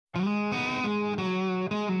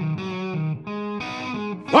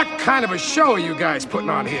What kind of a show are you guys putting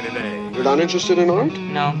on here today? You're not interested in art?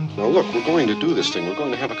 No. Now look, we're going to do this thing. We're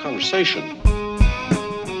going to have a conversation.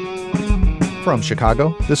 From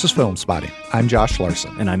Chicago, this is Filmspotting. I'm Josh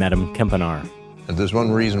Larson. And I'm Adam Kempenaar. If there's one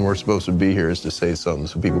reason we're supposed to be here is to say something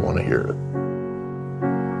so people want to hear it.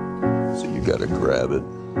 So you got to grab it.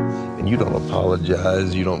 And you don't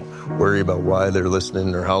apologize. You don't worry about why they're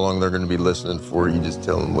listening or how long they're going to be listening for. You just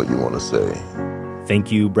tell them what you want to say.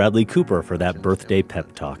 Thank you, Bradley Cooper, for that birthday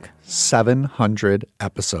pep talk. 700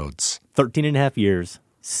 episodes. 13 and a half years,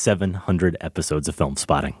 700 episodes of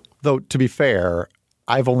Filmspotting. Though, to be fair,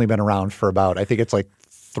 I've only been around for about, I think it's like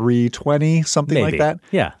 320, something Maybe. like that.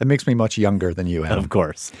 Yeah. It makes me much younger than you, Adam. Of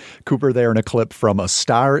course. Cooper there in a clip from A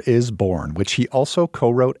Star is Born, which he also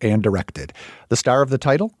co-wrote and directed. The star of the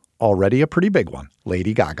title? Already a pretty big one,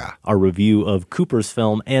 Lady Gaga. Our review of Cooper's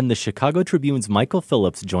film and the Chicago Tribune's Michael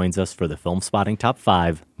Phillips joins us for the Filmspotting Top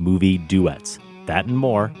 5 movie duets. That and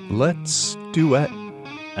more. Let's duet.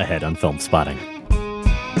 Ahead on Filmspotting.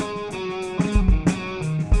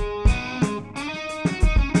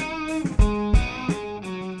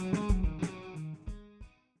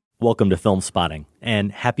 Welcome to Filmspotting,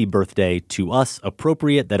 and happy birthday to us.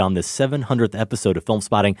 Appropriate that on this 700th episode of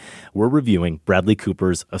Filmspotting, we're reviewing Bradley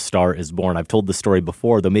Cooper's A Star is Born. I've told the story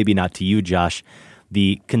before, though maybe not to you, Josh.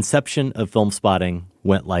 The conception of Filmspotting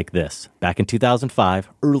went like this. Back in 2005,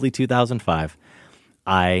 early 2005,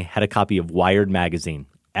 I had a copy of Wired magazine.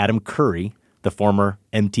 Adam Curry, the former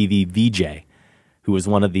MTV VJ, who was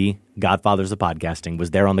one of the godfathers of podcasting,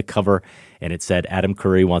 was there on the cover, and it said, Adam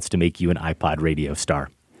Curry wants to make you an iPod radio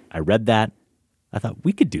star. I read that. I thought,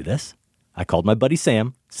 we could do this. I called my buddy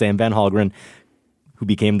Sam Van Hallgren, who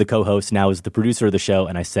became the co-host, now is the producer of the show,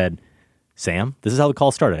 and I said, Sam, this is how the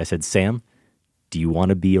call started. I said, Sam, do you want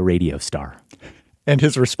to be a radio star? And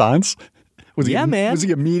his response? Was he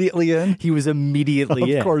immediately in? He was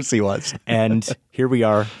immediately in. Of course he was. And here we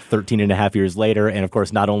are 13 and a half years later. And of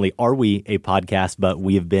course, not only are we a podcast, but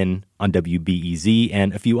we have been on WBEZ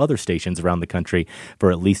and a few other stations around the country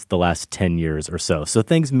for at least the last 10 years or so. So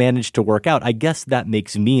things managed to work out. I guess that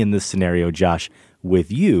makes me in this scenario, Josh,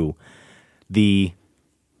 with you, the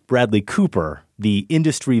Bradley Cooper, the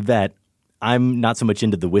industry vet. I'm not so much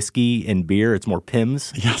into the whiskey and beer. It's more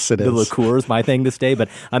Pimm's. Yes, it is. The liqueur is my thing this day, but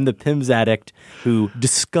I'm the Pimm's addict who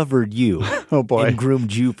discovered you oh boy, and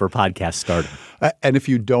groomed you for podcast stardom. And if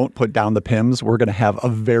you don't put down the Pimm's, we're going to have a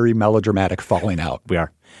very melodramatic falling out. We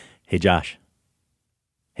are. Hey, Josh.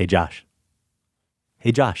 Hey, Josh.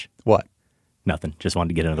 Hey, Josh. What? Nothing. Just wanted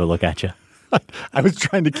to get another look at you. I was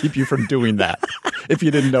trying to keep you from doing that, if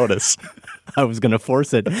you didn't notice. I was going to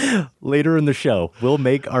force it. Later in the show, we'll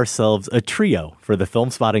make ourselves a trio for the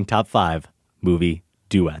Filmspotting Top 5 movie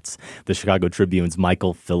duets. The Chicago Tribune's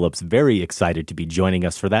Michael Phillips, very excited to be joining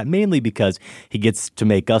us for that, mainly because he gets to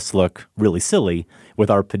make us look really silly with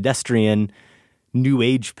our pedestrian new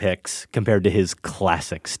age picks compared to his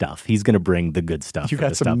classic stuff. He's going to bring the good stuff. You for got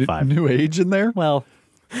this some top 5. new age in there? Well,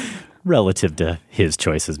 relative to his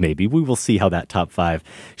choices, maybe. We will see how that top 5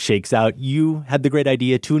 shakes out. You had the great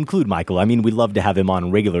idea to include Michael. I mean, we love to have him on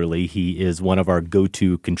regularly. He is one of our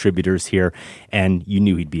go-to contributors here, and you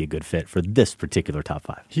knew he'd be a good fit for this particular top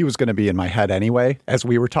 5. He was going to be in my head anyway, as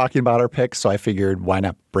we were talking about our picks, so I figured, why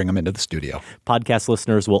not bring him into the studio? Podcast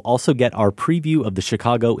listeners will also get our preview of the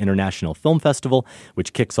Chicago International Film Festival,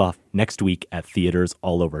 which kicks off next week at theaters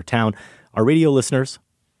all over town. Our radio listeners,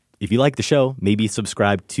 if you like the show, maybe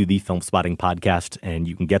subscribe to the Filmspotting podcast, and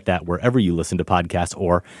you can get that wherever you listen to podcasts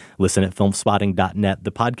or listen at filmspotting.net.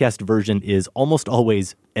 The podcast version is almost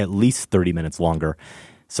always at least 30 minutes longer,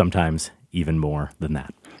 sometimes even more than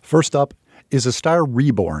that. First up is A Star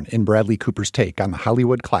Reborn in Bradley Cooper's take on the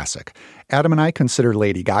Hollywood classic. Adam and I consider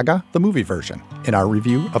Lady Gaga the movie version in our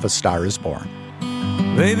review of A Star is Born.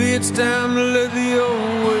 Maybe it's time to let the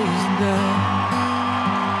old ways die.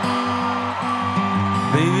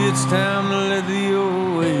 Maybe it's time to let the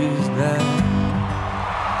old ways die.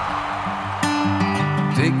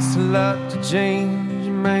 Takes a lot to change,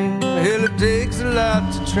 man. Hell, it takes a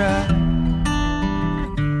lot to try.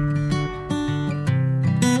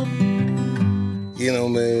 You know,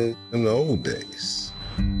 man, in the old days,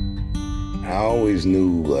 I always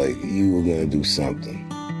knew, like, you were gonna do something,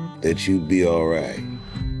 that you'd be all right.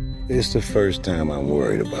 It's the first time I'm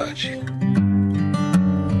worried about you.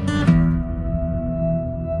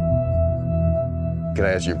 Can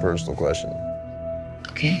I ask you a personal question?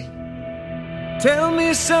 Okay. Tell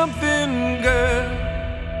me something, girl.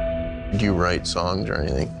 Do you write songs or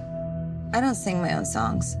anything? I don't sing my own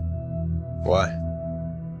songs. Why?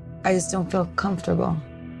 I just don't feel comfortable.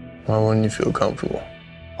 Why wouldn't you feel comfortable?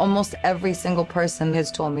 Almost every single person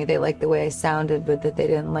has told me they like the way I sounded, but that they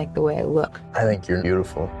didn't like the way I look. I think you're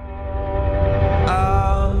beautiful.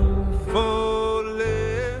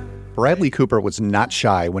 Bradley Cooper was not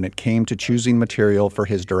shy when it came to choosing material for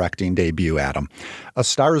his directing debut, Adam. A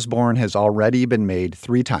Star is Born has already been made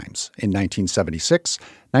 3 times, in 1976,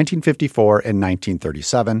 1954, and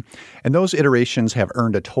 1937, and those iterations have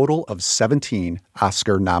earned a total of 17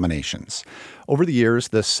 Oscar nominations. Over the years,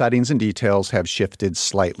 the settings and details have shifted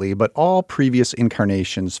slightly, but all previous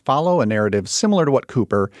incarnations follow a narrative similar to what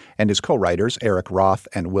Cooper and his co-writers, Eric Roth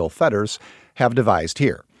and Will Fetters, have devised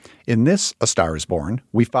here. In this A Star is Born,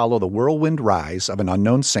 we follow the whirlwind rise of an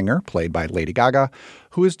unknown singer, played by Lady Gaga,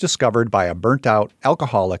 who is discovered by a burnt-out,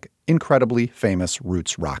 alcoholic, incredibly famous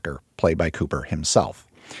roots rocker, played by Cooper himself.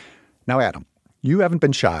 Now, Adam, you haven't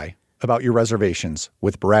been shy about your reservations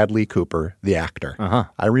with Bradley Cooper, the actor.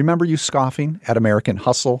 I remember you scoffing at American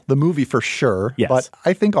Hustle, the movie for sure, yes, but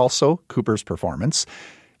I think also Cooper's performance.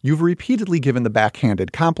 You've repeatedly given the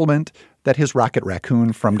backhanded compliment that his Rocket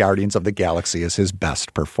Raccoon from Guardians of the Galaxy is his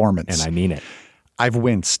best performance. And I mean it. I've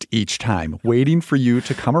winced each time, waiting for you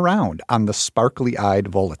to come around on the sparkly-eyed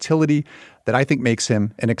volatility that I think makes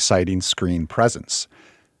him an exciting screen presence.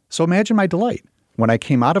 So imagine my delight when I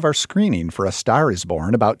came out of our screening for A Star is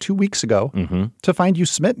Born about 2 weeks ago to find you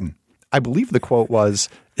smitten. I believe the quote was,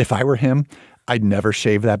 "If I were him, I'd never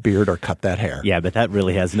shave that beard or cut that hair." Yeah, but that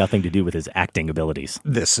really has nothing to do with his acting abilities.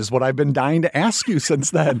 This is what I've been dying to ask you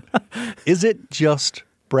since then. Is it just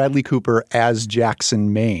Bradley Cooper as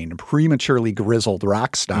Jackson Maine, prematurely grizzled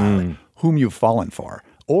rock star, whom you've fallen for?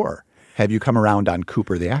 Or have you come around on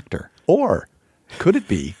Cooper the actor? Or could it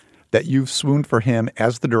be that you've swooned for him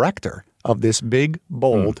as the director of this big,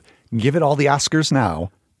 bold, give it all the Oscars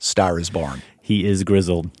now, Star is Born? He is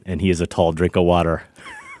grizzled, and he is a tall drink of water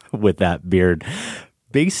with that beard.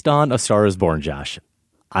 Based on A Star is Born, Josh,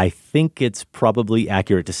 I think it's probably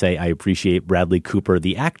accurate to say I appreciate Bradley Cooper,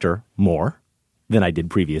 the actor, more than I did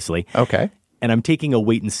previously. Okay. And I'm taking a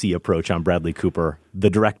wait-and-see approach on Bradley Cooper, the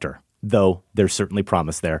director, though there's certainly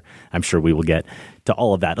promise there. I'm sure we will get to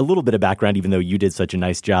all of that. A little bit of background, even though you did such a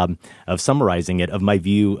nice job of summarizing it, of my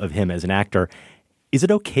view of him as an actor. Is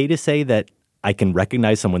it okay to say that I can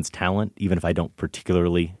recognize someone's talent even if I don't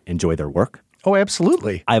particularly enjoy their work? Oh,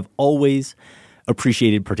 absolutely. I've always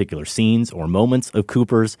appreciated particular scenes or moments of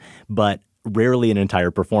Cooper's, but rarely an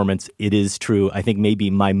entire performance. It is true. I think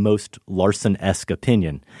maybe my most Larson-esque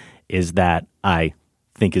opinion is that I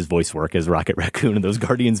think his voice work as Rocket Raccoon in those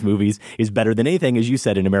Guardians movies is better than anything, as you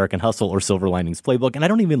said, in American Hustle or Silver Linings Playbook. And I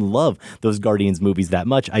don't even love those Guardians movies that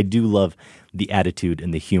much. I do love the attitude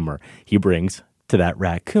and the humor he brings to that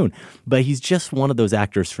raccoon. But he's just one of those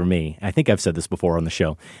actors for me. I think I've said this before on the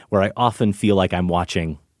show, where I often feel like I'm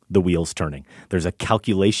watching the wheels turning. There's a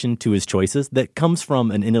calculation to his choices that comes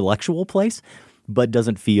from an intellectual place, but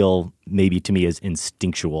doesn't feel maybe to me as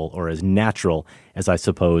instinctual or as natural as I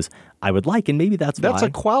suppose I would like. And maybe that's why. That's a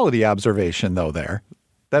quality observation, though, there.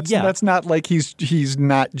 That's not like he's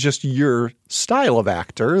not just your style of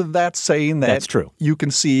actor. That's saying that that's true. You can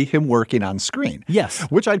see him working on screen. Yes.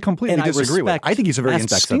 Which I'd completely disagree with. I think he's a very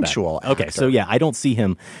instinctual actor. Okay, so yeah, I don't see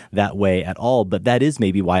him that way at all, but that is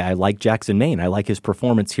maybe why I like Jackson Maine. I like his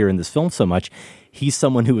performance here in this film so much. He's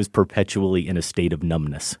someone who is perpetually in a state of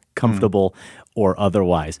numbness, comfortable or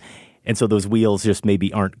otherwise. And so those wheels just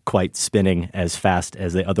maybe aren't quite spinning as fast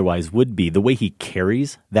as they otherwise would be. The way he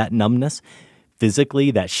carries that numbness physically,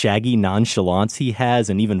 that shaggy nonchalance he has,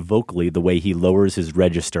 and even vocally, the way he lowers his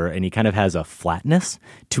register, and he kind of has a flatness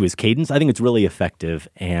to his cadence, I think it's really effective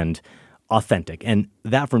and authentic. And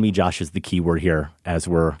that, for me, Josh, is the key word here as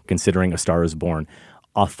we're considering A Star is Born.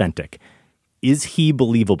 Authentic. Is he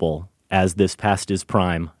believable as this past his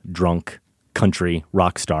prime, drunk, country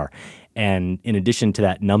rock star? And in addition to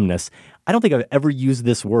that numbness, I don't think I've ever used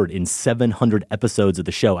this word in 700 episodes of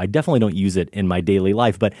the show. I definitely don't use it in my daily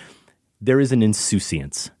life, but there is an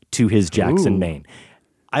insouciance to his Jackson Maine.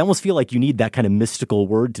 I almost feel like you need that kind of mystical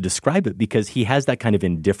word to describe it because he has that kind of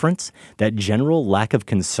indifference, that general lack of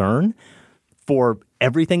concern for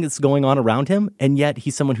everything that's going on around him, and yet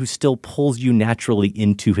he's someone who still pulls you naturally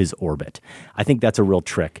into his orbit. I think that's a real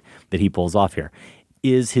trick that he pulls off here.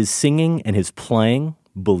 Is his singing and his playing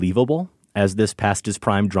believable as this past his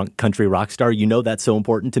prime drunk country rock star? You know that's so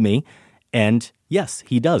important to me. And yes,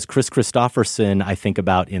 he does. Chris Christopherson, I think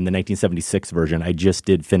about in the 1976 version. I just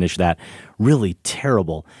did finish that really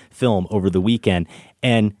terrible film over the weekend.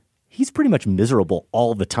 And he's pretty much miserable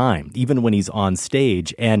all the time, even when he's on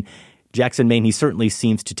stage. And Jackson Maine, he certainly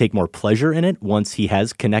seems to take more pleasure in it once he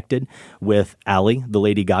has connected with Ally, the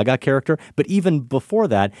Lady Gaga character. But even before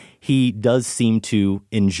that, he does seem to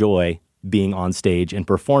enjoy being on stage and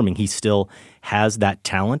performing. He still has that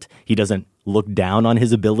talent. He doesn't look down on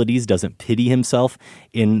his abilities, doesn't pity himself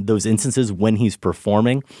in those instances when he's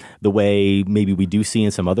performing, the way maybe we do see in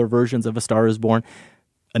some other versions of A Star is Born.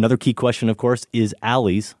 Another key question, of course, is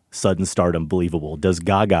Allie's sudden stardom believable? Does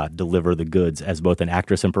Gaga deliver the goods as both an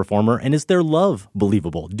actress and performer? And is their love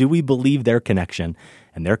believable? Do we believe their connection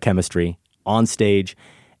and their chemistry on stage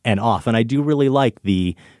and off? And I do really like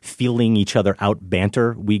the feeling each other out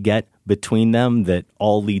banter we get between them that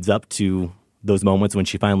all leads up to those moments when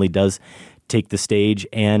she finally does take the stage,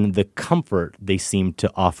 and the comfort they seem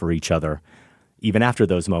to offer each other, even after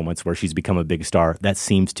those moments where she's become a big star, that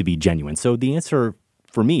seems to be genuine. So the answer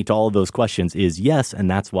for me to all of those questions is yes,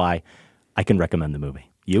 and that's why I can recommend the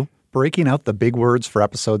movie. You? Breaking out the big words for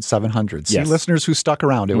episode 700. See, yes. Listeners who stuck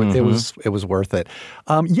around, it was worth it.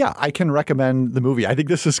 Yeah, I can recommend the movie. I think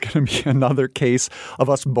this is going to be another case of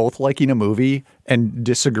us both liking a movie and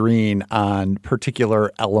disagreeing on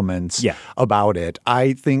particular elements about it.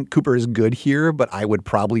 I think Cooper is good here, but I would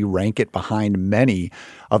probably rank it behind many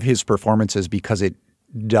of his performances because it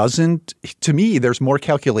doesn't, to me, there's more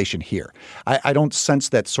calculation here. I don't sense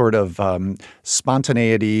that sort of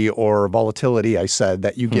spontaneity or volatility, I said,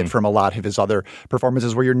 that you get from a lot of his other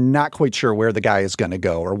performances where you're not quite sure where the guy is going to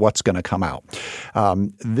go or what's going to come out.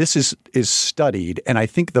 This is studied, and I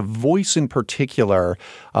think the voice in particular,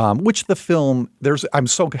 which the film, I'm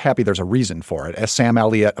so happy there's a reason for it. As Sam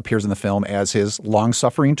Elliott appears in the film as his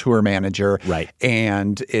long-suffering tour manager, right?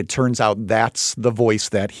 And it turns out that's the voice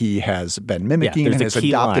that he has been mimicking and has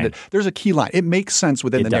adopted it. There's a key line. It makes sense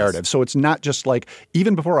within the narrative. So it's not just like,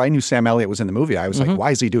 even before I knew Sam Elliott was in the movie, I was like, why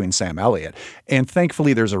is he doing Sam Elliott? And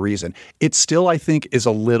thankfully there's a reason. It still, I think, is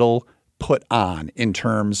a little put on in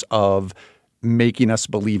terms of making us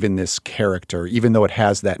believe in this character, even though it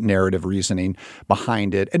has that narrative reasoning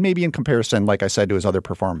behind it. And maybe in comparison, like I said, to his other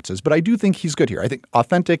performances. But I do think he's good here. I think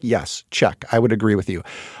authentic, yes, check. I would agree with you.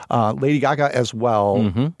 Lady Gaga as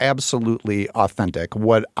well, absolutely authentic.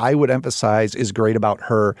 What I would emphasize is great about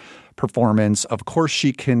her performance. Of course,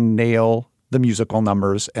 she can nail the musical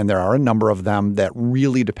numbers, and there are a number of them that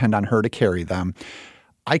really depend on her to carry them.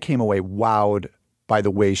 I came away wowed by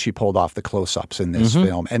the way she pulled off the close-ups in this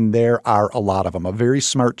film. And there are a lot of them. A very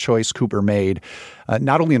smart choice Cooper made,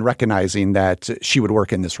 not only in recognizing that she would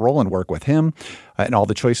work in this role and work with him and all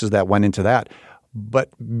the choices that went into that, but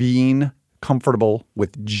being comfortable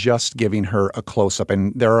with just giving her a close-up.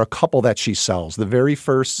 And there are a couple that she sells. The very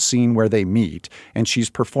first scene where they meet and she's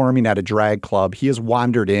performing at a drag club, he has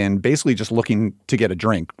wandered in basically just looking to get a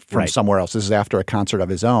drink from somewhere else. This is after a concert of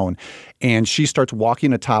his own. And she starts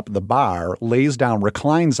walking atop the bar, lays down,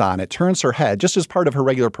 reclines on it, turns her head just as part of her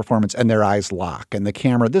regular performance, and their eyes lock. And the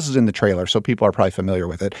camera, this is in the trailer, so people are probably familiar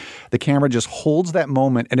with it. The camera just holds that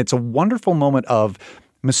moment, and it's a wonderful moment of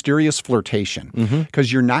mysterious flirtation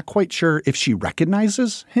because you're not quite sure if she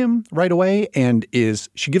recognizes him right away, and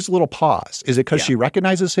she gives a little pause. Is it because she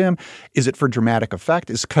recognizes him? Is it for dramatic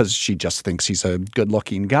effect? Is it because she just thinks he's a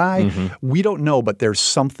good-looking guy? We don't know, but there's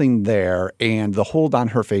something there, and the hold on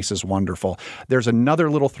her face is wonderful. There's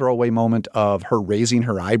another little throwaway moment of her raising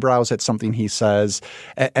her eyebrows at something he says,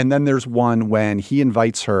 and then there's one when he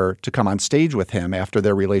invites her to come on stage with him after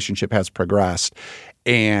their relationship has progressed,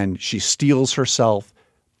 and she steels herself,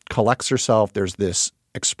 collects herself. There's this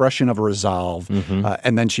expression of resolve,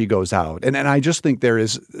 and then she goes out. And I just think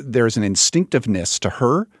there's an instinctiveness to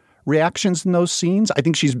her reactions in those scenes. I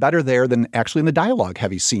think she's better there than actually in the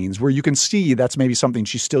dialogue-heavy scenes where you can see that's maybe something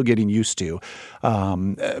she's still getting used to.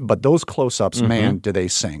 But those close-ups, man, do they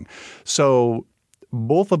sing. So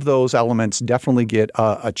both of those elements definitely get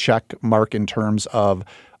a check mark in terms of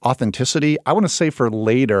authenticity. I want to say for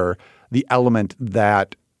later, the element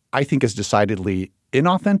that I think is decidedly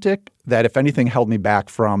inauthentic, that if anything held me back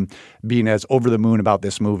from being as over the moon about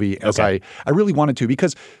this movie as I really wanted to,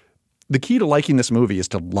 because the key to liking this movie is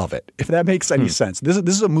to love it, if that makes any sense. This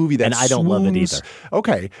is a movie that and I don't love it either.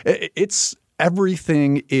 Okay.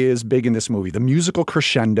 Everything is big in this movie. The musical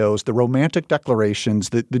crescendos, the romantic declarations,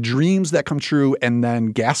 the dreams that come true and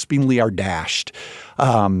then gaspingly are dashed.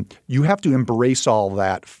 You have to embrace all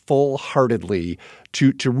that full-heartedly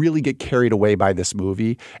to really get carried away by this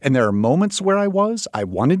movie. And there are moments where I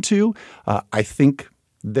wanted to. I think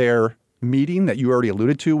their meeting that you already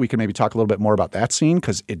alluded to, we can maybe talk a little bit more about that scene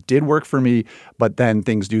because it did work for me, but then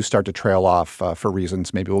things do start to trail off for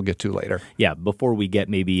reasons maybe we'll get to later. Yeah, before we get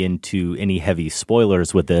maybe into any heavy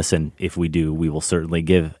spoilers with this, and if we do, we will certainly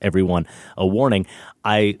give everyone a warning.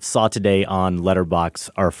 I saw today on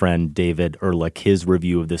Letterboxd our friend David Ehrlich, his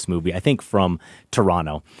review of this movie, I think from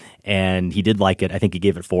Toronto, and he did like it. I think he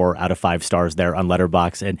gave it 4 out of 5 stars there on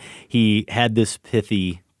Letterboxd, and he had this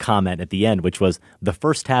pithy comment at the end, which was the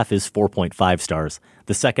first half is 4.5 stars.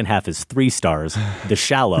 The second half is 3 stars. The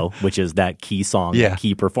Shallow, which is that key song, that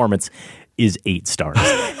key performance, is 8 stars.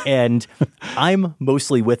 And I'm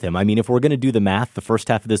mostly with him. I mean, if we're going to do the math, the first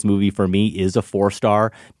half of this movie for me is a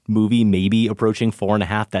 4-star movie, maybe approaching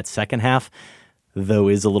 4.5. That second half, though,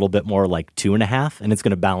 is a little bit more like 2.5, and it's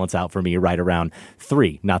going to balance out for me right around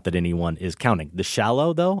 3. Not that anyone is counting. The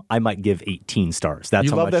Shallow, though, I might give 18 stars. That's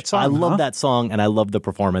you how love much that song, I love that song, and I love the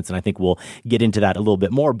performance, and I think we'll get into that a little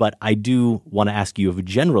bit more. But I do want to ask you if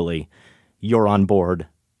generally you're on board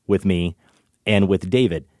with me and with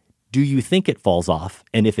David. Do you think it falls off?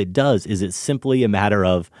 And if it does, is it simply a matter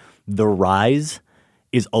of the rise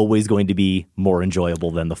is always going to be more enjoyable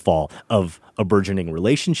than the fall of a burgeoning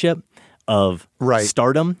relationship, of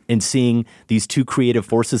stardom, and seeing these two creative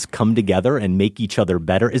forces come together and make each other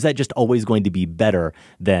better? Is that just always going to be better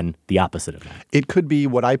than the opposite of that? It could be.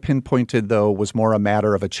 What I pinpointed, though, was more a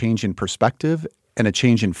matter of a change in perspective and a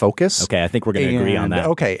change in focus. Okay, I think we're going to agree on that.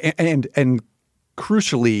 Okay, and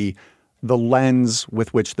crucially, the lens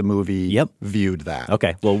with which the movie viewed that.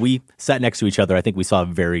 Okay, well, we sat next to each other. I think we saw a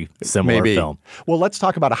very similar film. Well, let's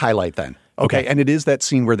talk about a highlight then. Okay, and it is that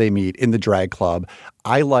scene where they meet in the drag club.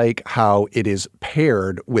 I like how it is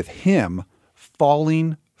paired with him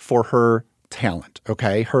falling for her talent,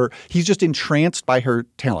 okay? He's just entranced by her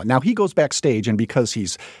talent. Now, he goes backstage, and because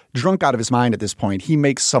he's drunk out of his mind at this point, he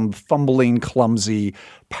makes some fumbling, clumsy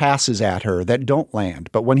passes at her that don't land.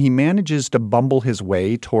 But when he manages to bumble his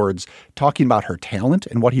way towards talking about her talent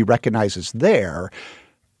and what he recognizes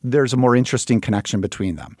there's a more interesting connection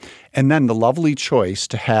between them. And then the lovely choice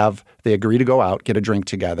to have they agree to go out, get a drink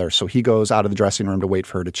together. So he goes out of the dressing room to wait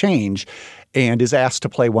for her to change and is asked to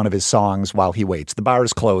play one of his songs while he waits. The bar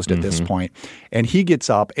is closed at this point. And he gets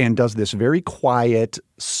up and does this very quiet,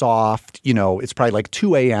 soft, it's probably like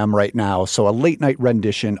 2 a.m. right now. So a late night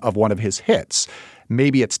rendition of one of his hits.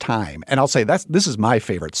 Maybe It's Time. And I'll say this is my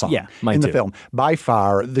favorite song in the film. By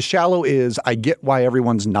far, The Shallow is, I get why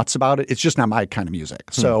everyone's nuts about it. It's just not my kind of music.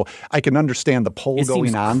 So I can understand the pull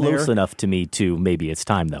going on there. It seems close enough to me to Maybe It's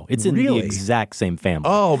Time, though. It's in the exact same family.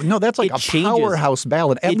 Oh, no, that's like powerhouse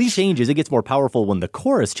ballad. At least changes. It gets more powerful when the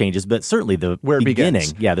chorus changes, but certainly the beginning.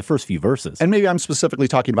 Yeah, the first few verses. And maybe I'm specifically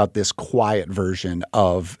talking about this quiet version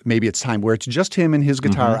of Maybe It's Time, where it's just him and his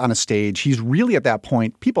guitar on a stage. He's really at that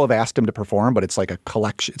point, people have asked him to perform, but it's like a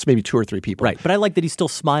collection. It's maybe 2 or 3 people. Right. But I like that he still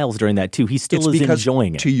smiles during that too. He still is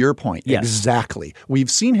enjoying it. To your point. Yes. Exactly.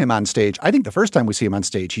 We've seen him on stage. I think the first time we see him on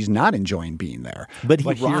stage, he's not enjoying being there. But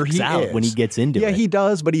he rocks out when he gets into it. Yeah, he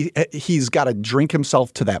does. But he's got to drink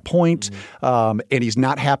himself to that point, and he's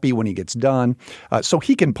not happy when he gets done. So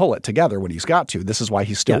he can pull it together when he's got to. This is why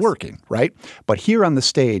he's still working, right? But here on the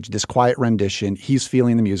stage, this quiet rendition, he's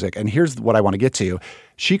feeling the music. And here's what I want to get to.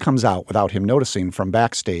 She comes out without him noticing from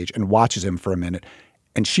backstage and watches him for a minute.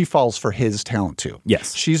 And she falls for his talent too.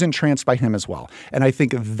 Yes. She's entranced by him as well. And I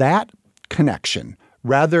think that connection,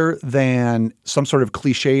 rather than some sort of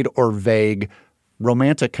cliched or vague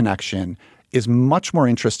romantic connection, is much more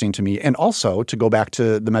interesting to me. And also, to go back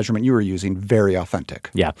to the measurement you were using, very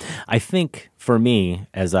authentic. Yeah. I think for me,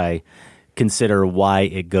 as I consider why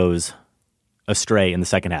it goes astray in the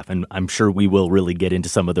second half, and I'm sure we will really get into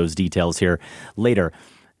some of those details here later,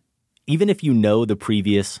 even if you know the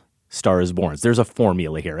previous Star is Born, there's a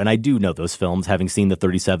formula here. And I do know those films, having seen the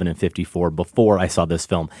 37 and 54 before I saw this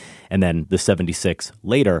film, and then the 76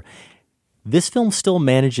 later. This film still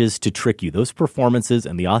manages to trick you. Those performances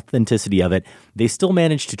and the authenticity of it, they still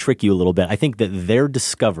manage to trick you a little bit. I think that their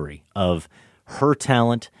discovery of her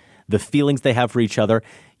talent, the feelings they have for each other,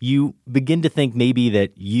 you begin to think maybe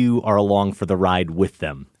that you are along for the ride with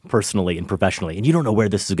them personally and professionally, and you don't know where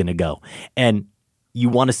this is going to go. And you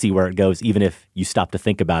want to see where it goes. Even if you stop to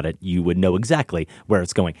think about it, you would know exactly where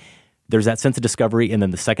it's going. There's that sense of discovery, and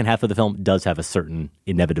then the second half of the film does have a certain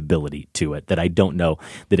inevitability to it that I don't know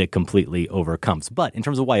that it completely overcomes. But in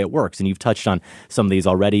terms of why it works, and you've touched on some of these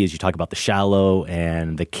already as you talk about The Shallow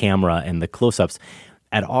and the camera and the close-ups,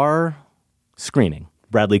 at our screening,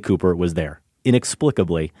 Bradley Cooper was there,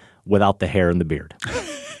 inexplicably, without the hair and the beard.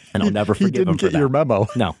 And I'll never forgive him for that. He didn't get your memo.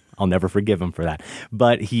 No, I'll never forgive him for that.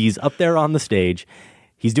 But he's up there on the stage.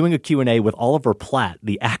 He's doing a Q&A with Oliver Platt,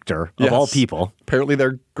 the actor of all people. Apparently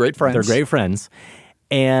they're great friends. They're great friends.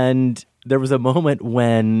 And there was a moment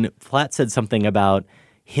when Platt said something about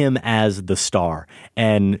him as the star.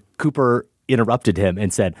 And Cooper interrupted him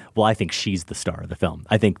and said, well, I think she's the star of the film.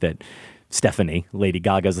 I think that Stephanie, Lady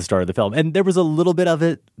Gaga, is the star of the film. And there was a little bit of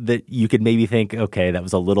it that you could maybe think, okay, that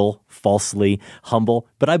was a little falsely humble.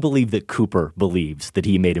 But I believe that Cooper believes that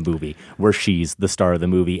he made a movie where she's the star of the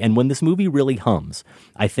movie. And when this movie really hums,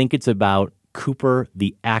 I think it's about Cooper,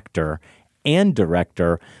 the actor and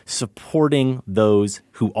director, supporting those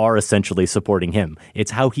who are essentially supporting him. It's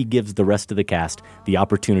how he gives the rest of the cast the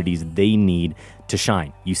opportunities they need to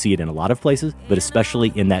shine. You see it in a lot of places, but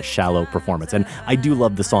especially in that shallow performance. And I do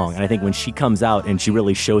love the song, and I think when she comes out and she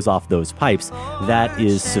really shows off those pipes, that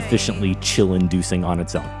is sufficiently chill-inducing on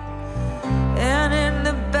its own. And in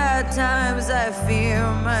the bad times I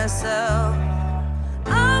fear myself.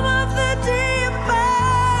 I'm of the deep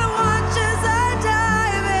end, watch as I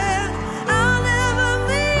dive in. I'll never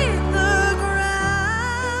meet the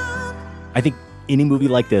ground. I think any movie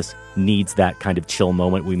like this needs that kind of chill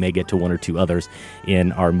moment. We may get to one or two others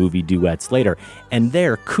in our movie Duets later. And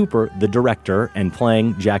there, Cooper, the director, and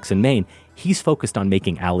playing Jackson Maine, he's focused on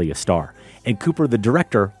making Allie a star. And Cooper, the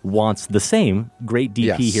director, wants the same. Great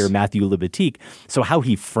DP here, Matthew Libatique. So how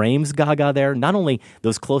he frames Gaga there, not only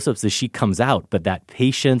those close-ups as she comes out, but that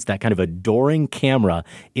patience, that kind of adoring camera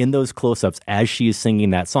in those close-ups as she is singing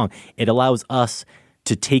that song, it allows us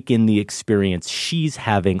to take in the experience she's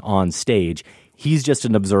having on stage. He's just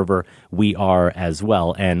an observer. We are as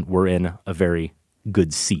well. And we're in a very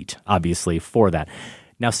good seat, obviously, for that.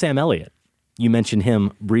 Now, Sam Elliott, you mentioned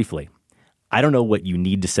him briefly. I don't know what you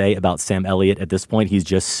need to say about Sam Elliott at this point. He's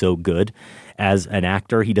just so good as an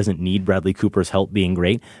actor. He doesn't need Bradley Cooper's help being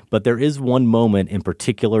great. But there is one moment in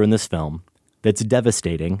particular in this film that's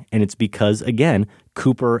devastating. And it's because, again,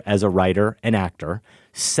 Cooper, as a writer and actor,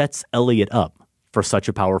 sets Elliott up for such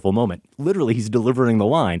a powerful moment. Literally, he's delivering the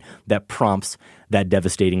line that prompts that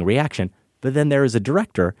devastating reaction. But then there is a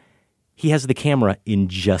director. He has the camera in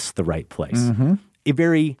just the right place. A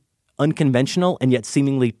very unconventional and yet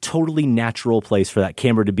seemingly totally natural place for that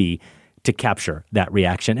camera to be to capture that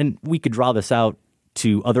reaction. And we could draw this out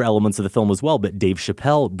to other elements of the film as well, but Dave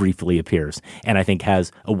Chappelle briefly appears and I think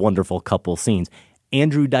has a wonderful couple scenes.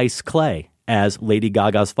 Andrew Dice Clay as Lady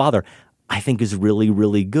Gaga's father, I think is really,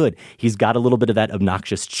 really good. He's got a little bit of that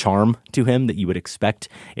obnoxious charm to him that you would expect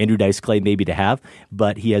Andrew Dice Clay maybe to have,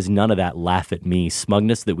 but he has none of that laugh at me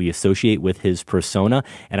smugness that we associate with his persona.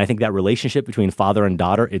 And I think that relationship between father and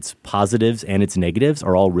daughter, its positives and its negatives,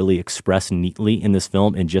 are all really expressed neatly in this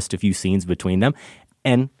film in just a few scenes between them.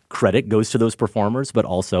 And credit goes to those performers, but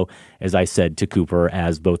also, as I said, to Cooper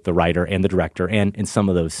as both the writer and the director, and in some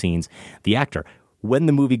of those scenes, the actor. When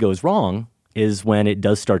the movie goes wrong is when it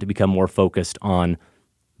does start to become more focused on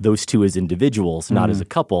those two as individuals, not as a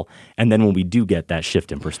couple, and then when we do get that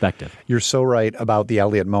shift in perspective. You're so right about the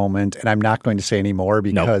Elliott moment, and I'm not going to say any more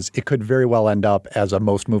because it could very well end up as a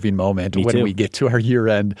most moving moment when we get to our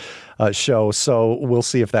year-end show. So we'll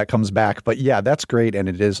see if that comes back. But yeah, that's great, and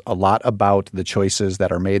it is a lot about the choices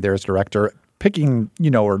that are made there as director. Picking,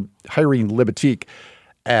 or hiring Libatique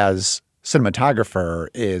as cinematographer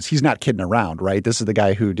he's not kidding around, right? This is the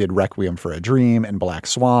guy who did Requiem for a Dream and Black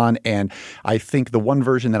Swan. And I think the one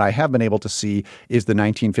version that I have been able to see is the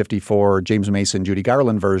 1954 James Mason, Judy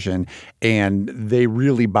Garland version. And they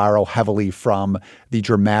really borrow heavily from the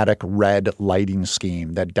dramatic red lighting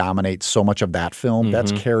scheme that dominates so much of that film.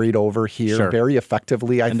 That's carried over here very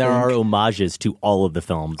effectively, I think. And there are homages to all of the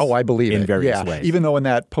films. Oh, I believe in it. various ways. Even though in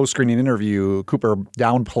that post-screening interview, Cooper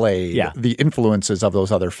downplayed the influences of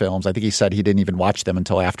those other films. I think he said he didn't even watch them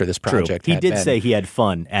until after this project. True. He did say he had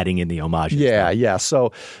fun adding in the homages. Yeah.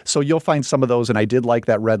 So you'll find some of those, and I did like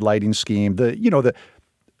that red lighting scheme.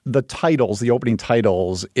 The titles, the opening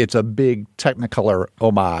titles, it's a big Technicolor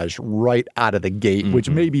homage right out of the gate, which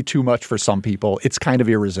may be too much for some people. It's kind of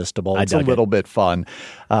irresistible. It's a little bit fun.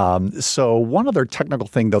 So one other technical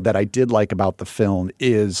thing, though, that I did like about the film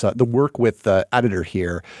is the work with the editor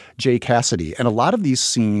here, Jay Cassidy. And a lot of these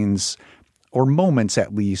scenes, or moments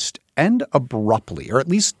at least, end abruptly, or at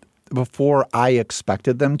least before I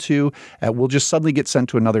expected them to. Will just suddenly get sent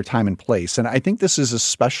to another time and place. And I think this is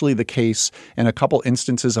especially the case in a couple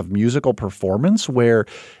instances of musical performance where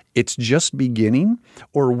it's just beginning,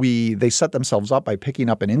 or they set themselves up by picking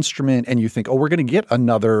up an instrument and you think, oh, we're going to get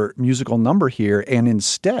another musical number here. And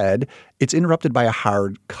instead, it's interrupted by a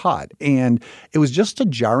hard cut. And it was just a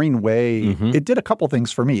jarring way. It did a couple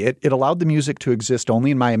things for me. It allowed the music to exist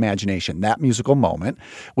only in my imagination, that musical moment,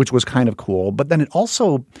 which was kind of cool. But then it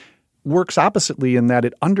also works oppositely in that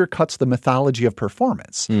it undercuts the mythology of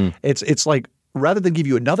performance. It's like, rather than give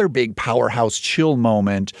you another big powerhouse chill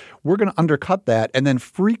moment, we're going to undercut that. And then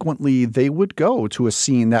frequently they would go to a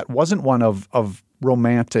scene that wasn't one of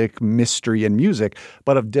romantic mystery and music,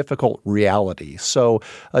 but of difficult reality. So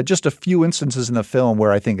just a few instances in the film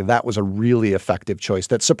where I think that was a really effective choice.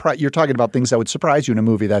 You're talking about things that would surprise you in a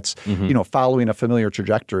movie that's following a familiar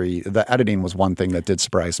trajectory. The editing was one thing that did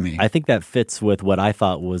surprise me. I think that fits with what I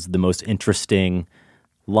thought was the most interesting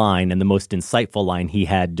line and the most insightful line he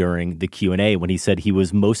had during the Q&A when he said he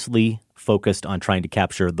was mostly focused on trying to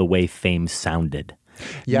capture the way fame sounded.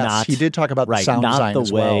 Yes, he did talk about the sound design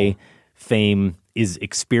as well. Not the way fame is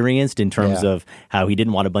experienced in terms of how he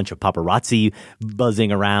didn't want a bunch of paparazzi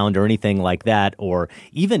buzzing around or anything like that. Or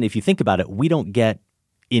even if you think about it, we don't get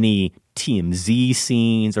any TMZ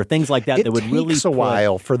scenes or things like that that would really takes a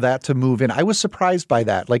while for that to move in. I was surprised by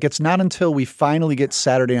that. Like, it's not until we finally get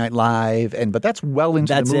Saturday Night Live, but that's well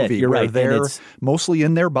into the movie. You're where right. They're mostly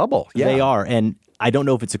in their bubble. Yeah. They are. And I don't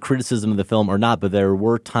know if it's a criticism of the film or not, but there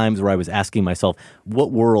were times where I was asking myself,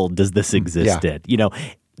 what world does this exist in? You know,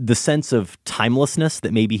 the sense of timelessness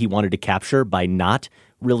that maybe he wanted to capture by not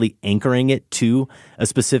really anchoring it to a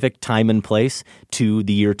specific time and place, to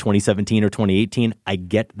the year 2017 or 2018. I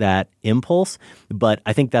get that impulse, but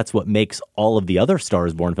I think that's what makes all of the other Star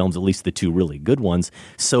is Born films, at least the two really good ones,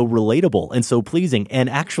 so relatable and so pleasing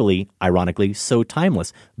and actually, ironically, so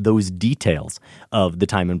timeless. Those details of the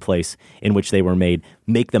time and place in which they were made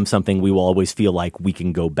make them something we will always feel like we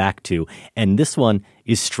can go back to. And this one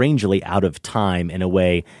is strangely out of time in a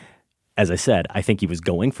way. As I said, I think he was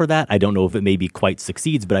going for that. I don't know if it maybe quite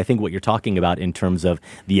succeeds, but I think what you're talking about in terms of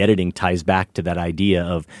the editing ties back to that idea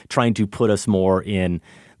of trying to put us more in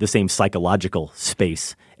the same psychological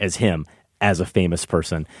space as him, as a famous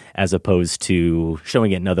person, as opposed to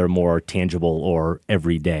showing it in other more tangible or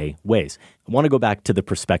everyday ways. I want to go back to the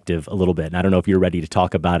perspective a little bit, and I don't know if you're ready to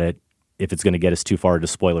talk about it, if it's going to get us too far into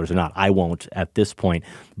spoilers or not. I won't at this point,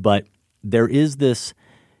 but there is this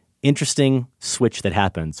interesting switch that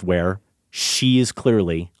happens where she is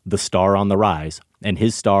clearly the star on the rise and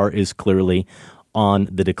his star is clearly on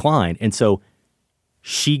the decline. And so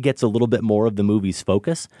she gets a little bit more of the movie's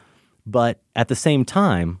focus. But at the same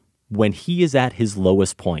time, when he is at his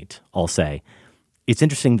lowest point, I'll say, it's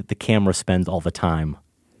interesting that the camera spends all the time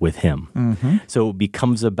with him. Mm-hmm. So it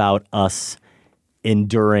becomes about us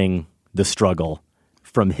enduring the struggle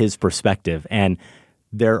from his perspective. And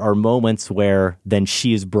there are moments where then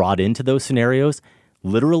she is brought into those scenarios,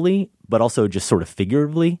 literally, but also just sort of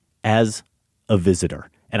figuratively as a visitor.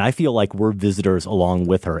 And I feel like we're visitors along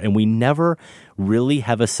with her. And we never really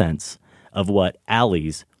have a sense of what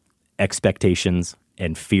Allie's expectations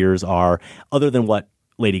and fears are, other than what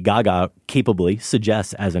Lady Gaga capably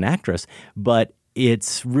suggests as an actress. But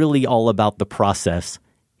it's really all about the process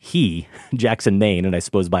he, Jackson Maine, and I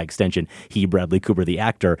suppose by extension, he, Bradley Cooper, the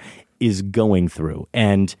actor, is going through.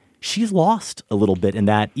 And she's lost a little bit in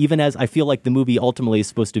that, even as I feel like the movie ultimately is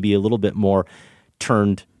supposed to be a little bit more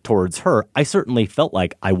turned towards her. I certainly felt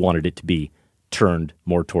like I wanted it to be turned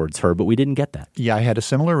more towards her, but we didn't get that. Yeah, I had a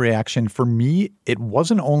similar reaction. For me, it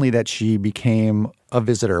wasn't only that she became a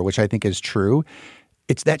visitor, which I think is true.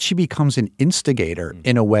 It's that she becomes an instigator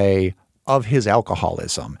in a way of his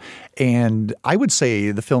alcoholism. And I would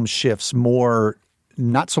say the film shifts more,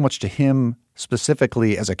 not so much to him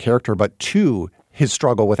specifically as a character, but to his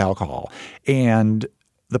struggle with alcohol. And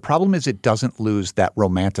the problem is it doesn't lose that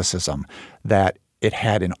romanticism that it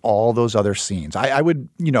had in all those other scenes. I would,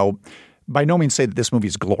 by no means say that this movie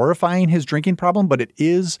is glorifying his drinking problem, but it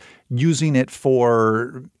is using it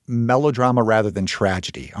for melodrama rather than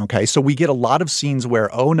tragedy. Okay, so we get a lot of scenes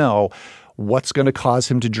where, oh no, what's going to cause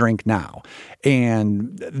him to drink now?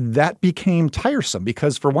 And that became tiresome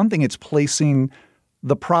because, for one thing, it's placing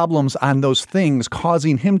the problems on those things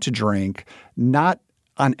causing him to drink, not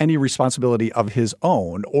on any responsibility of his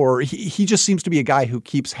own. Or he just seems to be a guy who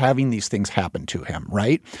keeps having these things happen to him,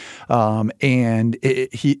 right? And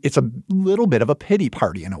it's a little bit of a pity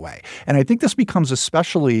party in a way. And I think this becomes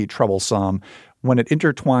especially troublesome when it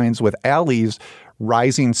intertwines with Allie's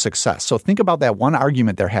rising success. So think about that one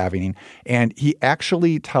argument they're having, and he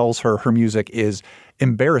actually tells her music is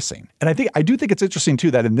embarrassing. And I do think it's interesting too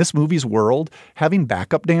that in this movie's world, having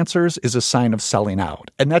backup dancers is a sign of selling out.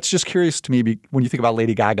 And that's just curious to me when you think about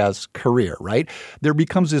Lady Gaga's career, right? There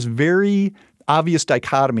becomes this very obvious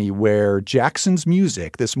dichotomy where Jackson's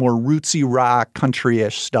music, this more rootsy rock,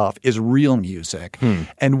 country-ish stuff, is real music.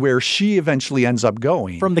 And where she eventually ends up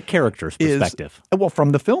going, from the character's perspective. Well,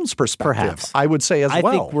 from the film's perspective, perhaps. I would say as well.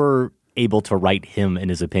 I think we're able to write him and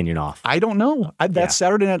his opinion off. I don't know. That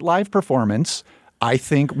Saturday Night Live performance, I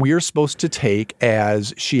think we're supposed to take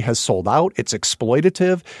as she has sold out, it's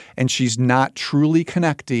exploitative, and she's not truly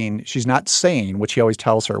connecting. She's not saying what she always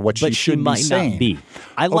tells her, what she should be saying. Not be.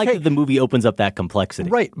 I like that the movie opens up that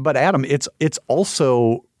complexity. Right. But Adam, it's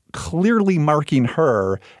also clearly marking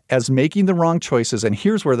her as making the wrong choices. And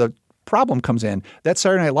here's where the problem comes in. That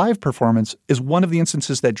Saturday Night Live performance is one of the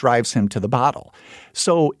instances that drives him to the bottle.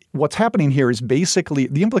 So what's happening here is basically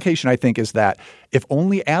the implication, I think, is that if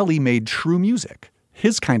only Allie made true music,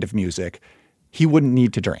 his kind of music, he wouldn't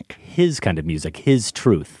need to drink. His kind of music, his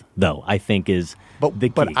truth, though, I think is the key.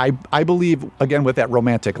 But I believe, again, with that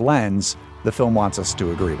romantic lens, the film wants us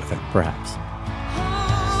to agree with him. Perhaps.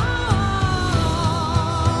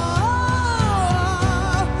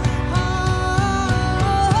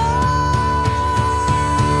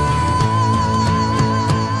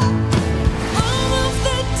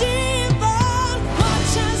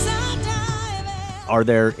 Are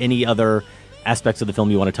there any other aspects of the film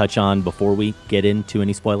you want to touch on before we get into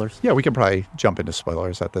any spoilers? Yeah, we can probably jump into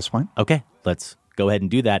spoilers at this point. Okay, let's go ahead and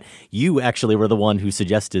do that. You actually were the one who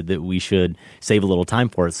suggested that we should save a little time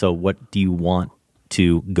for it. So what do you want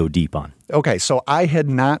to go deep on? Okay, so I had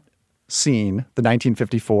not seen the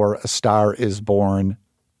 1954 A Star is Born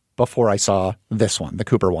before I saw this one, the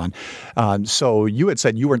Cooper one. So you had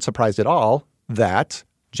said you weren't surprised at all that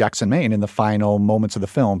Jackson Maine, in the final moments of the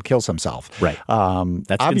film, kills himself. Right.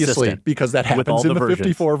 That's obviously consistent because that happens in the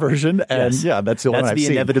 54 version. And yes. yeah, that's the one I've seen. That's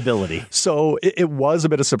the inevitability. So it was a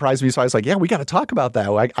bit of a surprise to me. So I was like, yeah, we got to talk about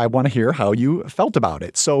that. I want to hear how you felt about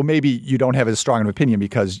it. So maybe you don't have as strong an opinion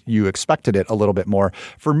because you expected it a little bit more.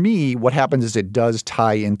 For me, what happens is it does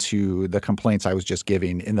tie into the complaints I was just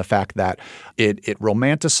giving in the fact that it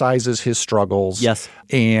romanticizes his struggles. Yes.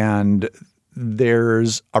 And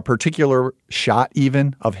there's a particular shot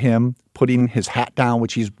even of him putting his hat down,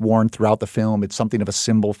 which he's worn throughout the film. It's something of a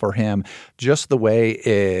symbol for him. Just the way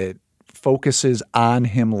it focuses on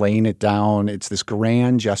him laying it down. It's this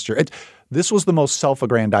grand gesture. This was the most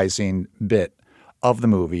self-aggrandizing bit of the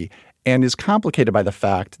movie and is complicated by the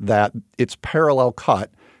fact that it's parallel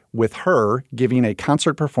cut with her giving a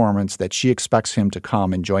concert performance that she expects him to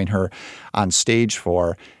come and join her on stage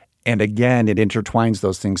for. And again, it intertwines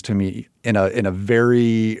those things to me in a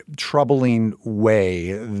very troubling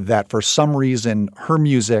way that for some reason her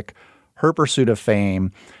music, her pursuit of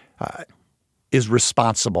fame is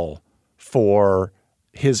responsible for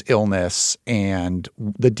his illness and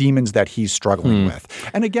the demons that he's struggling with.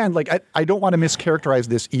 And again, like I don't want to mischaracterize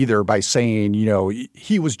this either by saying,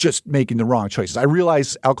 he was just making the wrong choices. I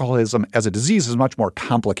realize alcoholism as a disease is much more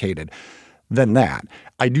complicated than that.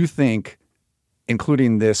 I do think,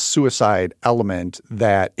 including this suicide element,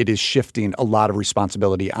 that it is shifting a lot of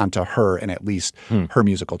responsibility onto her and at least her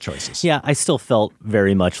musical choices. Yeah, I still felt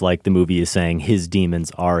very much like the movie is saying his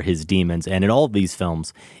demons are his demons. And in all of these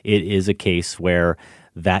films, it is a case where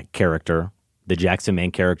that character, the Jackson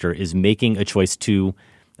Maine character, is making a choice to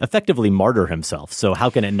effectively martyr himself. So how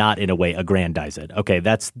can it not, in a way, aggrandize it? Okay,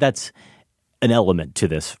 that's an element to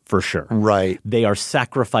this for sure. Right. They are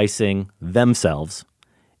sacrificing themselves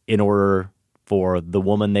in order for the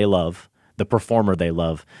woman they love, the performer they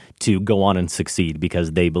love, to go on and succeed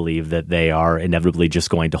because they believe that they are inevitably just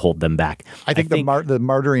going to hold them back. I think the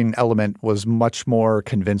martyring element was much more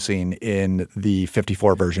convincing in the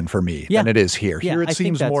 54 version for me than it is here. Yeah, here it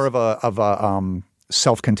seems more of a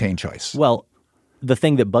self-contained choice. Well, the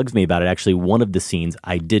thing that bugs me about it, actually, one of the scenes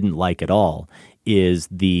I didn't like at all is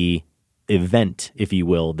the event, if you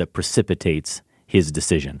will, that precipitates his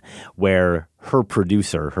decision, where her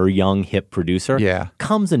producer, her young hip producer,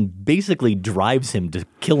 comes and basically drives him to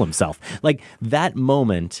kill himself. Like, that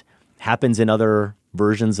moment happens in other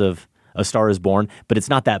versions of A Star is Born, but it's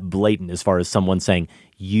not that blatant as far as someone saying,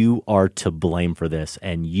 you are to blame for this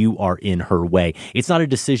and you are in her way. It's not a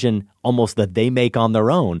decision almost that they make on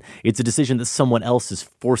their own. It's a decision that someone else is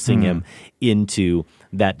forcing him into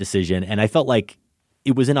that decision. And I felt like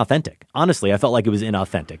it was inauthentic. Honestly, I felt like it was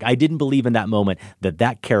inauthentic. I didn't believe in that moment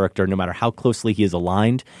that character, no matter how closely he is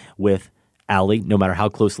aligned with Allie, no matter how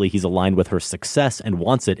closely he's aligned with her success and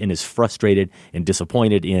wants it and is frustrated and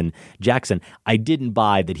disappointed in Jackson, I didn't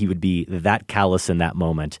buy that he would be that callous in that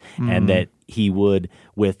moment and that he would,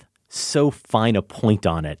 with so fine a point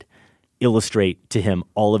on it, illustrate to him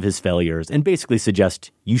all of his failures and basically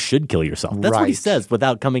suggest you should kill yourself. That's what he says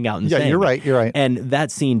without coming out and saying you're right. And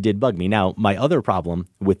that scene did bug me. Now, my other problem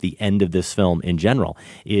with the end of this film in general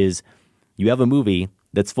is you have a movie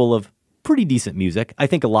that's full of pretty decent music. I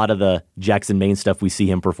think a lot of the Jackson Maine stuff we see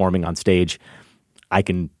him performing on stage, I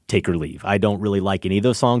can take or leave. I don't really like any of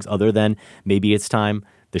those songs other than Maybe It's Time.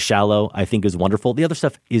 The Shallow, I think, is wonderful. The other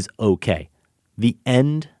stuff is okay. The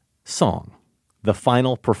end song, the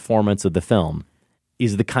final performance of the film,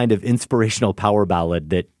 is the kind of inspirational power ballad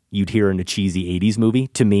that you'd hear in a cheesy 80s movie,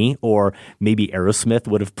 to me, or maybe Aerosmith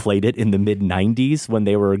would have played it in the mid-90s when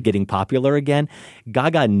they were getting popular again.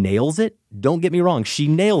 Gaga nails it don't get me wrong, she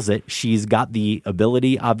nails it. She's got the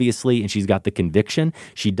ability, obviously, and she's got the conviction.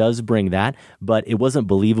 She does bring that, but it wasn't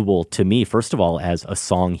believable to me, first of all, as a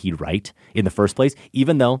song he'd write in the first place,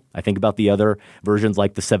 even though I think about the other versions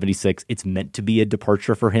like the 76, it's meant to be a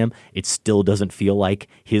departure for him. It still doesn't feel like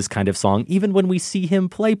his kind of song, even when we see him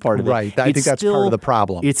play part of it. Right. I think that's part of the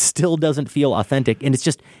problem. It still doesn't feel authentic, and it's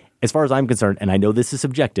just, as far as I'm concerned, and I know this is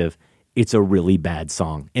subjective, it's a really bad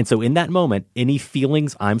song. And so in that moment, any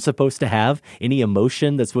feelings I'm supposed to have, any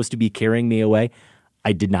emotion that's supposed to be carrying me away,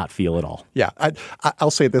 I did not feel at all. Yeah,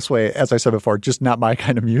 I'll say it this way, as I said before, just not my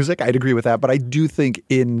kind of music. I'd agree with that. But I do think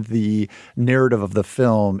in the narrative of the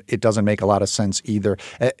film, it doesn't make a lot of sense either.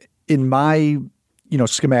 In my,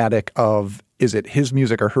 schematic of, is it his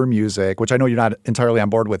music or her music, which I know you're not entirely on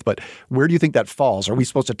board with, but where do you think that falls? Are we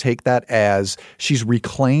supposed to take that as she's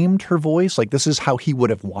reclaimed her voice? Like this is how he would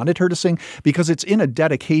have wanted her to sing? Because it's in a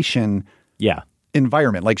dedication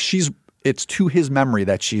environment. Like it's to his memory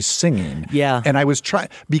that she's singing. Yeah. And I was trying,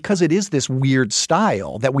 because it is this weird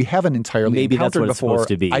style that we haven't entirely encountered before. It's supposed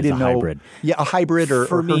to be. I didn't know. Hybrid. Yeah, a hybrid or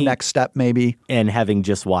her next step maybe. And having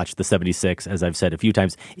just watched the 76, as I've said a few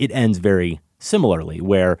times, it ends very similarly,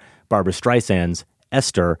 where Barbra Streisand's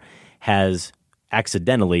Esther has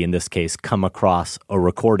accidentally, in this case, come across a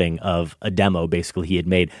recording of a demo basically he had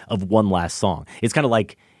made of one last song. It's kind of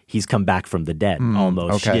like he's come back from the dead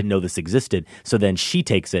almost. Okay. She didn't know this existed. So then she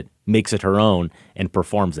takes it, makes it her own, and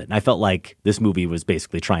performs it. And I felt like this movie was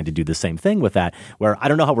basically trying to do the same thing with that, where I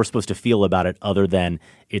don't know how we're supposed to feel about it other than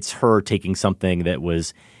it's her taking something that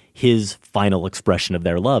was his final expression of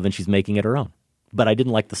their love and she's making it her own. But I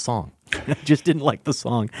didn't like the song. I just didn't like the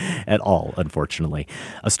song at all, unfortunately.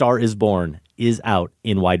 A Star is Born is out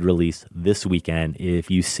in wide release this weekend.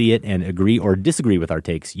 If you see it and agree or disagree with our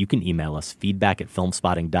takes, you can email us,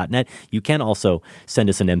 feedback@filmspotting.net. You can also send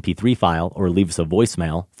us an MP3 file or leave us a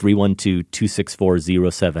voicemail,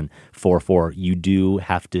 312-264-0744. You do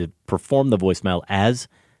have to perform the voicemail as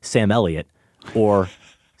Sam Elliott or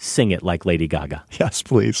sing it like Lady Gaga. Yes,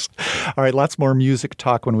 please. All right, lots more music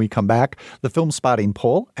talk when we come back. The Filmspotting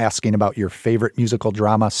poll asking about your favorite musical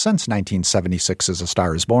drama since 1976's A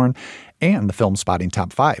Star is Born, and the Filmspotting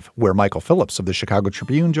Top 5, where Michael Phillips of the Chicago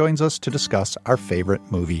Tribune joins us to discuss our favorite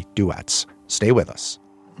movie duets. Stay with us.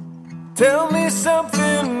 Tell me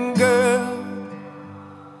something, girl.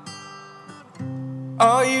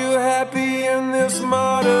 Are you happy in this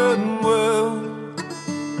modern world?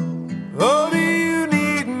 Or do you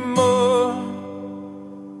need more?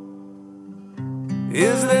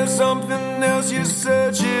 Is there something else you're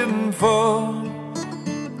searching for?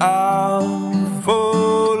 I'm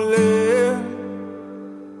falling.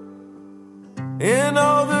 In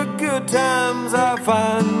all the good times I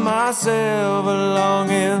find myself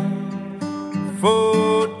longing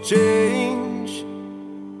for change,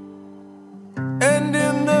 and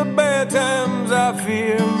in the bad times I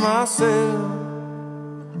fear myself.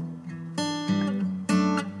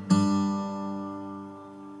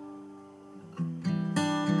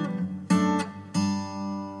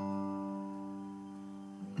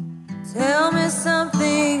 Tell me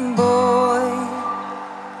something, boy.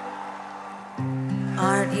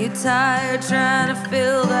 Aren't you tired trying to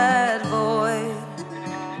fill that void?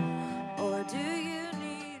 Or do you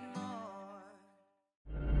need more?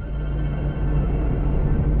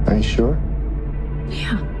 Are you sure?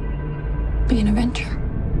 Yeah. Be an adventure.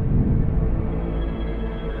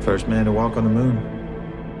 First man to walk on the moon.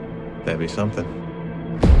 That'd be something.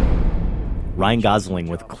 Ryan Gosling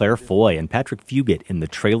with Claire Foy and Patrick Fugit in the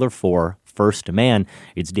trailer for First Man.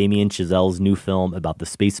 It's Damien Chazelle's new film about the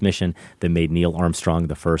space mission that made Neil Armstrong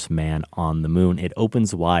the first man on the moon. It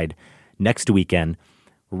opens wide next weekend.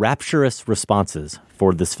 Rapturous responses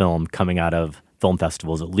for this film coming out of film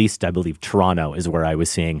festivals. At least, I believe, Toronto is where I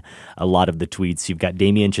was seeing a lot of the tweets. You've got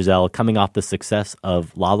Damien Chazelle coming off the success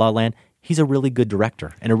of La La Land. He's a really good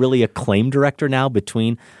director and a really acclaimed director now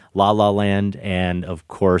between La La Land and, of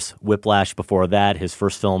course, Whiplash before that. His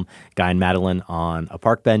first film, Guy and Madeline on a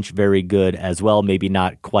Park Bench, very good as well. Maybe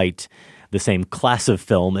not quite the same class of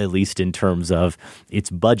film, at least in terms of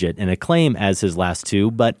its budget and acclaim as his last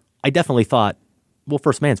two. But I definitely thought, well,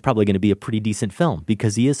 First Man's probably going to be a pretty decent film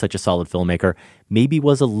because he is such a solid filmmaker. Maybe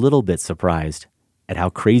was a little bit surprised at how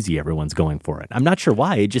crazy everyone's going for it. I'm not sure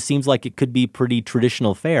why. It just seems like it could be pretty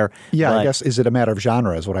traditional fare. Yeah, I guess, is it a matter of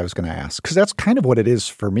genre is what I was going to ask. Because that's kind of what it is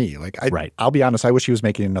for me. Like, I'll be honest, I wish he was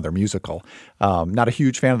making another musical. Not a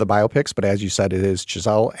huge fan of the biopics, but as you said, it is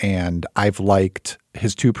Chazelle, and I've liked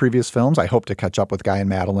his two previous films. I hope to catch up with Guy and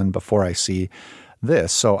Madeline before I see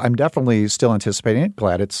this. So I'm definitely still anticipating it.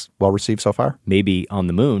 Glad it's well received so far. Maybe on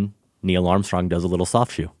the moon, Neil Armstrong does a little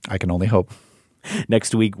soft shoe. I can only hope.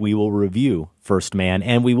 Next week, we will review First Man,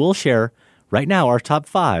 and we will share right now our top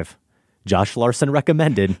 5. Josh Larson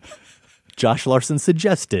recommended, Josh Larson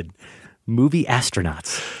suggested movie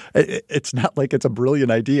astronauts. It's not like it's a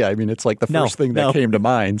brilliant idea. I mean, it's like the first thing that came to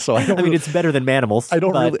mind. So I mean, it's better than Manimals.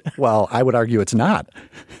 Well, I would argue it's not.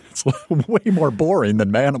 It's way more boring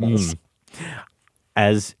than Manimals.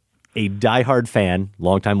 As a diehard fan,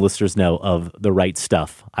 longtime listeners know of The Right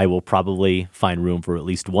Stuff, I will probably find room for at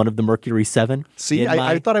least one of the Mercury 7. See,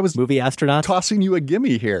 I thought I was movie astronauts. Tossing you a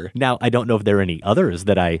gimme here. Now, I don't know if there are any others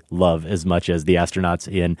that I love as much as the astronauts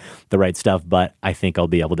in The Right Stuff, but I think I'll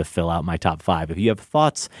be able to fill out my top 5. If you have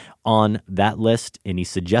thoughts on that list, any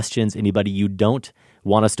suggestions, anybody you don't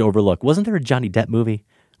want us to overlook. Wasn't there a Johnny Depp movie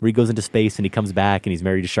where he goes into space and he comes back and he's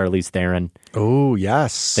married to Charlize Theron? Oh,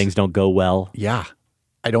 yes. Things don't go well. Yeah.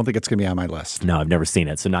 I don't think it's going to be on my list. No, I've never seen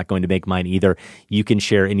it, so not going to make mine either. You can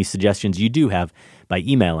share any suggestions you do have by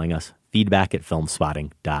emailing us,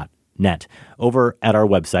 feedback@filmspotting.net. Over at our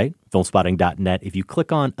website, filmspotting.net, if you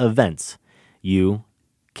click on events, you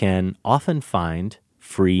can often find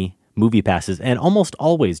free movie passes. And almost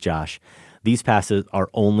always, Josh, these passes are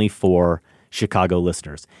only for Chicago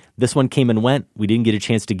listeners. This one came and went. We didn't get a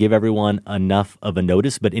chance to give everyone enough of a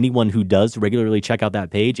notice, but anyone who does regularly check out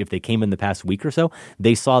that page, if they came in the past week or so,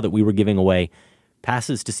 they saw that we were giving away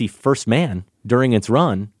passes to see First Man during its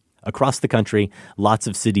run across the country, lots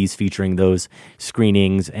of cities featuring those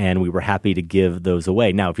screenings, and we were happy to give those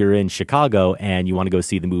away. Now, if you're in Chicago and you want to go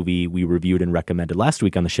see the movie we reviewed and recommended last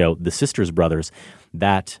week on the show, The Sisters Brothers,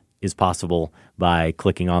 that is possible by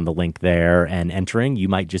clicking on the link there and entering. You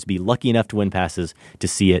might just be lucky enough to win passes to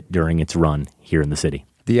see it during its run here in the city.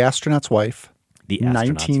 The Astronaut's Wife, The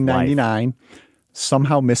Astronaut's 1999,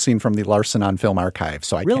 somehow missing from the Larson on Film Archive.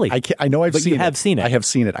 So I know I've seen it. You have seen it. I have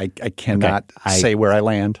seen it. I cannot say where I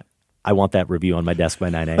land. I want that review on my desk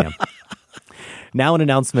by 9 a.m. Now an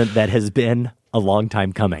announcement that has been a long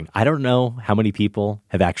time coming. I don't know how many people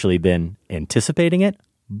have actually been anticipating it,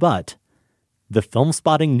 but the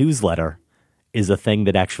Filmspotting newsletter is a thing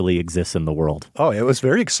that actually exists in the world. Oh, it was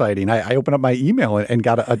very exciting. I opened up my email and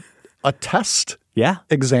got a test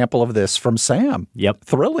example of this from Sam. Yep.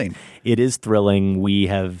 Thrilling. It is thrilling. We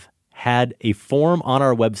have had a form on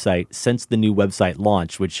our website since the new website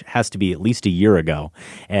launched, which has to be at least a year ago.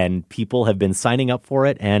 And people have been signing up for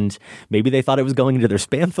it, and maybe they thought it was going into their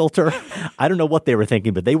spam filter. I don't know what they were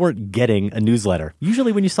thinking, but they weren't getting a newsletter.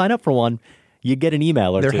 Usually when you sign up for one, you get an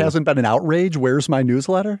email or two. There hasn't been an outrage? Where's my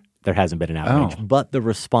newsletter? There hasn't been an outrage, but the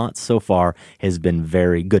response so far has been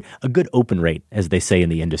very good. A good open rate, as they say in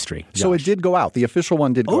the industry. Josh. So it did go out. The official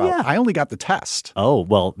one did go out. Yeah. I only got the test. Oh,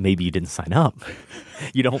 well, maybe you didn't sign up.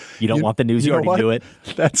 You don't want the news. You already knew it.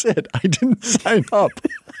 That's it. I didn't sign up.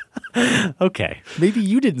 Okay. Maybe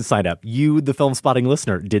you didn't sign up. You, the Filmspotting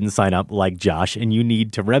listener, didn't sign up like Josh, and you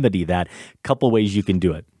need to remedy that. Couple ways you can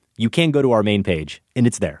do it. You can go to our main page, and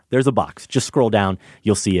it's there. There's a box. Just scroll down.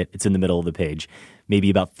 You'll see it. It's in the middle of the page,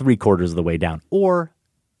 maybe about 3/4 of the way down. Or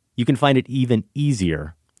you can find it even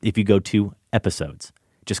easier if you go to episodes.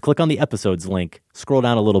 Just click on the episodes link, scroll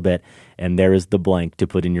down a little bit, and there is the blank to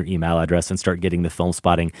put in your email address and start getting the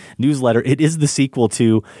Filmspotting newsletter. It is the sequel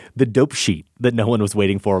to the Dope Sheet that no one was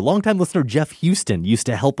waiting for. Longtime listener Jeff Houston used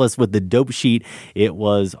to help us with the Dope Sheet. It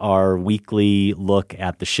was our weekly look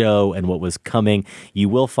at the show and what was coming. You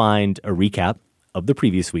will find a recap of the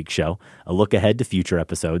previous week's show, a look ahead to future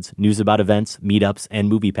episodes, news about events, meetups, and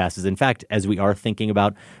movie passes. In fact, as we are thinking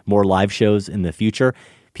about more live shows in the future,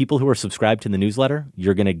 people who are subscribed to the newsletter,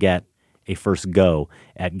 you're going to get a first go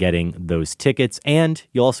at getting those tickets. And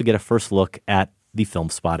you'll also get a first look at the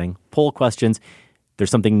Filmspotting poll questions. There's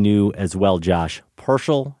something new as well, Josh.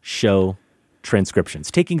 Partial show transcriptions.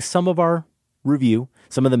 Taking some of our review,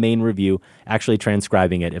 some of the main review, actually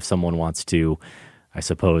transcribing it if someone wants to, I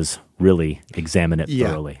suppose, really examine it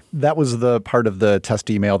thoroughly. That was the part of the test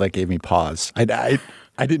email that gave me pause.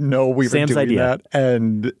 I didn't know we were doing idea. that,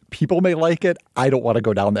 and people may like it. I don't want to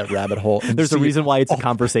go down that rabbit hole. There's a reason why it's a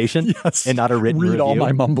conversation and not a written Read review. all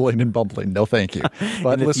my mumbling and bumbling. No, thank you.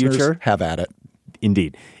 But listeners, future, have at it.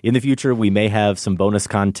 Indeed. In the future, we may have some bonus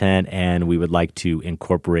content, and we would like to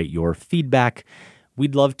incorporate your feedback.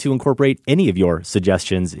 We'd love to incorporate any of your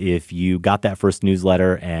suggestions if you got that first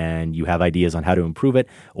newsletter and you have ideas on how to improve it,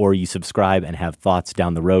 or you subscribe and have thoughts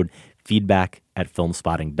down the road.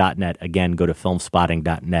 Feedback@filmspotting.net. Again, go to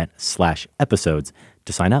filmspotting.net/episodes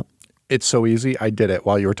to sign up. It's so easy. I did it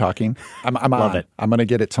while you were talking. I'm Love on. it. I'm going to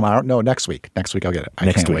get it tomorrow. No, next week. Next week I'll get it.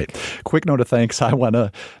 I can't wait. Quick note of thanks I want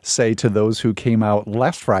to say to those who came out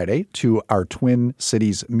last Friday to our Twin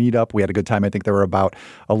Cities meetup. We had a good time. I think there were about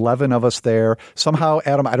 11 of us there. Somehow,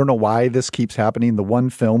 Adam, I don't know why this keeps happening. The one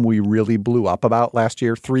film we really blew up about last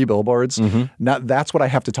year, 3 Billboards. Now, that's what I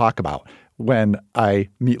have to talk about when I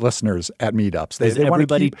meet listeners at meetups. Is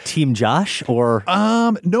everybody Team Josh or?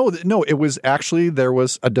 No. It was actually, there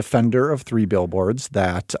was a defender of 3 Billboards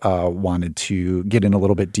that wanted to get in a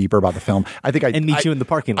little bit deeper about the film. And meet you in the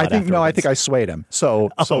parking lot. I think I swayed him. So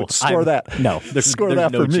score that. No, there's no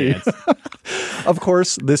for me. chance. Of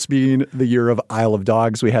course, this being the year of Isle of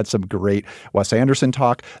Dogs, we had some great Wes Anderson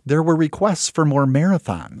talk. There were requests for more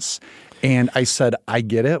marathons. And I said, I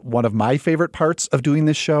get it. One of my favorite parts of doing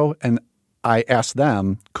this show, and I asked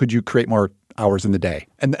them, could you create more hours in the day?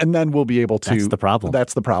 And then we'll be able to. That's the problem.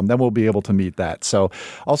 That's the problem. Then we'll be able to meet that. So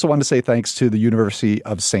also want to say thanks to the University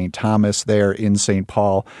of St. Thomas there in St.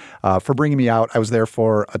 Paul for bringing me out. I was there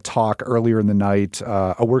for a talk earlier in the night,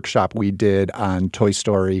 a workshop we did on Toy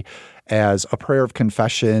Story as a prayer of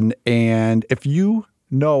confession. And if you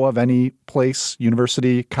know of any place,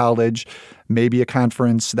 university, college, maybe a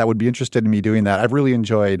conference that would be interested in me doing that, I've really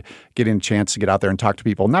enjoyed getting a chance to get out there and talk to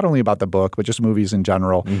people, not only about the book, but just movies in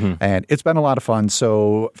general. And it's been a lot of fun.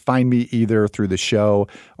 So find me either through the show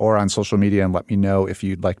or on social media and let me know if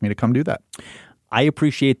you'd like me to come do that. I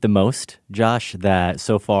appreciate the most, Josh, that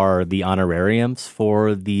so far the honorariums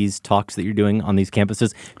for these talks that you're doing on these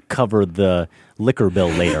campuses cover the liquor bill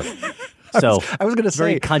later. So I was going to say,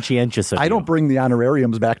 very conscientious of you. I don't bring the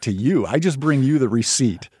honorariums back to you. I just bring you the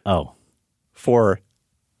receipt. For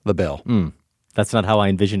the bill. That's not how I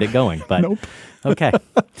envisioned it going, but nope. Okay.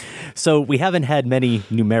 So we haven't had many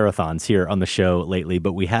new marathons here on the show lately,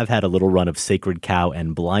 but we have had a little run of Sacred Cow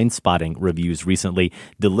and Blind Spotting reviews recently.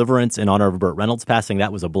 Deliverance in honor of Burt Reynolds passing,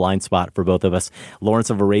 that was a blind spot for both of us. Lawrence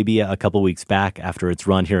of Arabia a couple weeks back after its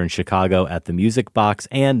run here in Chicago at the Music Box.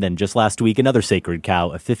 And then just last week, another Sacred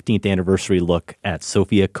Cow, a 15th anniversary look at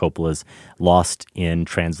Sofia Coppola's Lost in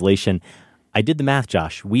Translation. I did the math,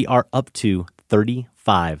 Josh. We are up to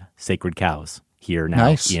 35 Sacred Cows here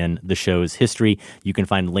now in the show's history. You can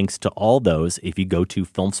find links to all those if you go to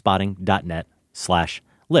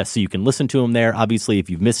filmspotting.net/list. So you can listen to them there, obviously, if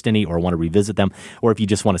you've missed any or want to revisit them, or if you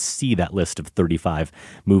just want to see that list of 35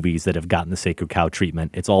 movies that have gotten the Sacred Cow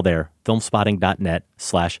treatment. It's all there,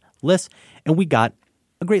 filmspotting.net/list. And we got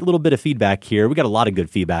a great little bit of feedback here. We got a lot of good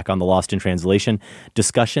feedback on the Lost in Translation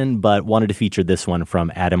discussion, but wanted to feature this one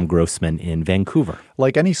from Adam Grossman in Vancouver.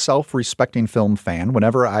 Like any self-respecting film fan,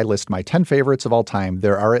 whenever I list my 10 favorites of all time,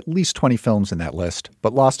 there are at least 20 films in that list,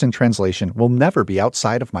 but Lost in Translation will never be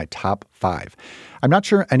outside of my top 5. I'm not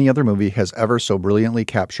sure any other movie has ever so brilliantly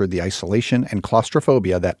captured the isolation and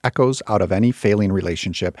claustrophobia that echoes out of any failing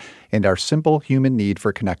relationship and our simple human need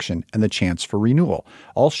for connection and the chance for renewal,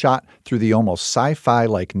 all shot through the almost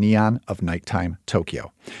sci-fi-like neon of nighttime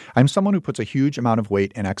Tokyo. I'm someone who puts a huge amount of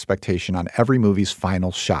weight and expectation on every movie's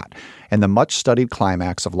final shot, and the much-studied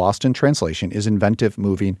climax of Lost in Translation is inventive,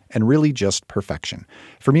 moving, and really just perfection.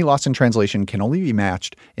 For me, Lost in Translation can only be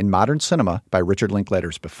matched in modern cinema by Richard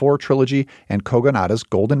Linklater's Before trilogy and Kogonada's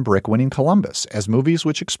Golden Brick-winning Columbus as movies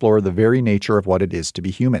which explore the very nature of what it is to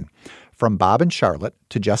be human. From Bob and Charlotte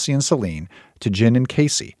to Jesse and Celine to Jin and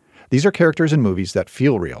Casey, these are characters in movies that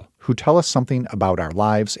feel real, who tell us something about our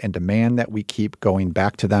lives and demand that we keep going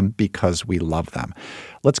back to them because we love them.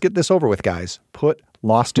 Let's get this over with, guys. Put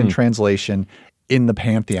Lost in Translation in the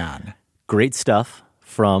Pantheon. Great stuff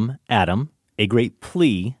from Adam. A great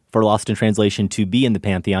plea for Lost in Translation to be in the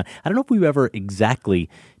Pantheon. I don't know if we've ever exactly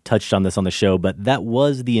touched on this on the show, but that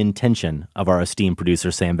was the intention of our esteemed producer,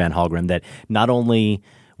 Sam Van Halgren, that not only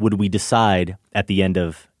would we decide at the end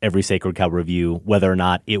of every Sacred Cow review whether or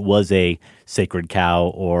not it was a sacred cow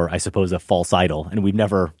or, I suppose, a false idol. And we've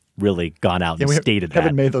never really gone out and stated that. We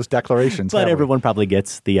haven't made those declarations, but everyone probably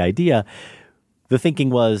gets the idea. The thinking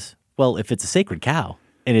was, well, if it's a sacred cow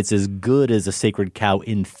and it's as good as a sacred cow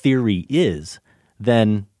in theory is,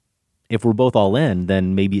 then if we're both all in,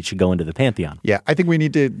 then maybe it should go into the Pantheon. Yeah, I think we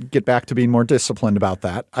need to get back to being more disciplined about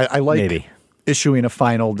that. I like issuing a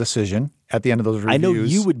final decision at the end of those reviews. I know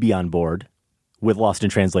you would be on board with Lost in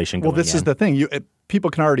Translation going Well, this is the thing. People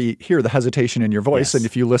can already hear the hesitation in your voice. Yes. And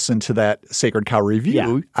if you listen to that Sacred Cow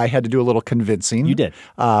review, I had to do a little convincing. You did.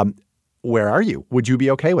 Where are you? Would you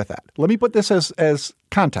be okay with that? Let me put this as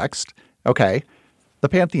context. Okay. The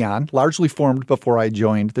Pantheon, largely formed before I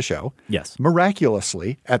joined the show. Yes.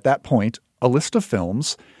 Miraculously, at that point, a list of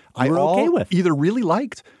films I okay with. Either really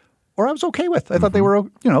liked or I was okay with. I thought they were,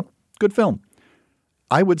 good film.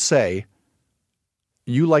 I would say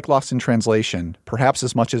you like Lost in Translation perhaps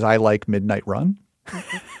as much as I like Midnight Run.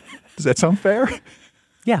 Does that sound fair?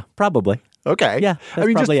 Yeah, probably. Okay. Yeah,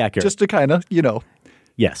 that's probably accurate. Just to kind of,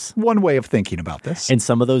 yes. One way of thinking about this. And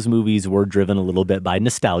some of those movies were driven a little bit by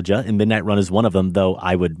nostalgia, and Midnight Run is one of them, though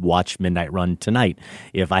I would watch Midnight Run tonight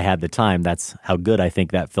if I had the time. That's how good I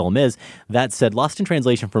think that film is. That said, Lost in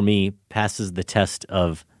Translation for me passes the test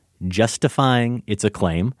of justifying its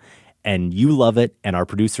acclaim, and you love it, and our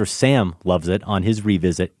producer Sam loves it on his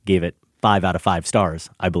revisit, gave it 5 out of 5 stars,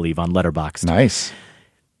 I believe, on Letterboxd. Nice.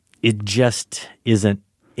 It just isn't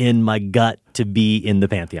in my gut to be in the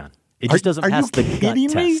Pantheon. It just doesn't pass the gut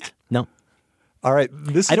test. No. All right.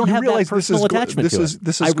 I don't have that personal attachment to it.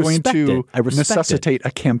 This is going to necessitate a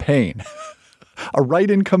campaign, a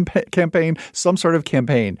write-in campaign, some sort of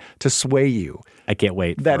campaign to sway you. I can't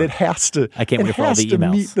wait. That it has to. I can't wait for all the emails. It has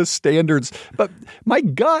to meet the standards. But my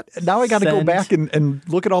gut. Now I got to go back and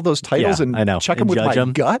look at all those titles and check them with my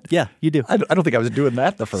gut. Yeah, you do. I don't think I was doing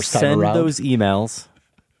that the first time around. Send those emails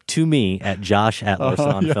to me at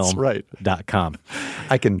josh@larsonfilm.com.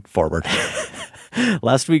 I can forward.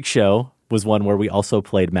 Last week's show was one where we also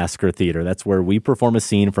played Massacre Theater. That's where we perform a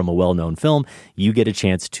scene from a well-known film. You get a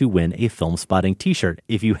chance to win a Filmspotting t-shirt.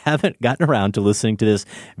 If you haven't gotten around to listening to this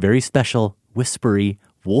very special, whispery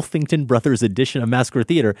Wolfington Brothers edition of Massacre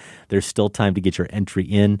Theater, there's still time to get your entry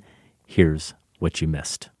in. Here's what you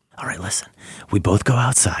missed. All right, listen. We both go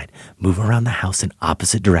outside, move around the house in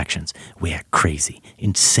opposite directions. We act crazy,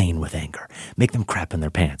 insane with anger, make them crap in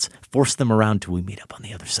their pants, force them around till we meet up on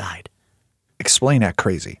the other side. Explain act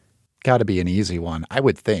crazy. Got to be an easy one, I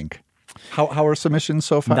would think. How are submissions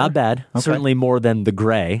so far? Not bad. Okay. Certainly more than The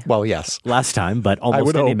Gray. Well, yes. Last time, but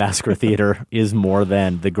almost any Massacre Theater is more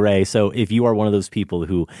than The Gray. So if you are one of those people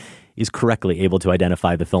who is correctly able to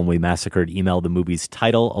identify the film we massacred, email the movie's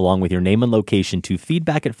title along with your name and location to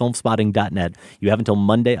feedback@filmspotting.net. You have until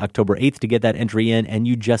Monday, October 8th to get that entry in, and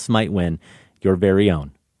you just might win your very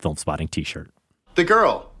own Filmspotting t-shirt. The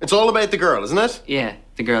girl. It's all about the girl, isn't it? Yeah,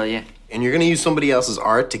 the girl, yeah. And you're going to use somebody else's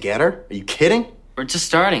art to get her? Are you kidding? We're just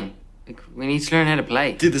starting. We need to learn how to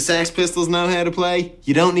play. Did the Sex Pistols know how to play?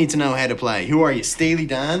 You don't need to know how to play. Who are you, Steely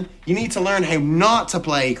Dan? You need to learn how not to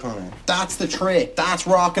play, Connor. That's the trick. That's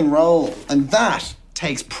rock and roll. And that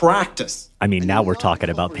takes practice. I mean, now we're talking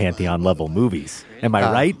about Pantheon-level movies. Am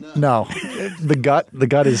I right? No. The gut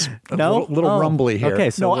is a little rumbly here. Okay,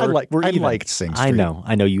 so I liked Sing Street.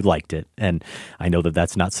 I know you liked it, and I know that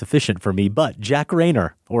that's not sufficient for me, but Jack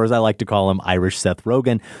Rayner, or as I like to call him, Irish Seth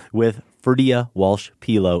Rogen, with Ferdia Walsh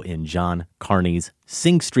Pilo in John Carney's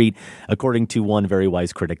Sing Street, according to one very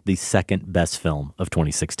wise critic, the second best film of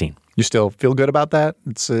 2016. You still feel good about that?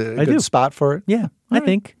 It's a good spot for it? Yeah, I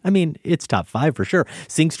think. I mean, it's top 5 for sure.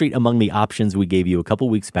 Sing Street among the options we gave you a couple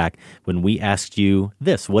weeks back when we asked you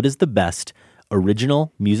this: what is the best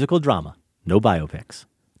original musical drama? No biopics,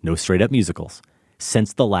 no straight-up musicals,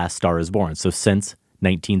 since The Last Star is Born. So since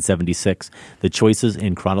 1976, the choices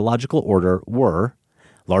in chronological order were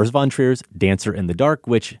Lars von Trier's Dancer in the Dark,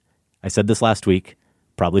 which I said this last week,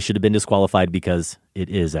 probably should have been disqualified because it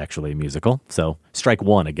is actually a musical. So strike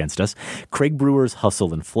one against us. Craig Brewer's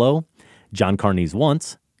Hustle and Flow, John Carney's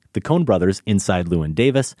Once, the Coen Brothers' Inside Llewyn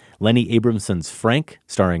Davis, Lenny Abramson's Frank,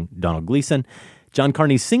 starring Donald Gleason, John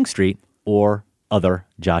Carney's Sing Street, or Other.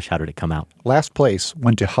 Josh, how did it come out? Last place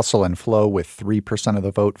went to Hustle and Flow with 3% of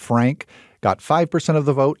the vote. Frank got 5% of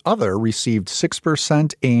the vote. Other received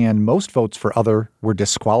 6%, and most votes for Other were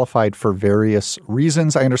disqualified for various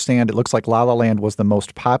reasons. I understand it looks like La La Land was the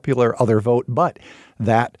most popular Other vote, but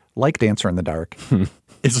that, like Dancer in the Dark,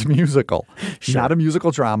 is a musical, not a musical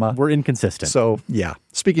drama. We're inconsistent. So, yeah.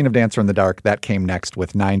 Speaking of Dancer in the Dark, that came next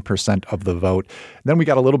with 9% of the vote. Then we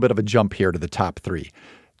got a little bit of a jump here to the top 3.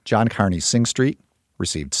 John Carney's Sing Street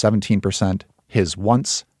received 17%. His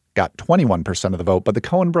Once got 21% of the vote. But the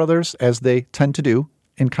Coen Brothers, as they tend to do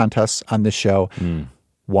in contests on this show,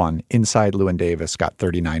 won. Inside Llewyn Davis got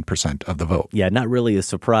 39% of the vote. Yeah, not really a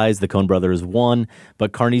surprise. The Coen Brothers won,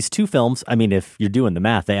 but Carney's 2 films, I mean, if you're doing the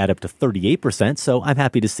math, they add up to 38%, so I'm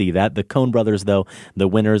happy to see that. The Coen Brothers, though, the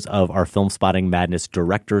winners of our Filmspotting Madness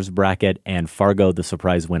Directors Bracket, and Fargo, the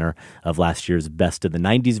surprise winner of last year's Best of the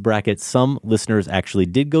 90s bracket. Some listeners actually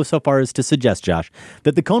did go so far as to suggest, Josh,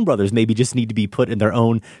 that the Coen Brothers maybe just need to be put in their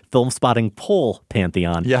own Filmspotting poll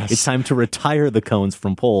pantheon. Yes. It's time to retire the Coens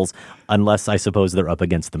from polls, unless I suppose they're up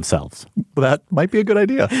against themselves. That might be a good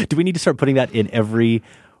idea. Do we need to start putting that in every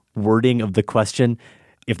wording of the question?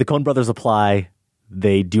 If the Coen Brothers apply,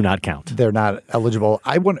 they do not count. They're not eligible.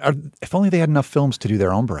 I wonder if only they had enough films to do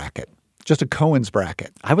their own bracket. Just a Coen's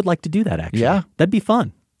bracket. I would like to do that, actually. Yeah. That'd be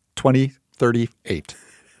fun. 2038.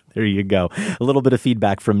 There you go. A little bit of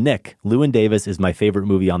feedback from Nick. Llewyn Davis is my favorite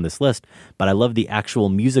movie on this list, but I love the actual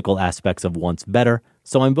musical aspects of Once better,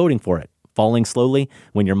 so I'm voting for it. Falling Slowly,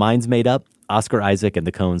 When Your Mind's Made Up, Oscar Isaac and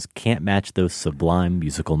the Coens can't match those sublime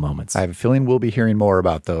musical moments. I have a feeling we'll be hearing more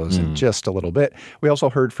about those in just a little bit. We also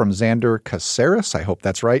heard from Xander Caceres. I hope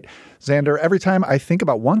that's right. Xander, every time I think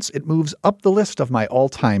about Once, it moves up the list of my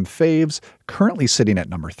all-time faves, currently sitting at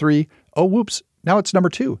number 3. Oh, whoops. Now it's number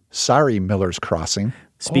 2. Sorry, Miller's Crossing.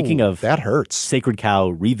 Speaking of that hurts. Sacred Cow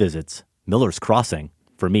revisits, Miller's Crossing,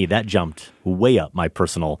 for me, that jumped way up my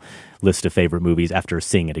personal list of favorite movies after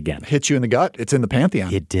seeing it again. Hit you in the gut. It's in the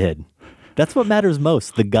Pantheon. It did. That's what matters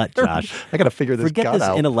most, the gut, Josh. I got to figure this Forget gut this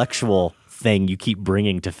out. Intellectual thing you keep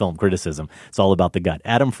bringing to film criticism. It's all about the gut.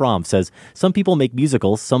 Adam Fromm says, some people make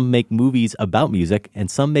musicals, some make movies about music, and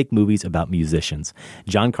some make movies about musicians.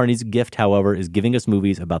 John Carney's gift, however, is giving us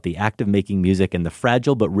movies about the act of making music and the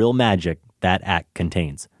fragile but real magic that act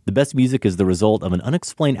contains. The best music is the result of an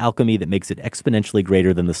unexplained alchemy that makes it exponentially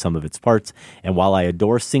greater than the sum of its parts. And while I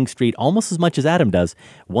adore Sing Street almost as much as Adam does,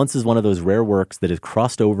 Once is one of those rare works that has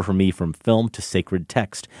crossed over for me from film to sacred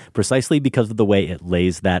text, precisely because of the way it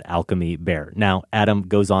lays that alchemy bare. Now, Adam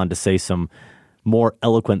goes on to say some more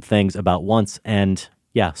eloquent things about Once, and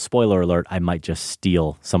yeah, spoiler alert, I might just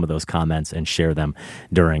steal some of those comments and share them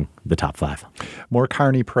during the top 5. More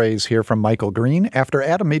Carney praise here from Michael Green. After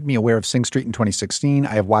Adam made me aware of Sing Street in 2016,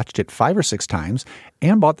 I have watched it 5 or 6 times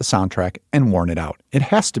and bought the soundtrack and worn it out. It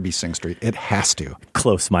has to be Sing Street. It has to.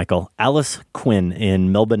 Close, Michael. Alice Quinn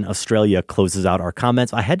in Melbourne, Australia closes out our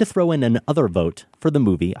comments. I had to throw in another vote for the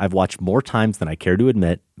movie I've watched more times than I care to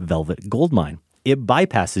admit, Velvet Goldmine. It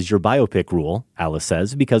bypasses your biopic rule, Alice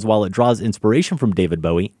says, because while it draws inspiration from David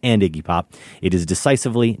Bowie and Iggy Pop, it is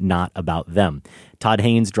decisively not about them. Todd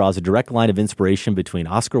Haynes draws a direct line of inspiration between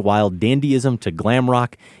Oscar Wilde dandyism to glam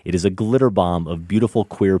rock. It is a glitter bomb of beautiful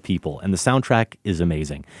queer people, and the soundtrack is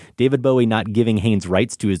amazing. David Bowie not giving Haynes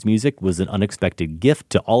rights to his music was an unexpected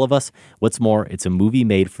gift to all of us. What's more, it's a movie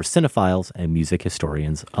made for cinephiles and music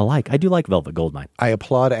historians alike. I do like Velvet Goldmine. I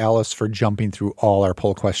applaud Alice for jumping through all our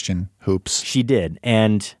poll question hoops. She did,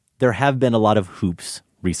 and there have been a lot of hoops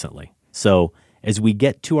recently. So as we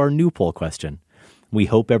get to our new poll question, we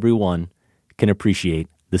hope everyone can appreciate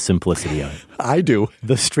the simplicity of it. I do.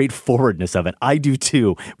 The straightforwardness of it. I do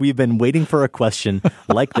too. We've been waiting for a question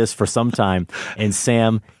like this for some time, and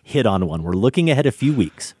Sam hit on one. We're looking ahead a few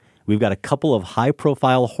weeks. We've got a couple of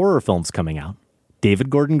high-profile horror films coming out.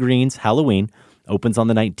 David Gordon Green's Halloween opens on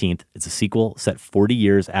the 19th. It's a sequel set 40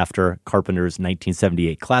 years after Carpenter's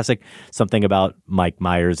 1978 classic, something about Mike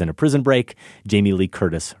Myers in a prison break, Jamie Lee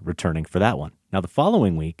Curtis returning for that one. Now, the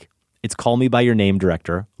following week, it's Call Me By Your Name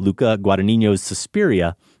director Luca Guadagnino's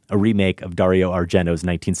Suspiria, a remake of Dario Argento's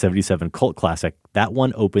 1977 cult classic. That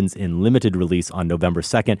one opens in limited release on November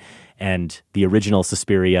 2nd, and the original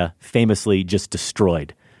Suspiria famously just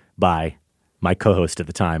destroyed by my co-host at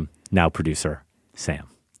the time, now producer, Sam.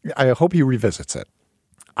 I hope he revisits it.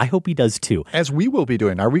 I hope he does too. As we will be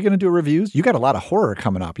doing. Are we going to do reviews? You got a lot of horror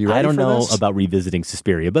coming up. You ready I don't for know this? about revisiting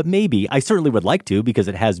Suspiria, but maybe. I certainly would like to because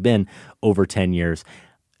it has been over 10 years.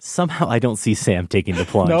 Somehow I don't see Sam taking the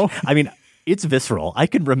plunge. No? I mean, it's visceral. I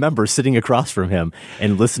can remember sitting across from him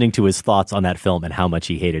and listening to his thoughts on that film and how much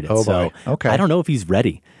he hated it. Oh, so boy. Okay. I don't know if he's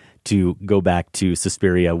ready to go back to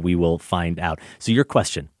Suspiria. We will find out. So your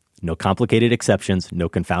question, no complicated exceptions, no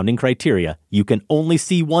confounding criteria. You can only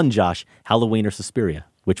see one, Josh, Halloween or Suspiria.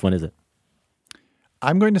 Which one is it?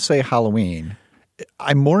 I'm going to say Halloween.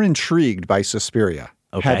 I'm more intrigued by Suspiria,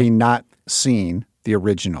 having not seen the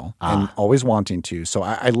original and always wanting to. So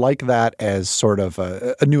I like that as sort of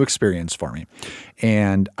a new experience for me.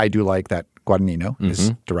 And I do like that Guadagnino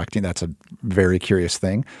is directing. That's a very curious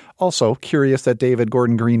thing. Also curious that David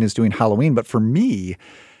Gordon Green is doing Halloween. But for me,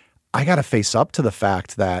 I got to face up to the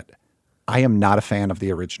fact that I am not a fan of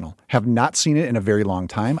the original. Have not seen it in a very long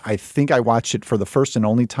time. I think I watched it for the first and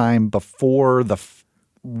only time before maybe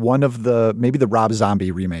the Rob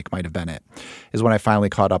Zombie remake might have been it, is when I finally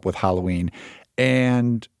caught up with Halloween.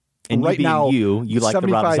 And right now, you like the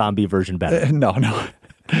Rob Zombie version better.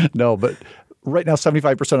 No, but right now,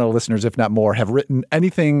 75% of the listeners, if not more, have written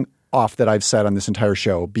anything off that I've said on this entire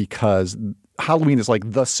show because Halloween is like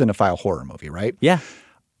the cinephile horror movie, right? Yeah.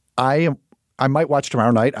 I might watch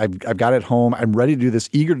tomorrow night. I've got it at home. I'm ready to do this,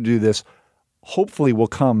 eager to do this. Hopefully we'll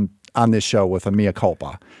come on this show with a mea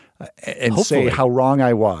culpa and say how wrong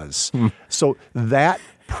I was. So that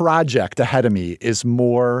project ahead of me is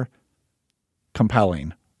more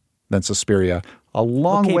compelling than Suspiria. A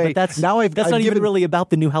long way. But that's now not even really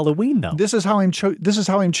about the new Halloween, though. This is how I'm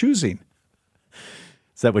choosing.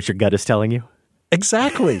 Is that what your gut is telling you?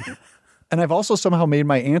 Exactly. And I've also somehow made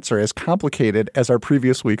my answer as complicated as our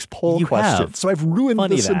previous week's poll question. Have. So I've ruined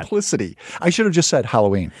the simplicity. I should have just said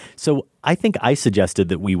Halloween. So I think I suggested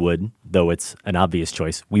that we would, though it's an obvious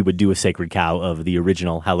choice, we would do a Sacred Cow of the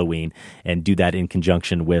original Halloween and do that in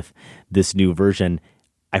conjunction with this new version.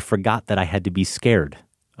 I forgot that I had to be scared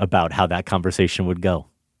about how that conversation would go.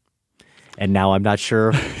 And now I'm not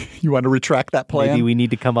sure. You want to retract that plan? Maybe we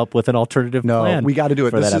need to come up with an alternative plan. No, we got to do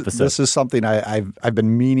it. For that episode. This is something I've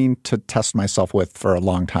been meaning to test myself with for a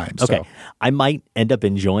long time. Okay. So. I might end up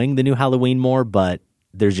enjoying the new Halloween more, but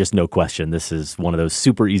there's just no question. This is one of those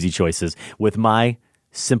super easy choices. With my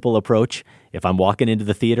simple approach, if I'm walking into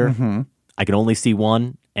the theater, I can only see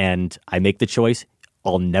one, and I make the choice,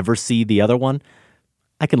 I'll never see the other one.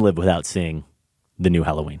 I can live without seeing the new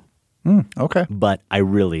Halloween. Okay. But I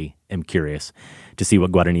really am curious to see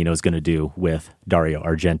what Guadagnino is going to do with Dario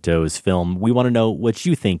Argento's film. We want to know what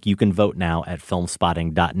you think. You can vote now at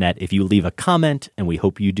filmspotting.net. If you leave a comment, and we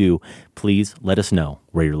hope you do, please let us know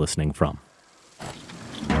where you're listening from.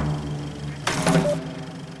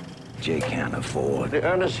 Jay can't afford. The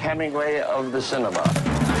Ernest Hemingway of the cinema.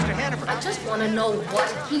 Mr. Hannaford. I just want to know what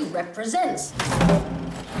he represents.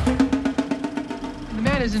 The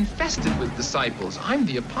man is infested with disciples. I'm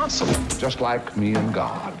the apostle. Just like me and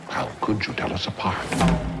God. How could you tell us apart?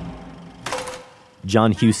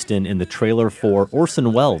 John Huston in the trailer for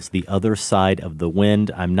Orson Welles' The Other Side of the Wind.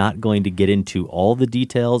 I'm not going to get into all the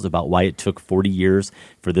details about why it took 40 years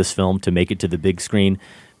for this film to make it to the big screen,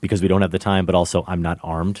 because we don't have the time, but also I'm not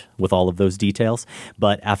armed with all of those details.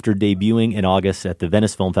 But after debuting in August at the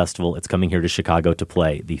Venice Film Festival, it's coming here to Chicago to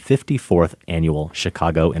play the 54th annual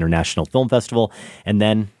Chicago International Film Festival. And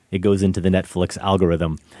then it goes into the Netflix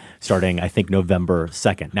algorithm starting, I think, November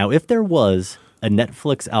 2nd. Now, if there was a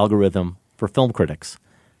Netflix algorithm for film critics,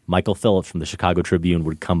 Michael Phillips from the Chicago Tribune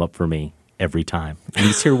would come up for me every time. And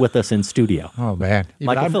he's here with us in studio. Oh, man.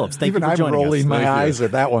 Michael Phillips, thank you for joining us. I'm rolling my eyes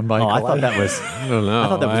at that one, Michael. Oh, I thought that was, I don't know. I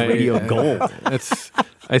thought that was radio gold.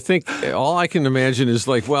 I think all I can imagine is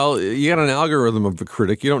like, well, you got an algorithm of a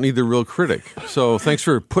critic. You don't need the real critic. So thanks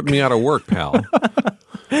for putting me out of work, pal.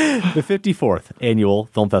 The 54th Annual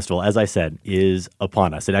Film Festival, as I said, is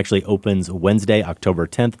upon us. It actually opens Wednesday, October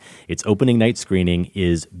 10th. Its opening night screening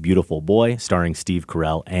is Beautiful Boy, starring Steve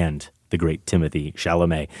Carell and the great Timothée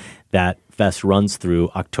Chalamet. That fest runs through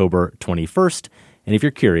October 21st. And if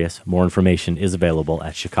you're curious, more information is available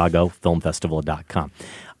at chicagofilmfestival.com.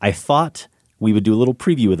 I thought we would do a little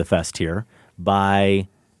preview of the fest here by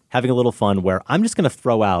having a little fun where I'm just going to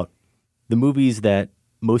throw out the movies that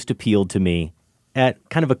most appealed to me at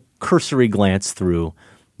kind of a cursory glance through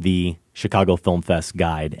the Chicago Film Fest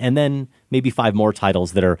guide, and then maybe 5 more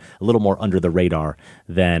titles that are a little more under the radar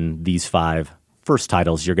than these 5 first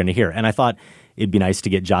titles you're going to hear. And I thought it'd be nice to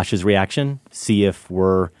get Josh's reaction, see if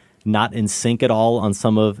we're not in sync at all on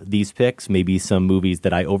some of these picks, maybe some movies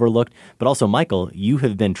that I overlooked. But also, Michael, you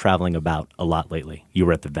have been traveling about a lot lately. You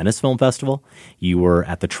were at the Venice Film Festival. You were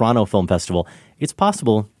at the Toronto Film Festival. It's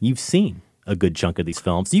possible you've seen a good chunk of these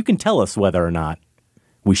films. You can tell us whether or not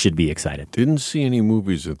we should be excited. Didn't see any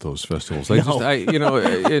movies at those festivals.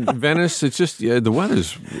 In Venice, it's just the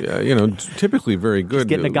weather's typically very good. Just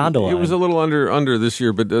getting a gondola. It was a little under this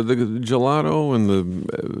year, but the gelato and the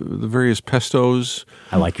various pestos.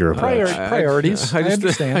 I like your approach. Priorities. I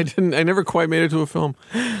understand. I never quite made it to a film.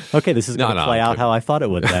 Okay, this is going to play out how I thought it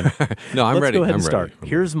would then. No, I'm ready. Let's go ahead and start.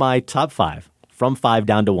 Here's my top 5 from 5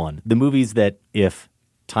 down to 1. The movies that, if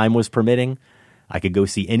time was permitting, I could go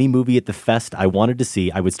see any movie at the fest I wanted to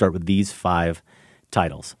see. I would start with these 5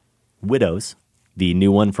 titles. Widows, the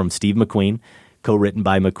new one from Steve McQueen, co-written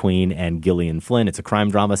by McQueen and Gillian Flynn. It's a crime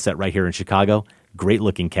drama set right here in Chicago.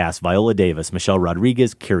 Great-looking cast. Viola Davis, Michelle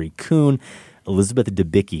Rodriguez, Carrie Coon, Elizabeth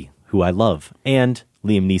Debicki, who I love, and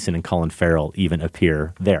Liam Neeson and Colin Farrell even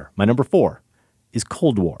appear there. My number 4 is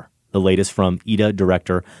Cold War, the latest from Ida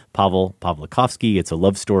director Pavel Pawlikowski. It's a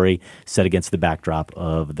love story set against the backdrop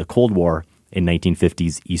of the Cold War in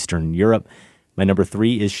 1950s Eastern Europe. My number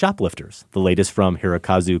 3 is Shoplifters, the latest from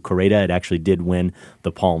Hirokazu Koreeda. It actually did win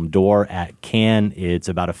the Palme d'Or at Cannes. It's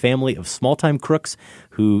about a family of small-time crooks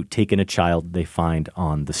who take in a child they find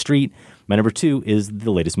on the street. My number 2 is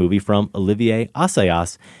the latest movie from Olivier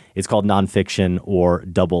Assayas. It's called Nonfiction or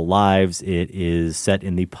Double Lives. It is set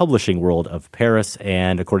in the publishing world of Paris,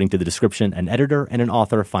 and according to the description, an editor and an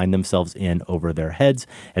author find themselves in over their heads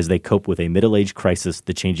as they cope with a middle-age crisis,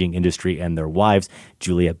 the changing industry, and their wives.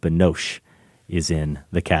 Juliette Binoche is in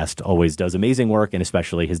the cast, always does amazing work, and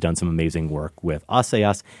especially has done some amazing work with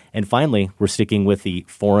Assayas. And finally, we're sticking with the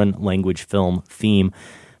foreign language film theme.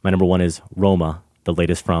 My number 1 is Roma, the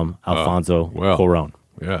latest from Alfonso Cuarón.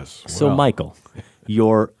 Yes. So, Michael,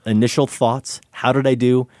 your initial thoughts. How did I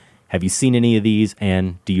do? Have you seen any of these,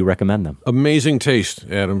 and do you recommend them? Amazing taste,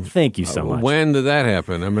 Adam. Thank you so much. When did that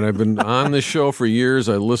happen? I mean, I've been on this show for years.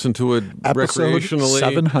 I listen to it recreationally.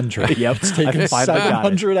 700. Yep, it's taken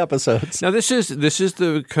 700 episodes. Now, this is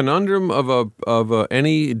the conundrum of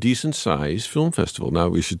any decent size film festival. Now,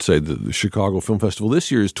 we should say the Chicago Film Festival this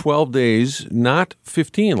year is 12 days, not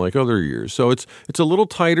 15 like other years. So it's a little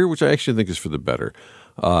tighter, which I actually think is for the better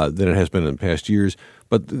than it has been in past years.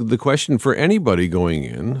 But the question for anybody going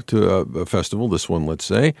in to a festival, this one, let's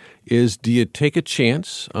say, is do you take a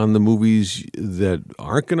chance on the movies that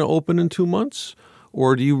aren't going to open in 2 months?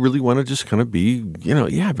 Or do you really want to just kind of be,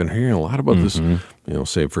 I've been hearing a lot about this,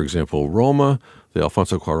 say, for example, Roma, the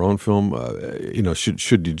Alfonso Cuarón film,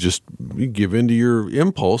 should you just give in to your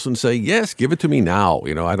impulse and say, yes, give it to me now.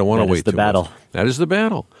 I don't want to wait too much. That is the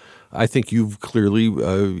battle. I think you've clearly,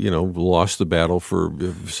 lost the battle for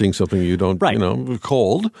seeing something you don't,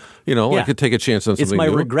 cold. I could take a chance on something It's my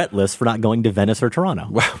new. regret list for not going to Venice or Toronto.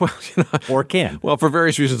 Or Cannes. Well, for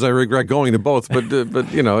various reasons, I regret going to both. But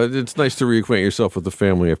it's nice to reacquaint yourself with the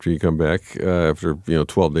family after you come back, after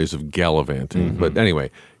 12 days of gallivanting. Mm-hmm. But anyway,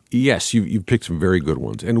 yes, you've picked some very good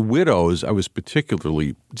ones. And Widows, I was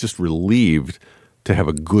particularly just relieved to have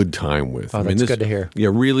a good time with. Oh, that's good to hear. Yeah,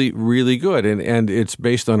 really, really good. And it's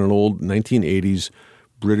based on an old 1980s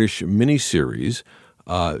British miniseries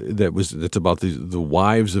that's about the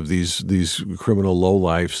wives of these criminal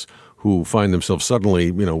lowlifes who find themselves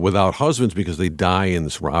suddenly, without husbands because they die in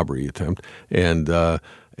this robbery attempt. And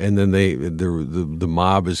then the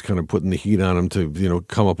mob is kind of putting the heat on them to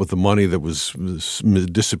come up with the money that was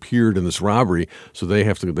disappeared in this robbery. So they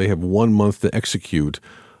have 1 month to execute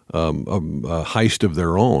a heist of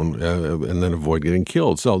their own and then avoid getting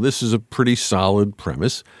killed. So this is a pretty solid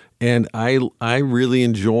premise, and I really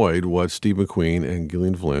enjoyed what Steve McQueen and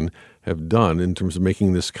Gillian Flynn have done in terms of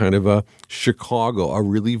making this kind of a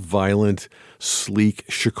really violent, sleek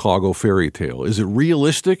Chicago fairy tale. Is it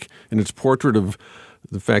realistic in its portrait of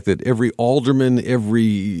the fact that every alderman,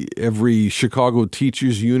 every Chicago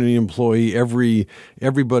teachers union employee,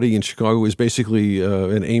 everybody in Chicago is basically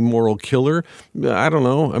an amoral killer? I don't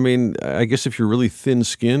know. I mean, I guess if you're really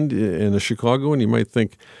thin-skinned in a Chicagoan, you might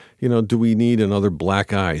think, do we need another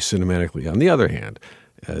black eye cinematically? On the other hand,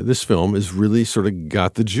 this film is really sort of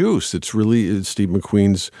got the juice. It's really Steve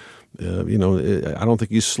McQueen's. I don't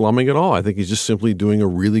think he's slumming at all. I think he's just simply doing a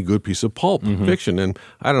really good piece of pulp fiction. And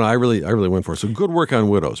I don't know, I really went for it. So good work on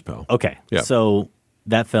Widows, pal. Okay. Yeah. So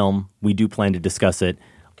that film, we do plan to discuss it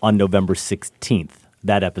on November 16th.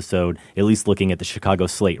 That episode, at least looking at the Chicago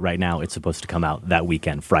slate right now, it's supposed to come out that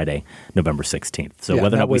weekend, Friday, November 16th. So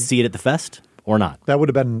whether or not we see it at the fest or not. That would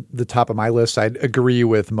have been the top of my list. I'd agree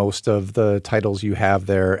with most of the titles you have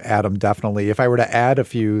there, Adam, definitely. If I were to add a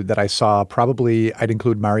few that I saw, probably I'd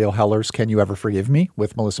include Mario Heller's Can You Ever Forgive Me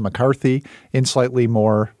with Melissa McCarthy in slightly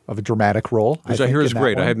more of a dramatic role. Which I hear is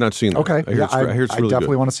great. I have not seen that. Okay. I hear it's really I definitely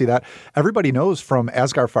good. want to see that. Everybody knows from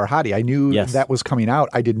Asghar Farhadi. I knew that was coming out.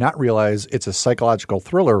 I did not realize it's a psychological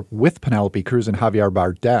thriller with Penelope Cruz and Javier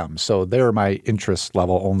Bardem. So there my interest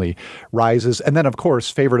level only rises. And then, of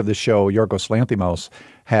course, favorite of the show, Yorgos Lanthimos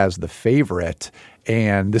has The Favorite.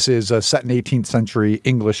 And this is set in 18th century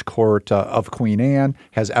English court of Queen Anne,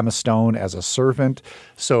 has Emma Stone as a servant.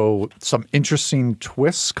 So some interesting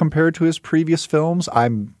twists compared to his previous films.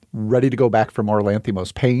 I'm ready to go back for more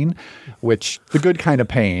Lanthimos pain, which the good kind of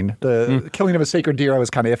pain. The killing of a sacred deer I was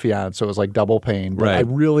kind of iffy on, so it was like double pain. But I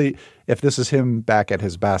really, if this is him back at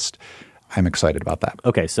his best, I'm excited about that.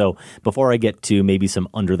 Okay, so before I get to maybe some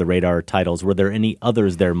under-the-radar titles, were there any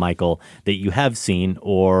others there, Michael, that you have seen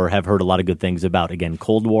or have heard a lot of good things about? Again,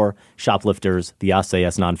 Cold War, Shoplifters, the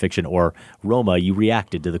SAS nonfiction, or Roma. You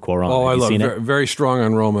reacted to the Cuarón. Oh, I love it. Very strong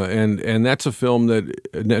on Roma, and that's a film that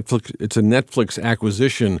it's a Netflix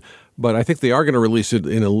acquisition. But I think they are going to release it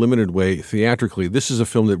in a limited way theatrically. This is a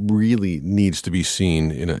film that really needs to be seen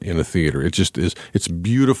in a theater. It just is. It's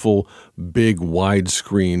beautiful, big,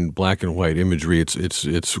 widescreen, black and white imagery. It's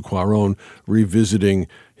Cuarón revisiting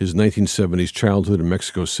his 1970s childhood in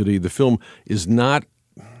Mexico City. The film is not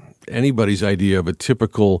anybody's idea of a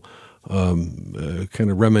typical kind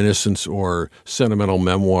of reminiscence or sentimental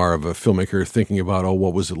memoir of a filmmaker thinking about,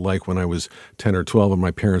 what was it like when I was 10 or 12 and my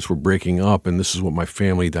parents were breaking up and this is what my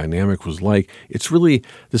family dynamic was like. It's really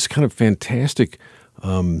this kind of fantastic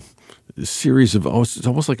series of, it's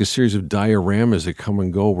almost like a series of dioramas that come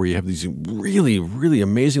and go, where you have these really, really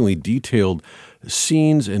amazingly detailed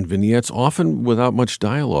scenes and vignettes, often without much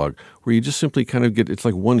dialogue, where you just simply kind of get, it's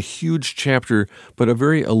like one huge chapter, but a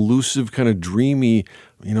very elusive, kind of dreamy,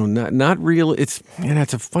 not real. It's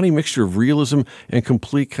a funny mixture of realism and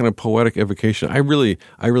complete kind of poetic evocation. I really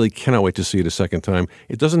cannot wait to see it a second time.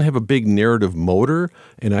 It doesn't have a big narrative motor,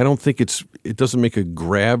 and I don't think it doesn't make a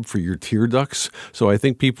grab for your tear ducts. So I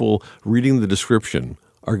think people reading the description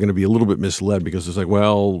are going to be a little bit misled, because it's like,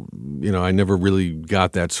 well, I never really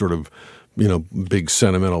got that sort of, big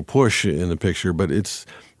sentimental push in the picture, but it's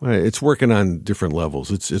working on different levels.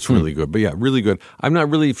 It's really good. But yeah, really good. I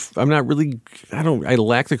lack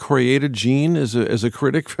the creative gene as a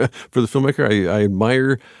critic for the filmmaker. I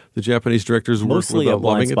admire the Japanese director's work. Mostly a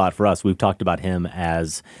blind spot for us. We've talked about him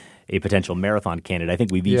as a potential marathon candidate. I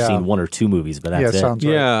think we've each seen one or two movies, but that's it. Sounds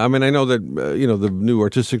right. Yeah, I mean, I know that the new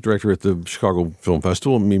artistic director at the Chicago Film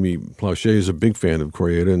Festival, Mimi Plauché, is a big fan of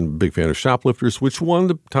Koreeda and a big fan of Shoplifters, which won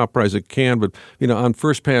the top prize at Cannes, but on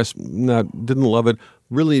first pass, didn't love it.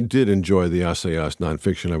 Really did enjoy the Asayas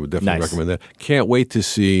nonfiction. I would definitely recommend that. Can't wait to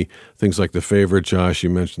see things like The Favorite, Josh. You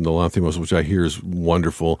mentioned The Lanthimos, which I hear is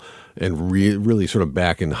wonderful and really sort of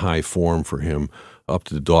back in high form for him, up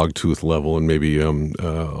to the Dogtooth level, and maybe,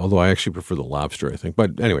 although I actually prefer The Lobster, I think.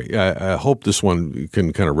 But anyway, I hope this one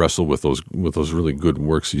can kind of wrestle with those really good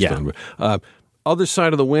works he's done. But, Other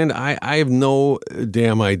Side of the Wind, I have no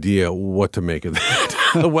damn idea what to make of that.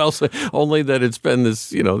 Well, only that it's been this,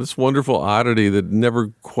 this wonderful oddity that never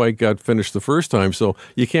quite got finished the first time. So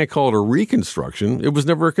you can't call it a reconstruction. It was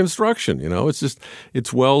never a construction.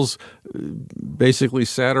 It's Wells basically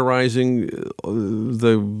satirizing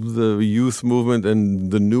the youth movement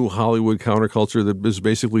and the new Hollywood counterculture that is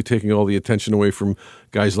basically taking all the attention away from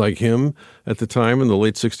guys like him at the time in the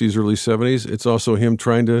late 60s, early 70s. It's also him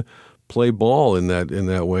trying to play ball in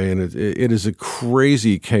that way, and it is a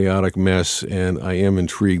crazy, chaotic mess, and I am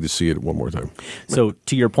intrigued to see it one more time. So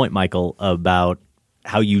to your point, Michael, about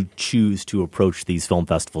how you choose to approach these film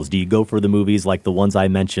festivals, do you go for the movies like the ones I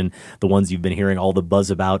mentioned, the ones you've been hearing all the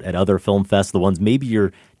buzz about at other film fests, the ones maybe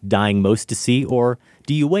you're dying most to see, or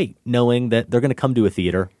do you wait knowing that they're going to come to a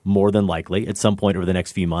theater more than likely at some point over the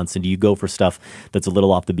next few months, and do you go for stuff that's a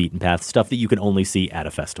little off the beaten path, stuff that you can only see at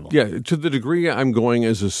a festival? Yeah, to the degree I'm going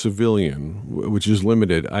as a civilian, which is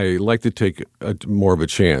limited, I like to take more of a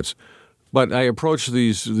chance. But I approach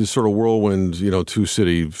these sort of whirlwind,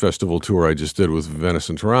 two-city festival tour I just did with Venice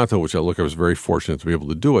and Toronto, which I was very fortunate to be able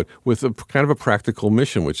to do it, with a kind of a practical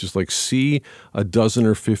mission, which is like see a dozen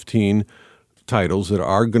or 15 titles that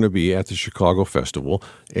are going to be at the Chicago Festival,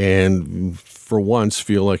 and for once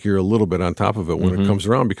feel like you're a little bit on top of it when it comes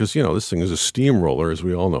around, because this thing is a steamroller, as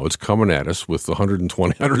we all know. It's coming at us with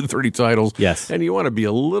 120, 130 titles. Yes, and you want to be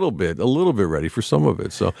a little bit ready for some of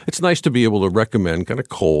it. So it's nice to be able to recommend kind of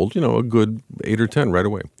cold, a good 8 or 10 right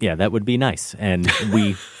away. Yeah, that would be nice, and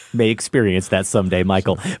we may experience that someday,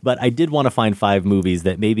 Michael. But I did want to find 5 movies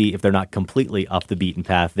that maybe, if they're not completely off the beaten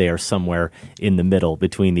path, they are somewhere in the middle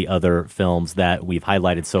between the other films that we've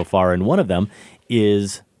highlighted so far. And one of them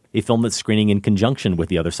is a film that's screening in conjunction with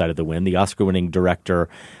The Other Side of the Wind, the Oscar-winning director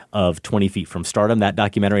of 20 Feet from Stardom, that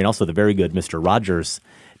documentary, and also the very good Mr. Rogers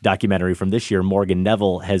documentary from this year. Morgan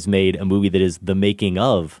Neville has made a movie that is the making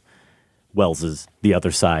of Wells's The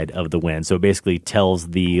Other Side of the Wind. So it basically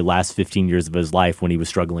tells the last 15 years of his life when he was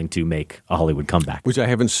struggling to make a Hollywood comeback. Which I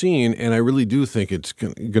haven't seen, and I really do think it's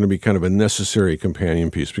going to be kind of a necessary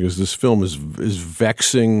companion piece, because this film is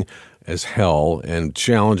vexing as hell and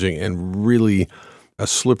challenging and really a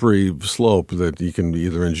slippery slope that you can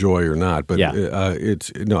either enjoy or not. But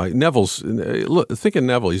Neville's, look, think of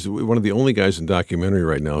Neville. He's one of the only guys in documentary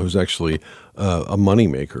right now who's actually a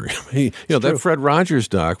moneymaker. That Fred Rogers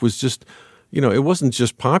doc was just, it wasn't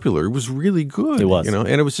just popular. It was really good. It was. And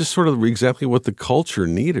it was just sort of exactly what the culture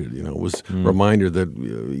needed. It was a reminder that,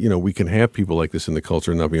 we can have people like this in the culture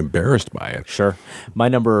and not be embarrassed by it. Sure. My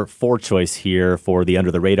number 4 choice here for the Under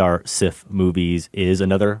the Radar SIFF movies is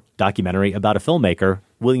another documentary about a filmmaker,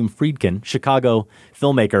 William Friedkin, Chicago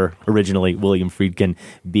filmmaker originally, William Friedkin,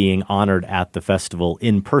 being honored at the festival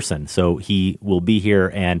in person. So he will be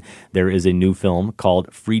here, and there is a new film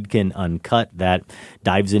called Friedkin Uncut that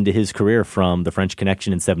dives into his career from The French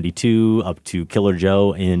Connection in 1972 up to Killer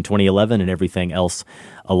Joe in 2011 and everything else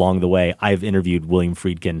along the way. I've interviewed William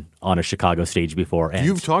Friedkin on a Chicago stage before. And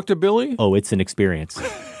you've talked to Billy? Oh, it's an experience.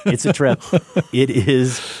 It's a trip. It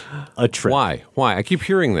is a trip. Why? I keep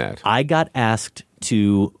hearing that. I got asked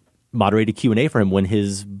to moderated Q&A for him when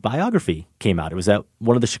his biography came out. It was at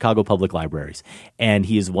one of the Chicago Public Libraries. And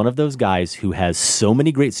he is one of those guys who has so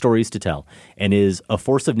many great stories to tell and is a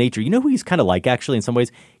force of nature. You know who he's kind of like, actually, in some ways?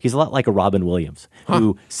 He's a lot like a Robin Williams,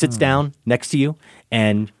 who sits down next to you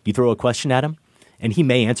and you throw a question at him, and he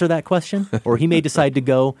may answer that question, or he may decide to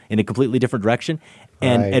go in a completely different direction.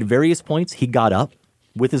 And at various points, he got up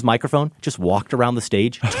with his microphone, just walked around the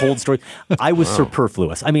stage, told stories. I was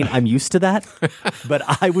superfluous. I mean, I'm used to that, but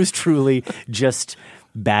I was truly just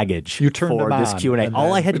baggage for this Q&A.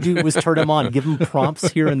 All I had to do was turn him on, give him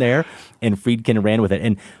prompts here and there, and Friedkin ran with it.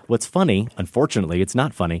 And what's funny, unfortunately, it's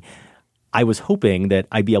not funny, I was hoping that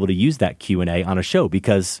I'd be able to use that Q&A on a show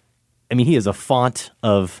because, I mean, he is a font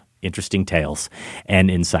of interesting tales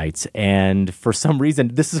and insights. And for some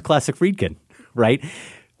reason, this is classic Friedkin, right?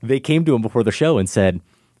 They came to him before the show and said,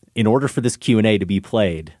 in order for this Q&A to be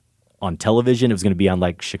played on television, it was going to be on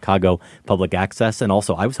like Chicago Public Access. And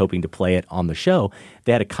also, I was hoping to play it on the show.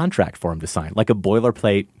 They had a contract for him to sign, like a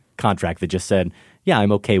boilerplate contract that just said, yeah,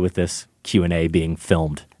 I'm okay with this Q&A being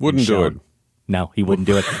filmed. Wouldn't do it. No, he wouldn't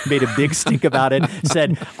do it. Made a big stink about it.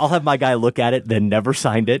 Said, I'll have my guy look at it, then never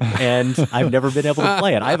signed it. And I've never been able to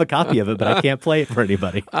play it. I have a copy of it, but I can't play it for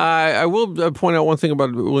anybody. I will point out one thing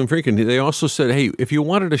about William Friedkin. They also said, hey, if you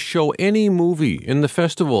wanted to show any movie in the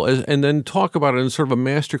festival and then talk about it in sort of a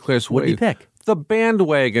masterclass way. What did he pick? The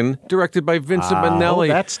Bandwagon, directed by Vincent Minnelli.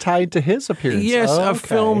 That's tied to his appearance. Yes, a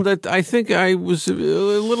film that I think I was a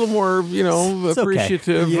little more,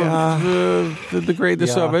 appreciative of the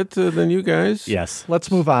greatness of it than you guys. Yes.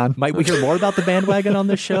 Let's move on. Might we hear more about The Bandwagon on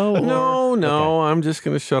this show? No, okay. I'm just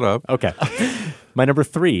going to shut up. Okay. My number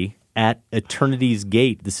 3, At Eternity's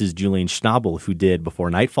Gate. This is Julian Schnabel, who did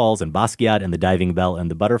Before Night Falls and Basquiat and The Diving Bell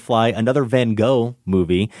and The Butterfly, another Van Gogh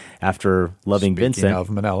movie after Loving Vincent. Of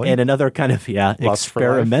Minnelli. And another kind of,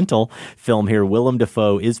 experimental film here. Willem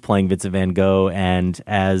Dafoe is playing Vincent van Gogh, and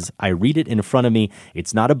as I read it in front of me,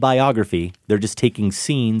 it's not a biography. They're just taking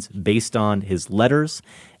scenes based on his letters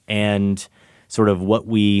and sort of what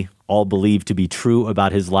we all believe to be true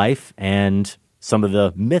about his life and some of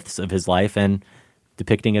the myths of his life and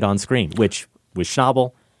depicting it on screen, which with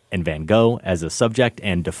Schnabel and Van Gogh as a subject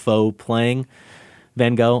and Dafoe playing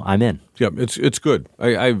Van Gogh, I'm in. Yeah, it's good.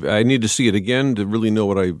 I need to see it again to really know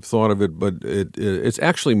what I thought of it, but it's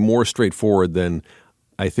actually more straightforward than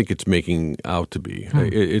I think it's making out to be.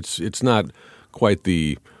 It's not quite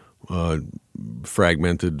the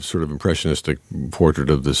fragmented, sort of impressionistic portrait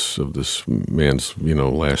of this man's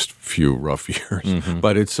last few rough years,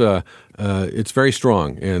 but it's very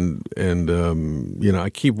strong, and I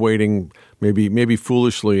keep waiting, maybe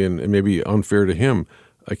foolishly and maybe unfair to him.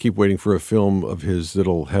 I keep waiting for a film of his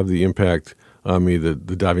that'll have the impact on me that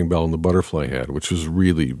The Diving Bell and The Butterfly had, which was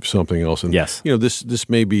really something else. And yes, this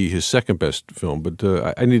may be his second best film, but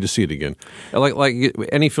I need to see it again. Like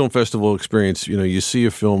any film festival experience, you see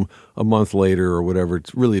a film a month later or whatever.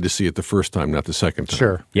 It's really to see it the first time, not the second time.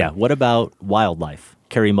 Sure. Yeah. What about Wildlife?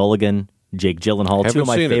 Carey Mulligan, Jake Gyllenhaal, two of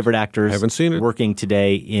my favorite actors. Haven't seen it. Working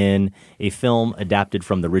today in a film adapted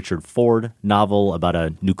from the Richard Ford novel about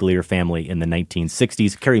a nuclear family in the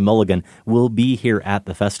 1960s. Carey Mulligan will be here at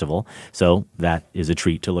the festival, so that is a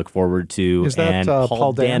treat to look forward to. Is that and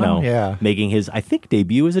Paul Dano? Yeah. Making his, I think,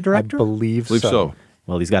 debut as a director? I believe so.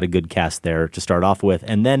 Well, he's got a good cast there to start off with.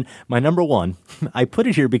 And then my number 1, I put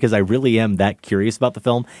it here because I really am that curious about the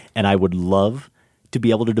film, and I would love to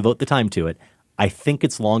be able to devote the time to it. I think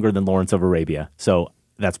it's longer than Lawrence of Arabia, so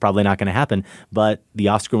that's probably not going to happen. But the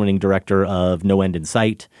Oscar-winning director of No End in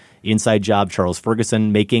Sight, Inside Job, Charles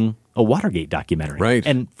Ferguson, making a Watergate documentary. Right.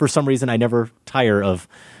 And for some reason, I never tire of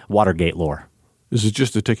Watergate lore. Is it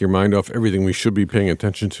just to take your mind off everything we should be paying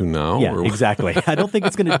attention to now? Yeah, exactly. I don't think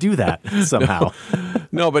it's going to do that somehow.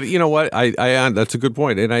 No, but you know what? I that's a good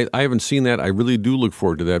point. And I haven't seen that. I really do look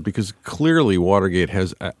forward to that because clearly Watergate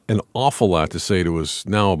has an awful lot to say to us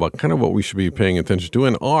now about kind of what we should be paying attention to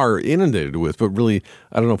and are inundated with. But really,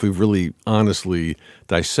 I don't know if we've really honestly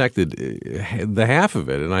dissected the half of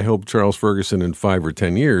it. And I hope Charles Ferguson in 5 or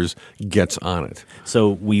 10 years gets on it. So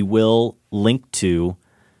we will link to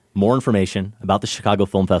more information about the Chicago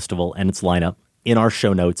Film Festival and its lineup in our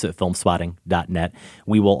show notes at filmspotting.net.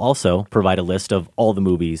 We will also provide a list of all the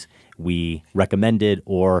movies we recommended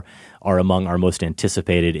or are among our most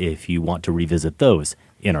anticipated if you want to revisit those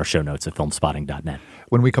in our show notes at filmspotting.net.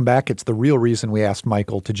 When we come back, it's the real reason we asked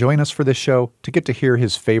Michael to join us for this show, to get to hear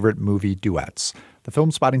his favorite movie duets. The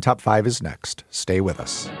Film Spotting Top 5 is next. Stay with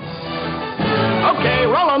us. Okay,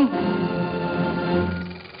 roll 'em.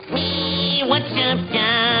 What's up,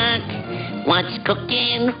 Doc? What's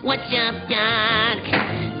cooking? What's up, Doc?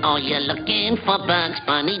 Oh, you're looking for Bugs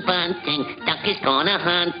Bunny bunting. Duck is gonna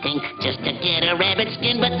hunting just to get a rabbit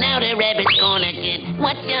skin, but now the rabbit's gonna get.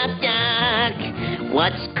 What's up, Duck?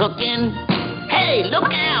 What's cooking? Hey,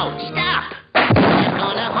 look out! Stop! You're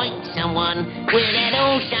gonna hurt someone with that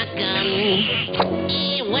old shotgun.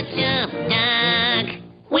 Hey, what's up, Duck?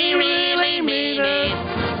 We really mean it.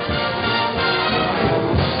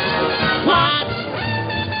 What's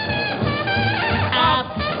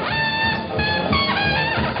up, Duck?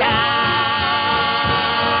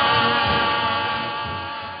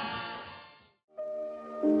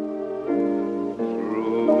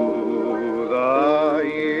 Through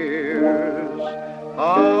the years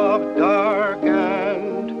of dark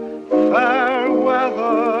and fair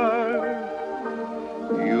weather,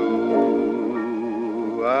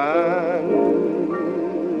 you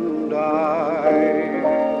and I.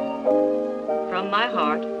 From my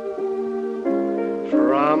heart.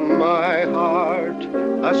 From my heart,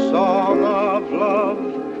 a song of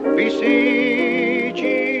love beseeching.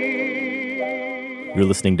 You're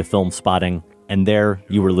listening to Filmspotting, and there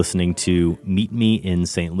you were listening to Meet Me in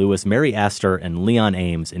St. Louis, Mary Astor and Leon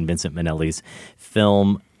Ames in Vincent Minnelli's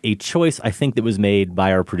film, a choice I think that was made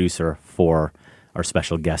by our producer for our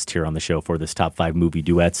special guest here on the show for this Top 5 Movie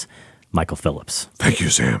Duets, Michael Phillips. Thank you,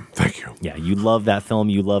 Sam. Thank you. Yeah, you love that film.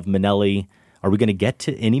 You love Minnelli. Are we going to get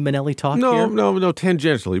to any Minnelli talk here? No,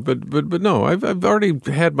 tangentially, but no. I've already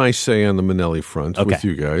had my say on the Minnelli front with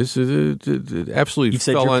you guys. It absolutely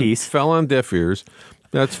fell on deaf ears.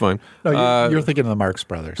 That's fine. No, you're thinking of the Marx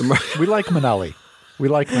Brothers. We like Minnelli. We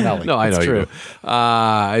like Minnelli. No, I know true. you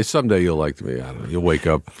do. Someday you'll like me. I don't know. You'll wake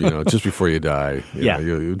up, just before you die.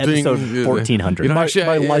 Episode 1400.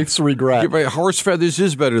 My life's regret. Horse feathers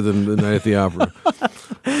is better than the Night at the Opera.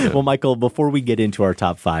 Well, Michael, before we get into our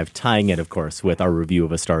top 5, tying it, of course, with our review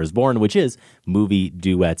of A Star is Born, which is movie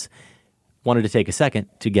duets, wanted to take a second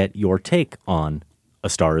to get your take on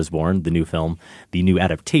A Star is Born, the new film, the new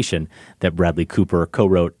adaptation that Bradley Cooper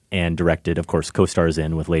co-wrote and directed, of course, co-stars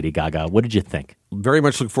in with Lady Gaga. What did you think? Very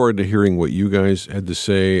much look forward to hearing what you guys had to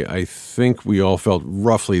say. I think we all felt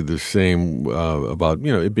roughly the same about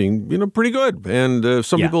it being pretty good, and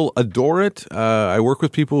some people adore it. I work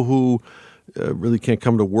with people who really can't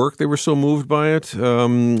come to work. They were so moved by it,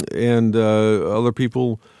 and other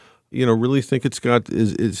people, really think it's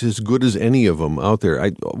as good as any of them out there.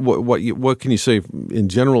 What can you say? In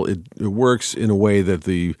general, it works in a way that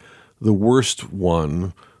the worst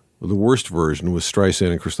one. The worst version with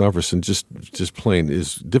Streisand and Christopherson just plain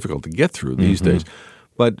is difficult to get through these days.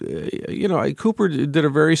 But, Cooper did a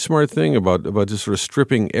very smart thing about just sort of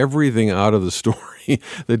stripping everything out of the story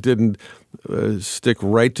that didn't stick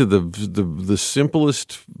right to the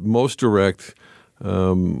simplest, most direct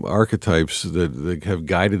archetypes that have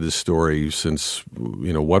guided the story since,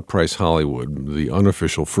 What Price Hollywood, the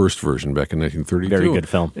unofficial first version back in 1932. Very good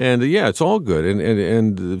film. And it's all good.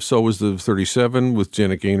 And so was the 37 with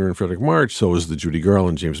Janet Gaynor and Frederick March. So was the Judy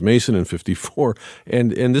Garland, James Mason in 54.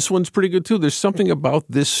 And this one's pretty good too. There's something about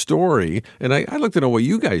this story, and I'd like to know what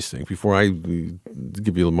you guys think before I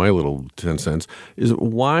give you my little 10 cents, is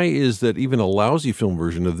why is that even a lousy film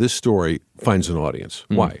version of this story finds an audience?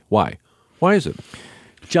 Why? Why is it?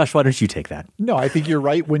 Josh, why don't you take that? No, I think you're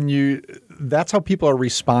right. That's how people are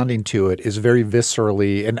responding to it, is very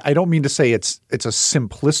viscerally. And I don't mean to say it's a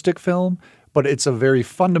simplistic film, but it's a very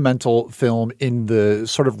fundamental film in the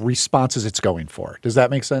sort of responses it's going for. Does that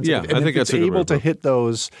make sense? Yeah, and I think that's able to hit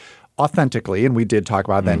those authentically, and we did talk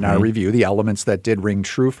about that in our review, the elements that did ring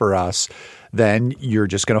true for us, then you're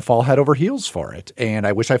just going to fall head over heels for it. And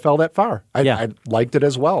I wish I fell that far. I liked it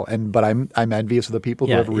as well. But I'm envious of the people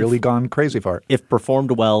who have really gone crazy for it. If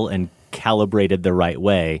performed well and calibrated the right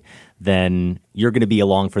way, then you're going to be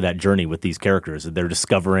along for that journey with these characters. They're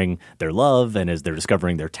discovering their love, and as they're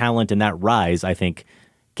discovering their talent, and that rise, I think,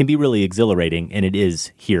 can be really exhilarating, and it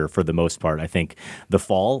is here for the most part. I think the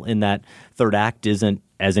fall in that third act isn't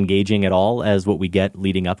as engaging at all as what we get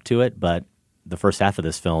leading up to it, but the first half of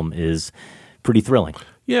this film is pretty thrilling.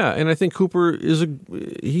 Yeah, and I think Cooper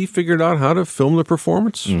he figured out how to film the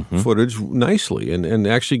performance footage nicely and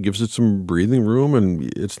actually gives it some breathing room,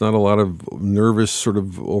 and it's not a lot of nervous sort of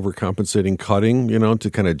overcompensating cutting,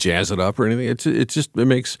 to kind of jazz it up or anything. It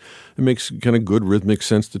makes kind of good rhythmic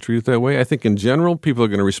sense to treat it that way. I think in general people are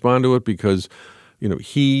going to respond to it because,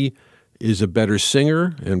 he is a better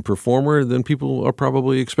singer and performer than people are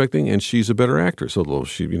probably expecting, and she's a better actress. Although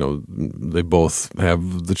they both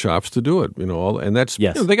have the chops to do it, and that's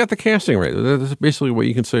they got the casting right. That's basically what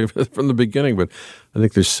you can say from the beginning. But I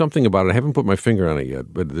think there's something about it. I haven't put my finger on it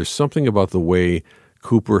yet, but there's something about the way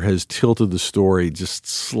Cooper has tilted the story just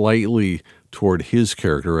slightly toward his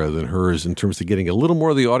character rather than hers in terms of getting a little more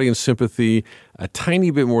of the audience sympathy, a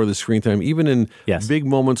tiny bit more of the screen time. Even in big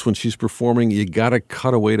moments when she's performing, you got to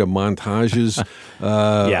cut away to montages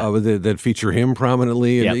that feature him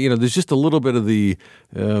prominently. And, there's just a little bit of the,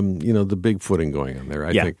 the big footing going on there.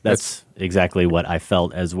 I think that's exactly what I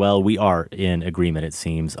felt as well. We are in agreement, it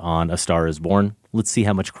seems, on A Star is Born. Let's see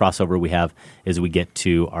how much crossover we have as we get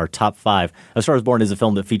to our top 5. A Star is Born is a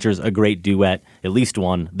film that features a great duet, at least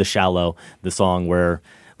one, The Shallow, the song where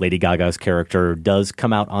Lady Gaga's character does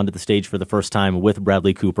come out onto the stage for the first time with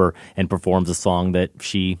Bradley Cooper and performs a song that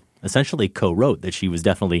she essentially co-wrote, that she was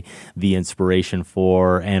definitely the inspiration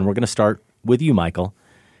for. And we're going to start with you, Michael.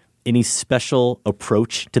 Any special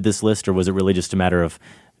approach to this list, or was it really just a matter of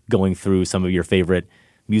going through some of your favorite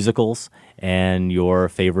musicals and your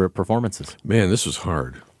favorite performances? Man, this was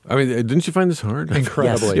hard. I mean, didn't you find this hard?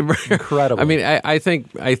 Incredibly, incredibly. I mean, I think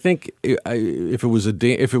if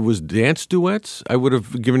it was dance duets, I would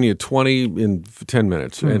have given you 20 in 10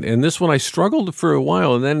 minutes. And this one, I struggled for a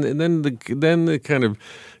while, and then the kind of,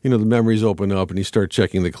 the memories open up, and you start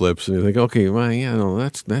checking the clips, and you think, okay, well,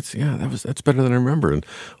 that's better than I remember, and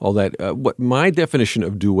all that. What my definition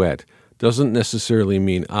of duet doesn't necessarily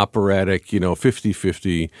mean operatic,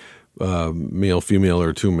 50-50. Male, female,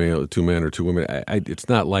 or two men or two women. It's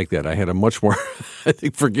not like that. I had a much more, I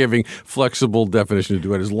think, forgiving, flexible definition of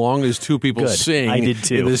duet. As long as two people sing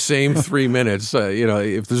in the same 3 minutes,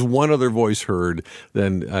 if there's one other voice heard,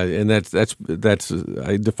 then and that's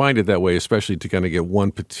I defined it that way, especially to kind of get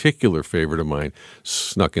one particular favorite of mine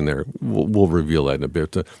snuck in there. We'll reveal that in a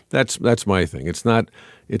bit. That's my thing. It's not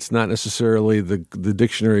necessarily the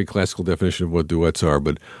dictionary classical definition of what duets are,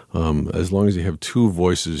 but as long as you have two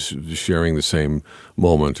voices sharing the same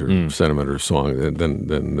moment or sentiment or song,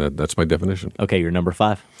 then that's my definition. Okay, your number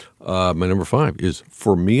 5. My number 5 is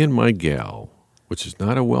For Me and My Gal, which is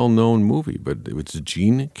not a well-known movie, but it's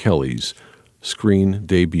Gene Kelly's screen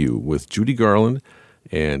debut with Judy Garland,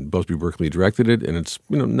 and Busby Berkeley directed it, and it's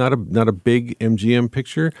not a big MGM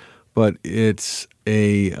picture, but it's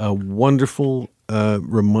a wonderful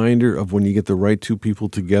reminder of when you get the right two people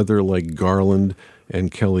together, like Garland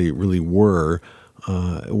and Kelly really were,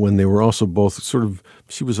 when they were also both sort of,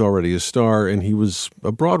 she was already a star and he was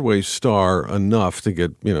a Broadway star enough to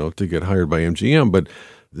get hired by MGM, but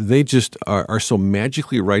they just are so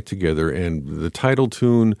magically right together, and the title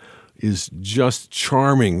tune is just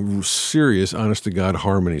charming, serious, honest-to-God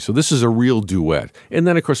harmony. So this is a real duet. And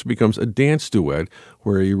then, of course, it becomes a dance duet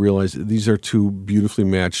where you realize these are two beautifully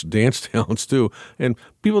matched dance talents, too. And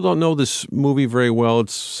people don't know this movie very well.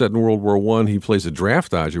 It's set in World War I. He plays a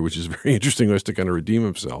draft dodger, which is very interesting, ways to kind of redeem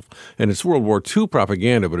himself. And it's World War II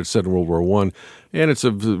propaganda, but it's set in World War I. And it's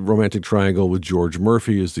a romantic triangle with George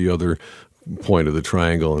Murphy as the other point of the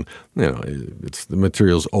triangle, and it's the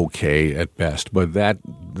material's okay at best, but that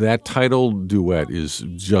title duet is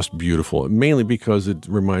just beautiful, mainly because it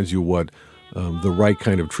reminds you what the right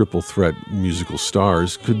kind of triple threat musical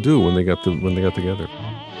stars could do when they got together.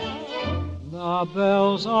 The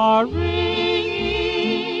bells are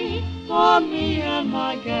ringing for me and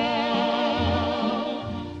my gal.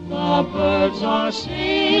 The birds are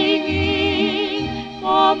singing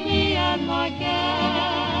for me and my gal.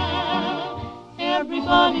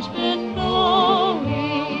 Everybody's been going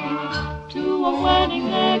to a wedding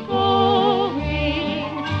they're going,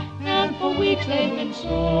 and for weeks they've been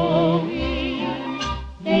sewing.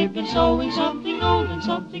 They've been sewing something old and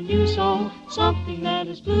something new, so something that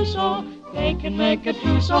is blue, so they can make a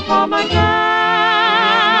trousseau for my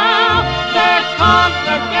gal. They're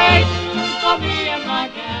congregating for me and my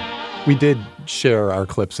gal. We did share our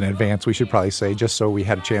clips in advance, we should probably say, just so we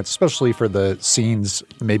had a chance, especially for the scenes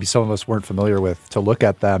maybe some of us weren't familiar with, to look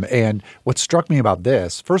at them. And what struck me about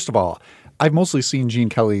this, first of all, I've mostly seen Gene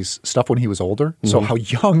Kelly's stuff when he was older, so how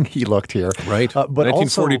young he looked here. Right, but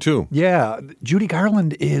 1942. Also, Judy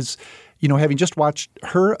Garland is, having just watched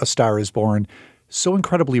her A Star is Born, so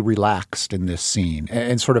incredibly relaxed in this scene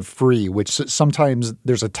and sort of free, which sometimes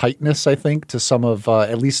there's a tightness, I think, to some of,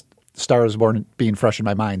 at least Star is Born being fresh in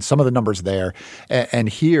my mind, some of the numbers there. And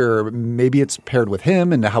here, maybe it's paired with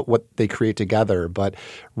him and what they create together, but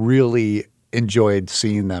really enjoyed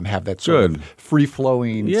seeing them have that sort of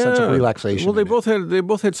free-flowing sense of relaxation. Well, they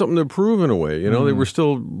both had something to prove in a way. They were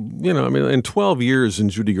still, and 12 years in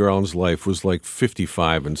Judy Garland's life was like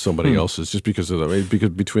 55 in somebody else's, just because because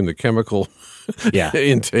between the chemical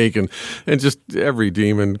intake and just every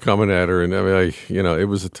demon coming at her, and it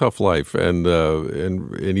was a tough life, and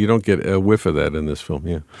you don't get a whiff of that in this film.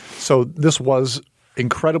 Yeah. So this was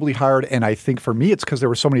incredibly hard. And I think for me, it's because there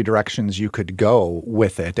were so many directions you could go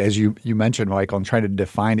with it. As you mentioned, Michael, and trying to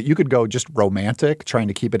define it, you could go just romantic, trying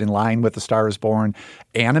to keep it in line with A Star is Born,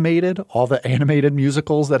 animated, all the animated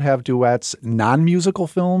musicals that have duets, non-musical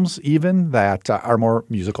films even that are more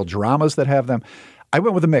musical dramas that have them. I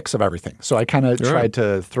went with a mix of everything. So I kind of tried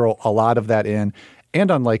to throw a lot of that in. And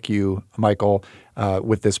unlike you, Michael,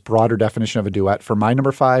 with this broader definition of a duet, for my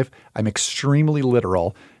number 5, I'm extremely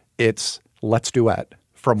literal. It's Let's Duet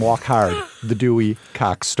from Walk Hard, the Dewey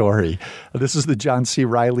Cox story. This is the John C.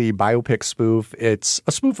 Reilly biopic spoof. It's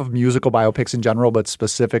a spoof of musical biopics in general, but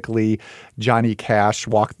specifically Johnny Cash,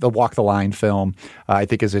 Walk the Line film, I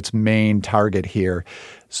think is its main target here.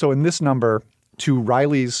 So in this number, to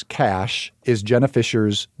Reilly's Cash is Jenna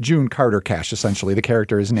Fischer's June Carter Cash, essentially. The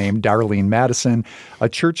character is named Darlene Madison, a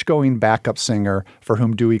church-going backup singer for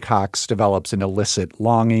whom Dewey Cox develops an illicit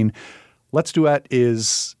longing. Let's Duet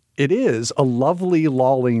is a lovely,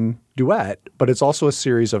 lulling duet, but it's also a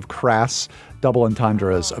series of crass double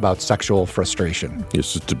entendres about sexual frustration.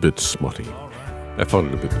 It's just a bit smutty. I found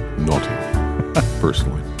it a bit naughty,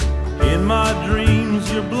 personally. In my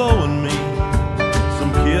dreams, you're blowing me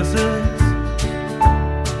some kisses.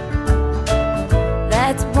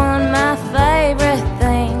 That's one of my favorite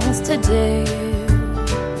things to do.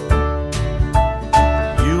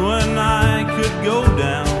 You and I could go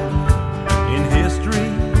down in history.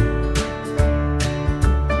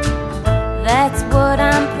 That's what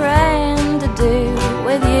I'm praying to do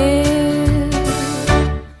with you.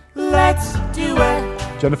 Let's do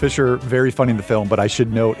it. Jenna Fischer, very funny in the film, but I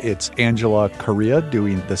should note it's Angela Correa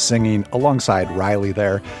doing the singing alongside Reilly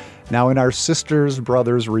there. Now, in our Sisters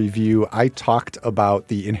Brothers review, I talked about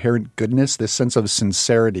the inherent goodness, this sense of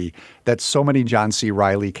sincerity that so many John C.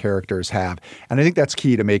 Reilly characters have. And I think that's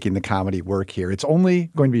key to making the comedy work here. It's only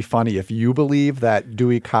going to be funny if you believe that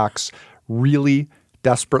Dewey Cox really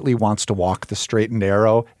desperately wants to walk the straight and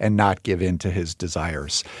narrow and not give in to his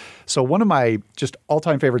desires. So one of my just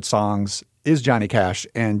all-time favorite songs is Johnny Cash,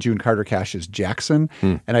 and June Carter Cash's Jackson.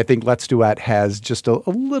 And I think Let's Duet has just a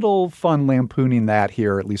little fun lampooning that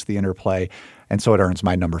here, at least the interplay. And so it earns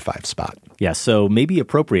my number 5 spot. Yeah, so maybe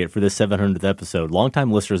appropriate for this 700th episode.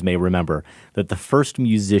 Longtime listeners may remember that the first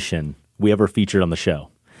musician we ever featured on the show,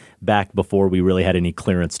 back before we really had any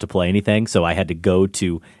clearance to play anything, so I had to go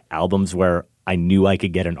to albums where I knew I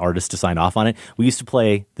could get an artist to sign off on it. We used to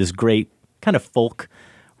play this great kind of folk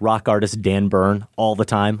rock artist, Dan Byrne, all the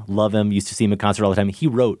time. Love him. Used to see him in concert all the time. He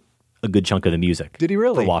wrote a good chunk of the music. Did he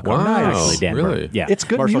really? For Walk Wow. On. Nice. Actually, Dan Really? Byrne. Yeah. It's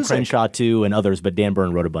good Marshall music. Crenshaw, too, and others, but Dan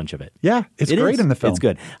Byrne wrote a bunch of it. Yeah, it's It great is. in the film. It's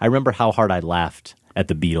good. I remember how hard I laughed at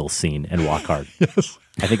the Beatles scene in Walk Hard. Yes.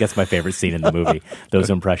 I think that's my favorite scene in the movie, those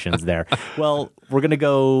impressions there. Well, we're going to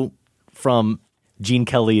go from Gene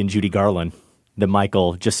Kelly and Judy Garland. Then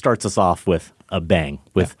Michael just starts us off with a bang,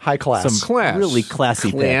 with high class. some really classy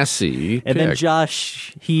pick. And then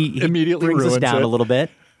Josh, he Immediately brings us ruins down it. a little bit.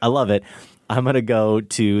 I love it. I'm going to go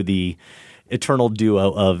to the eternal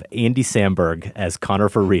duo of Andy Samberg as Connor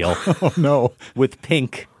for Real. Oh, no. With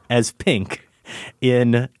Pink as Pink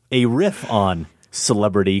in a riff on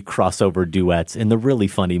celebrity crossover duets in the really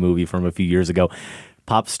funny movie from a few years ago,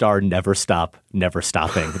 Pop Star Never Stop, Never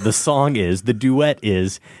Stopping. The duet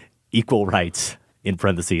is Equal Rights, in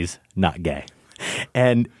parentheses, not gay.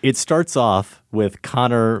 And it starts off with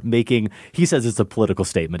Connor he says it's a political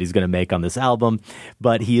statement he's going to make on this album,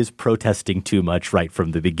 but he is protesting too much right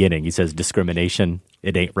from the beginning. He says discrimination,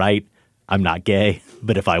 it ain't right. I'm not gay,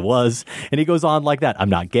 but if I was. And he goes on like that. I'm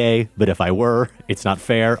not gay, but if I were, it's not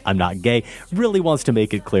fair. I'm not gay. Really wants to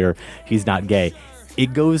make it clear he's not gay.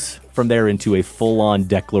 It goes from there into a full-on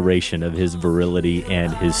declaration of his virility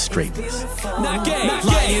and his straightness. Not gay,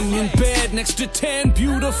 lying in bed next to 10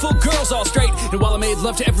 beautiful girls all straight. And while I made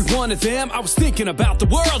love to every one of them, I was thinking about the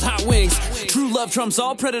world, hot wings. True love trumps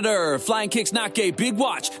all predator. Flying kicks, not gay. Big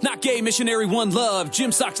watch, not gay. Missionary, one love.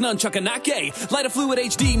 Gym socks, nunchucker, not gay. Light of fluid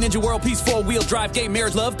HD, Ninja World, Peace, 4-wheel drive, gay.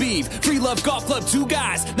 Marriage, love, beef. Free love, golf club, 2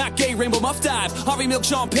 guys, not gay. Rainbow muff dive. Harvey Milk,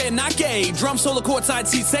 Sean Penn, not gay. Drum solo, courtside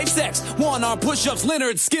seat, safe sex. One arm push-ups,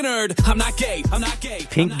 Leonard Skinner. I'm not gay. I'm not gay.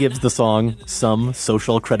 Pink gives the song some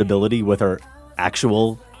social credibility with her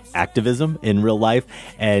actual activism in real life,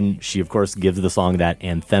 and she, of course, gives the song that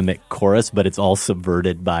anthemic chorus, but it's all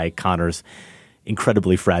subverted by Connor's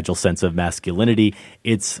incredibly fragile sense of masculinity.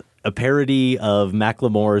 It's a parody of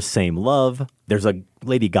Macklemore's Same Love. There's a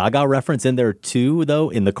Lady Gaga reference in there, too,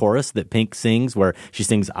 though, in the chorus that Pink sings, where she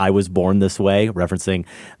sings I Was Born This Way, referencing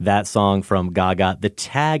that song from Gaga. The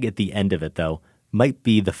tag at the end of it, though, might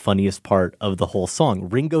be the funniest part of the whole song.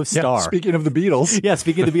 Ringo Starr. Yeah, speaking of the Beatles. Yeah,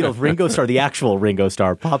 speaking of the Beatles, Ringo Starr, the actual Ringo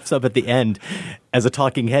Starr, pops up at the end as a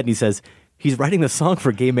talking head, and he says, he's writing the song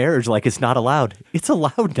for gay marriage like it's not allowed. It's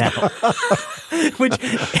allowed now. Which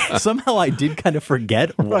somehow I did kind of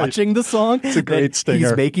forget watching the song. It's a great stinger.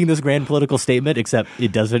 He's making this grand political statement, except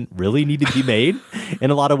it doesn't really need to be made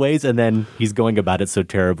in a lot of ways. And then he's going about it so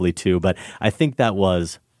terribly too. But I think that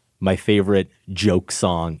was my favorite joke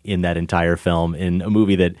song in that entire film, in a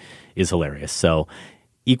movie that is hilarious. So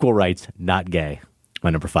equal rights, not gay. My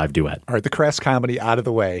number 5 duet. All right, the crass comedy out of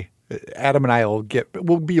the way. Adam and I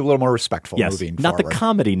we'll be a little more respectful moving not forward. The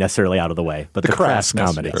comedy necessarily out of the way, but the crass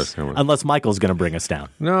comedy. Unless Michael's going to bring us down.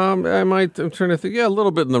 No, I might. I'm trying to think. Yeah, a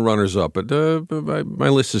little bit in the runners-up, but my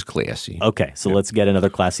list is classy. Okay, so let's get another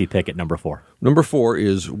classy pick at number 4. Number 4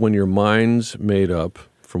 is When Your Mind's Made Up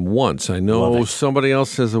from Once. I know somebody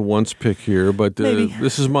else has a Once pick here, but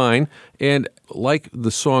this is mine. And like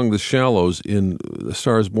the song "The Shallows" in "A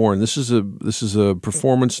Star Is Born," this is a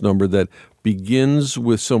performance number that begins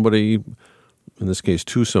with somebody, in this case,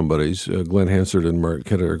 two somebodies, Glenn Hansard and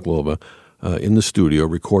Marketa Globa, in the studio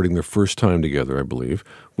recording their first time together, I believe,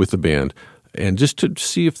 with the band. And just to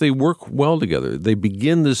see if they work well together. They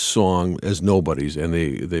begin this song as nobodies, and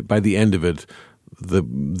they by the end of it,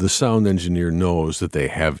 the sound engineer knows that they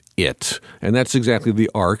have it, and that's exactly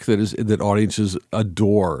the arc that audiences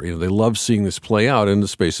adore. They love seeing this play out in the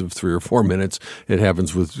space of 3 or 4 minutes. It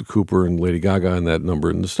happens with Cooper and Lady Gaga in that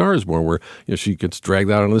number in "The Star Is Born," where she gets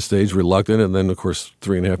dragged out on the stage, reluctant, and then of course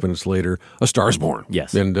 3.5 minutes later, "A Star Is Born."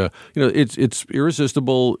 Yes, and it's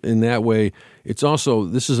irresistible in that way. It's also,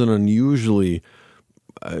 this is an unusually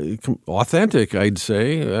authentic, I'd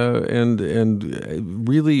say, and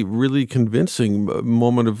really, really convincing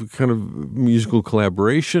moment of kind of musical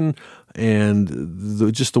collaboration,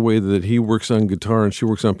 and just the way that he works on guitar and she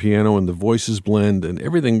works on piano, and the voices blend and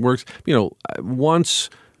everything works.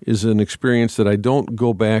 Once is an experience that I don't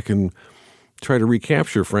go back and try to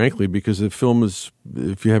recapture, frankly, because the film is,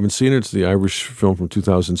 if you haven't seen it, it's the Irish film from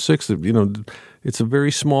 2006. It's a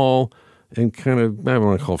very small and kind of, I don't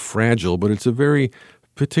want to call it fragile, but it's a very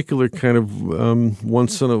particular kind of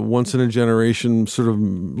once in a generation sort of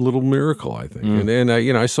little miracle, I think. And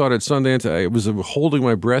I saw it at Sundance. I was holding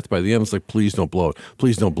my breath by the end. It's like, please don't blow it,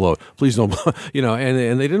 please don't blow it, please don't blow it.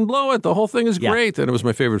 And they didn't blow it. The whole thing is great, and it was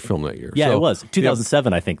my favorite film that year. Yeah, so, it was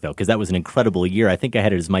 2007, I think, though, because that was an incredible year. I think I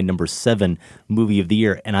had it as my number 7 movie of the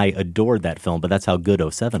year, and I adored that film. But that's how good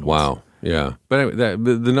 07 was. Wow. Yeah, but anyway,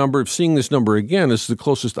 the number of seeing this number again is the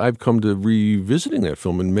closest I've come to revisiting that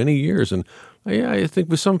film in many years. And I think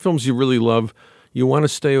with some films you really love, you want to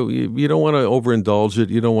stay. You don't want to overindulge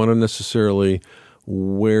it. You don't want to necessarily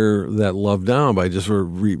wear that love down by just sort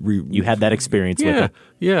of you had that experience with it.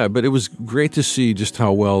 Yeah, but it was great to see just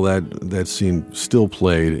how well that scene still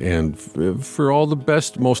played, and for all the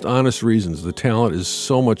best, most honest reasons. The talent is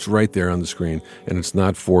so much right there on the screen, and it's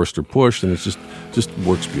not forced or pushed, and it's just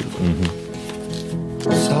works beautifully.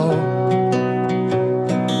 Mm-hmm. So,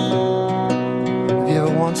 if you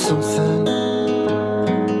ever want something,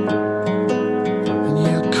 and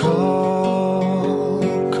you call,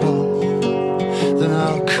 then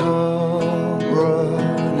I'll come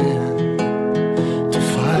running to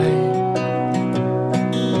fight,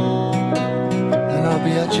 and I'll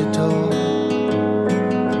be at your door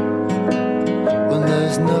when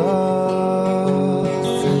there's nothing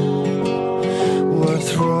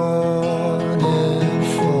worth running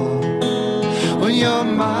for, when your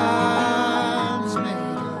mind's made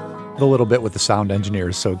up. The little bit with the sound engineer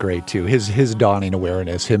is so great too. His dawning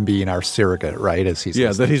awareness, him being our surrogate, right? As he's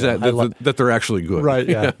that they're actually good, right?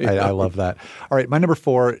 Yeah, I love that. All right, my number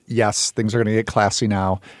 4. Yes, things are going to get classy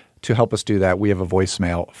now. To help us do that, we have a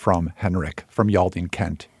voicemail from Henrik from Yalding,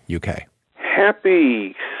 Kent, UK.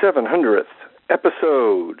 Happy 700th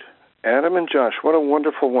episode, Adam and Josh. What a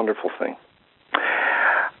wonderful, wonderful thing.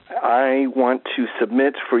 I want to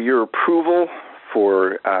submit for your approval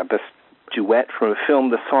for best duet from a film,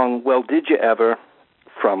 the song "Well, Did You Ever"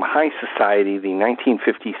 from High Society, the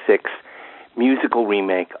 1956 musical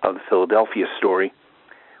remake of the Philadelphia Story,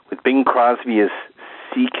 with Bing Crosby as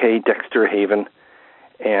C.K. Dexter Haven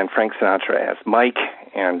and Frank Sinatra as Mike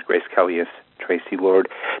and Grace Kelly as Tracy Lord.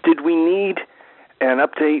 Did we need an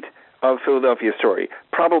update of Philadelphia Story?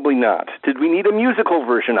 Probably not. Did we need a musical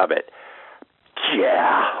version of it?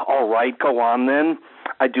 Yeah, all right, go on then.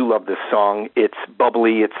 I do love this song. It's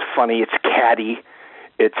bubbly, it's funny, it's catty.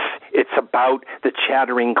 It's about the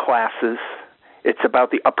chattering classes. It's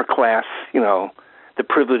about the upper class, the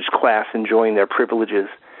privileged class enjoying their privileges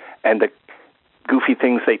and the goofy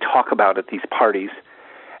things they talk about at these parties.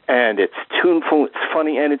 And it's tuneful, it's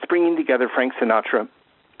funny, and it's bringing together Frank Sinatra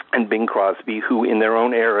and Bing Crosby, who in their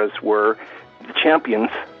own eras were the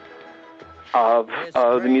champions of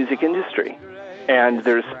the music industry. And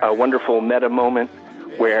there's a wonderful meta moment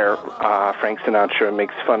where Frank Sinatra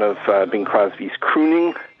makes fun of Bing Crosby's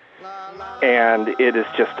crooning, and it is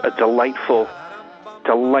just a delightful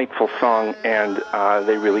song, and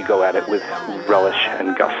they really go at it with relish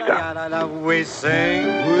and gusto. We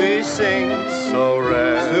sing so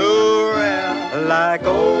rare, like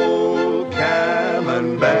old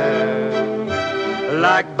camembert,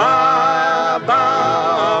 like ba-ba-ba-bum.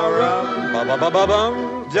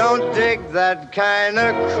 Don't dig that kind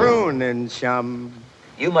of crooning, chum.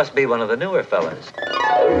 You must be one of the newer fellas.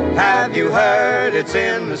 Have you heard it's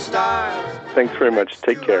in the stars? Thanks very much.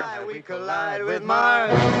 Take care. We collide with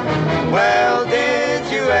Mars. Well, did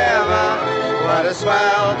you ever? What a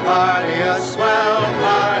swell party, a swell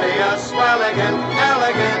party, a swelligan,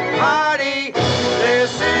 elegant party.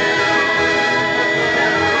 This is.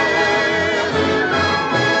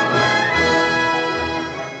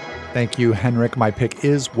 Thank you, Henrik. My pick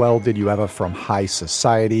is Well, Did You Ever from High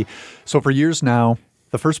Society. So for years now,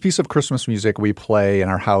 the first piece of Christmas music we play in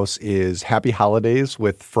our house is Happy Holidays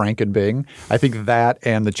with Frank and Bing. I think that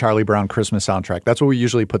and the Charlie Brown Christmas soundtrack, that's what we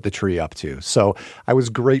usually put the tree up to. So I was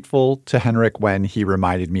grateful to Henrik when he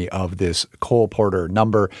reminded me of this Cole Porter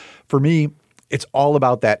number. For me, it's all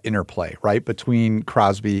about that interplay, right, between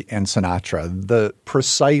Crosby and Sinatra. The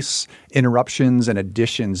precise interruptions and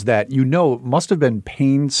additions that must have been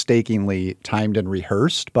painstakingly timed and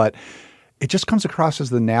rehearsed, but it just comes across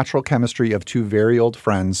as the natural chemistry of two very old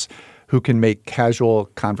friends who can make casual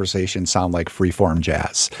conversation sound like freeform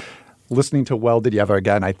jazz. Listening to Well, Did You Ever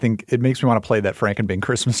Again, I think it makes me want to play that Frank and Bing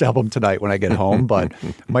Christmas album tonight when I get home, but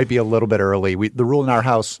might be a little bit early. The rule in our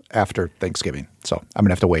house after Thanksgiving, so I'm going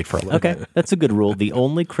to have to wait for a little bit. Okay, that's a good rule. The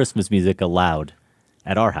only Christmas music allowed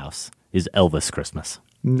at our house is Elvis Christmas.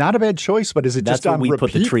 Not a bad choice, but is it just on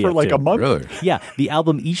repeat for like a month? Really? Yeah, the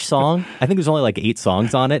album, each song, I think there's only like 8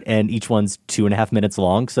 songs on it, and each one's 2.5 minutes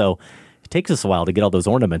long, so it takes us a while to get all those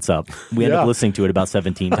ornaments up. We end up listening to it about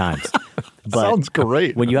 17 times. But sounds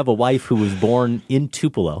great. When you have a wife who was born in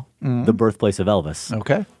Tupelo, the birthplace of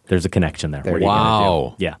Elvis, there's a connection there.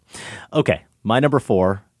 Wow. Yeah. Okay, my number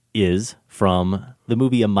 4 is from the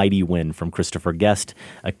movie A Mighty Wind from Christopher Guest,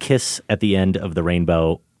 A Kiss at the End of the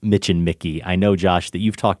Rainbow, Mitch and Mickey. I know, Josh, that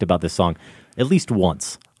you've talked about this song at least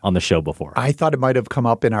once on the show before. I thought it might have come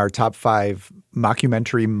up in our top 5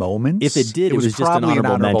 mockumentary moments. If it did, it was just an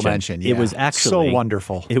honorable mention. Yeah. It was actually so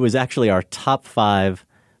wonderful. It was actually our top 5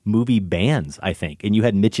 movie bands, I think. And you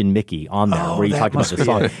had Mitch and Mickey on there where you talked about the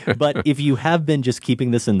song. But if you have been just keeping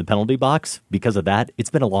this in the penalty box because of that, it's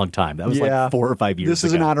been a long time. That was like 4 or 5 years ago. This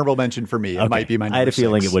is an honorable mention for me. It might be my number I had a 6.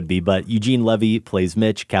 feeling it would be. But Eugene Levy plays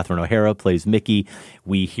Mitch. Catherine O'Hara plays Mickey.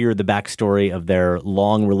 We hear the backstory of their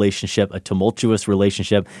long relationship, a tumultuous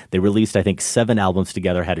relationship. They released, I think, 7 albums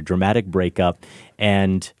together, had a dramatic breakup.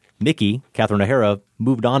 And Mickey, Catherine O'Hara,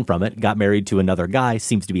 moved on from it, got married to another guy,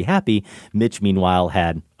 seems to be happy. Mitch, meanwhile,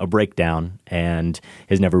 had a breakdown and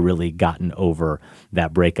has never really gotten over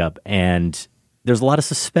that breakup. And there's a lot of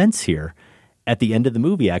suspense here. At the end of the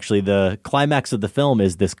movie, actually, the climax of the film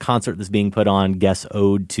is this concert that's being put on, Guess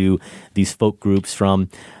ode to these folk groups from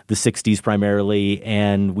the 60s primarily,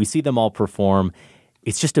 and we see them all perform.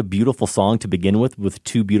 It's just a beautiful song to begin with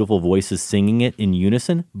 2 beautiful voices singing it in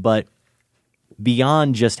unison, but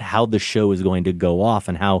beyond just how the show is going to go off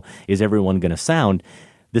and how is everyone going to sound,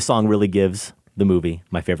 this song really gives the movie,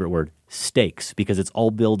 my favorite word, stakes, because it's all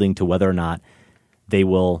building to whether or not they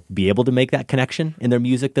will be able to make that connection in their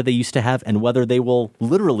music that they used to have, and whether they will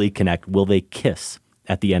literally connect, will they kiss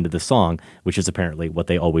at the end of the song, which is apparently what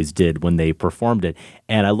they always did when they performed it.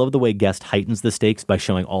 And I love the way Guest heightens the stakes by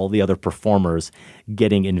showing all the other performers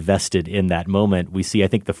getting invested in that moment. We see, I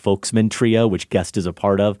think, the Folksman Trio, which Guest is a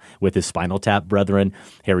part of, with his Spinal Tap brethren,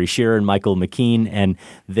 Harry Shearer and Michael McKean, and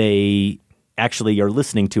they actually are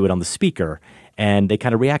listening to it on the speaker. And they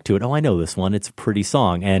kind of react to it. Oh, I know this one. It's a pretty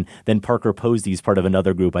song. And then Parker Posey is part of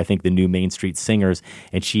another group, I think the New Main Street Singers,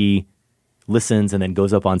 and she listens and then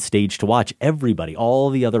goes up on stage to watch everybody, all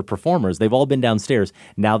the other performers. They've all been downstairs.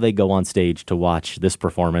 Now they go on stage to watch this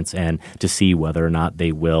performance and to see whether or not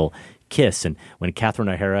they will kiss. And when Catherine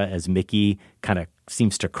O'Hara as Mickey kind of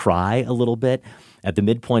seems to cry a little bit at the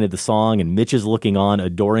midpoint of the song, and Mitch is looking on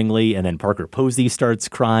adoringly, and then Parker Posey starts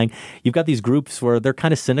crying. You've got these groups where they're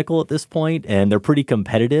kind of cynical at this point, and they're pretty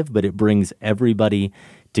competitive, but it brings everybody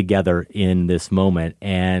together in this moment.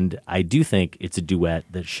 And I do think it's a duet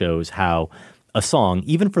that shows how a song,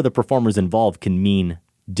 even for the performers involved, can mean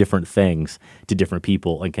different things to different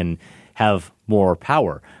people and can have more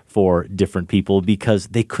power for different people, because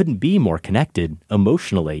they couldn't be more connected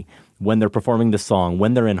emotionally when they're performing the song,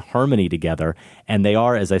 when they're in harmony together, and they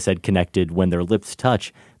are, as I said, connected when their lips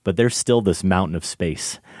touch, but there's still this mountain of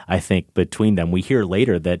space, I think, between them. We hear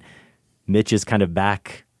later that Mitch is kind of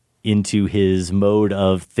back into his mode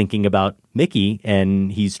of thinking about Mickey,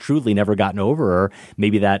 and he's truly never gotten over her.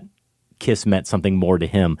 Maybe that kiss meant something more to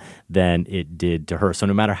him than it did to her. So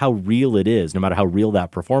no matter how real it is, no matter how real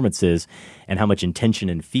that performance is, and how much intention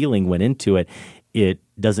and feeling went into it, it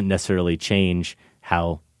doesn't necessarily change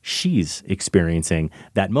how she's experiencing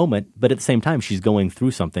that moment, but at the same time, she's going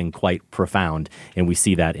through something quite profound, and we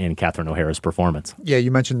see that in Catherine O'Hara's performance. Yeah,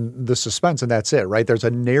 you mentioned the suspense, and that's it, right? There's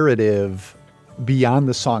a narrative beyond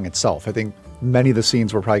the song itself. I think many of the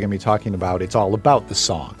scenes we're probably going to be talking about, it's all about the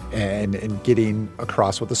song and getting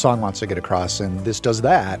across what the song wants to get across, and this does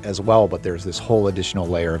that as well, but there's this whole additional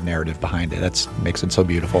layer of narrative behind it. That makes it so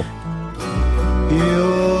beautiful.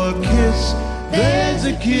 Your kiss, there's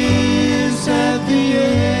a kiss at the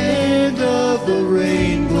end of the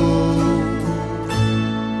rainbow.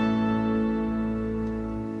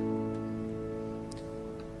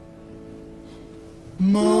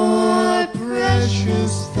 More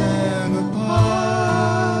precious than a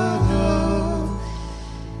pot of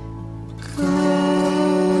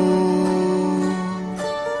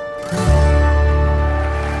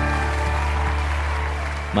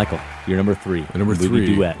Michael, you're number 3. Number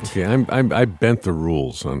 3. Duet. Okay, I bent the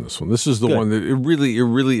rules on this one. This is the Good. one that it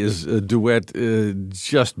really is a duet,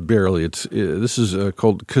 just barely. This is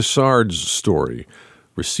called Cassard's Story,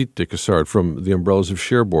 Recite de Cassard, from The Umbrellas of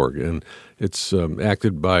Cherbourg, and it's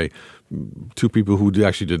acted by two people who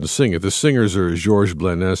actually didn't sing it. The singers are Georges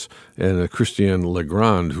Blanès and Christiane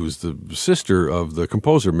Legrand, who's the sister of the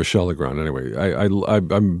composer Michel Legrand. Anyway,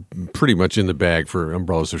 I'm pretty much in the bag for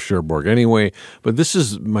Umbrellas of Cherbourg anyway, but this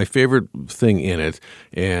is my favorite thing in it,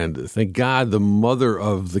 and thank God the mother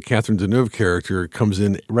of the Catherine Deneuve character comes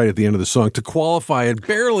in right at the end of the song to qualify it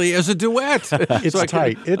barely as a duet. It's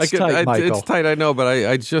tight. It's tight, Michael. It's tight, I know, but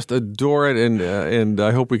I just adore it, and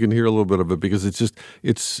I hope we can hear a little bit of it, because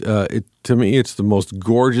to me, it's the most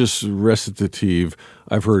gorgeous recitative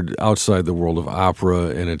I've heard outside the world of opera,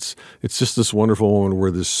 and it's just this wonderful moment where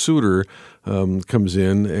this suitor comes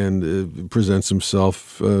in and presents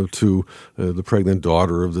himself to the pregnant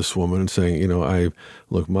daughter of this woman, and saying,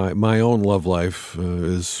 my own love life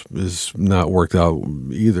is not worked out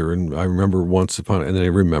either, and I remember and then he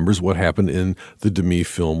remembers what happened in the Demi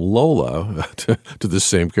film Lola to the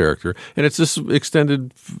same character, and it's this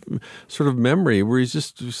extended sort of memory where he's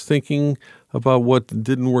just thinking about what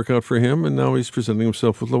didn't work out for him, and now he's presenting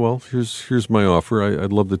himself with, well, here's my offer.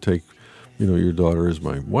 I'd love to take your daughter as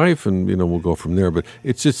my wife, and we'll go from there. But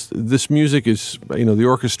it's just, this music is, the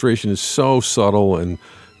orchestration is so subtle and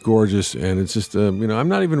gorgeous, and it's just, I'm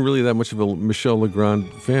not even really that much of a Michel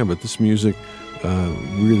Legrand fan, but this music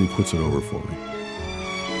really puts it over for me.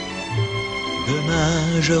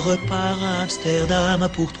 Demain, je repars à Amsterdam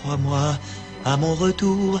pour 3 mois. À mon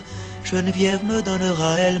retour, Geneviève me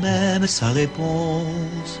donnera elle-même sa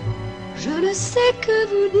réponse. Je ne sais que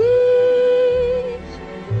vous dire.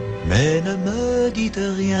 Mais ne me dites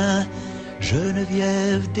rien,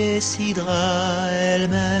 Geneviève décidera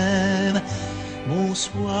elle-même.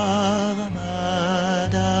 Bonsoir,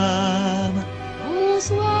 madame.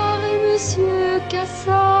 Bonsoir, monsieur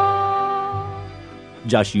Cassard.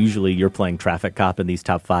 Josh, usually you're playing traffic cop in these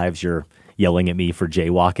top 5s. You're yelling at me for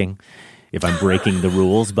jaywalking if I'm breaking the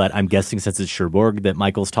rules, but I'm guessing since it's Cherbourg that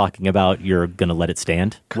Michael's talking about, you're going to let it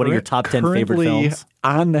stand. What are your top 10 favorite films?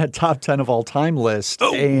 On that top 10 of all time list,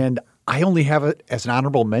 and I only have it as an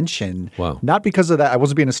honorable mention. Wow. Not because of that. I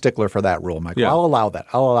wasn't being a stickler for that rule, Michael. Yeah. I'll allow that.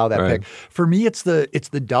 Right. Pick. For me, it's the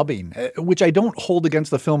dubbing, which I don't hold against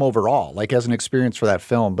the film overall, like as an experience for that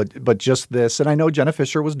film, but just this. And I know Jenna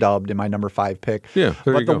Fisher was dubbed in my number 5 pick. Yeah,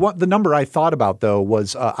 there you go. The number I thought about, though,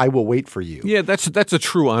 was I Will Wait for You. Yeah, that's a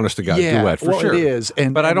true honest-to-God duet, for sure. It is.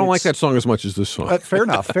 But I don't like that song as much as this song. Fair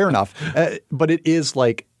enough. But it is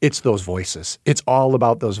like, it's those voices. It's all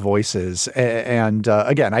about those voices. And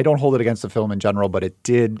again, I don't hold it against the film in general, but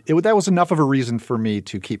that was enough of a reason for me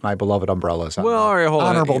to keep my beloved Umbrellas on all right, hold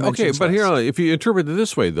honorable on. mentions Okay, but list. here, if you interpret it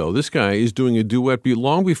this way, though, this guy is doing a duet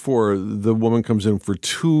long before the woman comes in for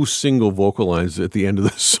 2 single vocal lines at the end of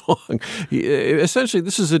the song. Essentially,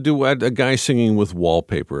 this is a duet, a guy singing with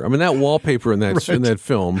wallpaper. I mean, that wallpaper in that in that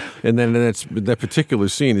film, and then that particular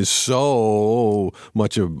scene is so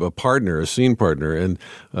much of a scene partner, and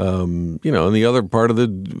in the other part of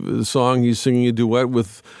the song, he's singing a duet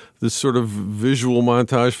with this sort of visual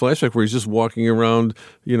montage flashback where he's just walking around,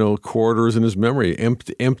 corridors in his memory,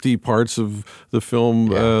 empty parts of the film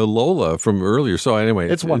Lola from earlier. So anyway,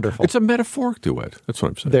 it's wonderful. It's a metaphoric duet. That's what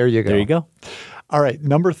I'm saying. There you go. All right,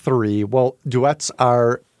 number 3. Well, duets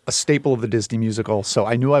are a staple of the Disney musical, so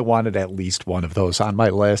I knew I wanted at least one of those on my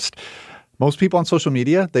list. Most people on social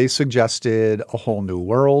media, they suggested A Whole New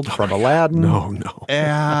World from Aladdin. No.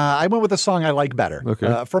 I went with a song I like better.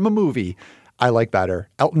 Okay. From a movie I like better.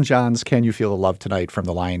 Elton John's Can You Feel the Love Tonight from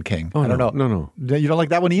The Lion King. I don't know. No. You don't like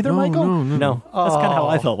that one either, Michael? No. That's kind of how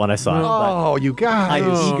I felt when I saw it. Oh, you guys.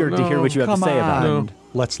 I'm eager to hear what you have to say about it.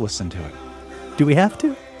 Let's listen to it. Do we have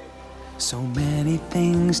to? So many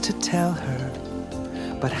things to tell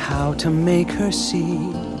her, but how to make her see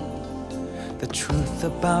the truth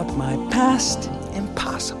about my past?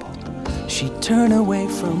 Impossible. She'd turn away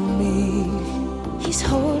from me. He's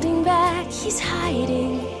holding back, he's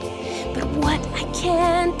hiding, but what I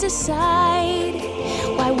can't decide.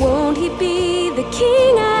 Why won't he be the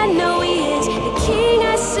king I know he is, the king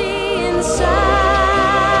I see inside?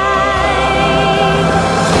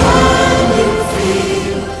 Can you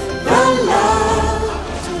feel the love?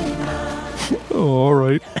 Oh, all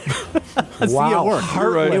right. See, it worked.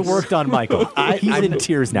 Right. It worked on Michael. He's in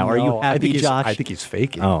tears now. Are you happy, Josh? I think he's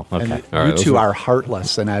faking. Oh, okay. And you two are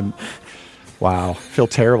heartless, and I'm... Wow, feel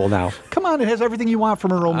terrible now. Come on, it has everything you want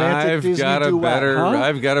from a romantic Disney duet.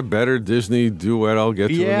 I've got a better Disney duet. I'll get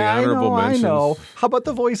to in the honorable mentions. I know. How about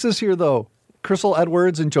the voices here, though? Crystal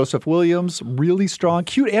Edwards and Joseph Williams, really strong.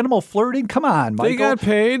 Cute animal flirting. Come on, Michael. They got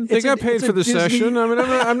paid. They got paid for the Disney... session. I mean,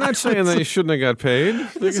 I'm not saying they shouldn't have got paid.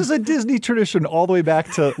 This is a Disney tradition all the way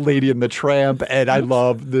back to Lady and the Tramp, and I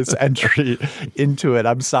love this entry into it.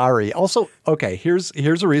 I'm sorry. Also, okay, here's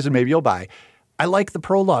a reason maybe you'll buy. I like the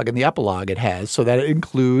prologue and the epilogue it has, so that it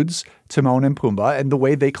includes Timon and Pumbaa and the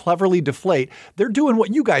way they cleverly deflate. They're doing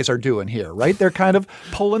what you guys are doing here, right? They're kind of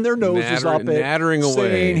pulling their noses up, nattering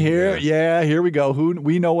away. Saying, here we go.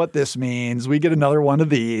 We know what this means. We get another one of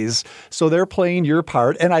these. So they're playing your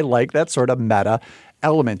part, and I like that sort of meta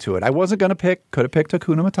element to it. I wasn't going to could have picked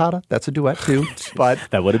Hakuna Matata. That's a duet too, but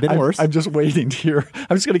that would have been worse. I'm just waiting to hear.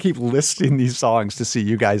 I'm just going to keep listing these songs to see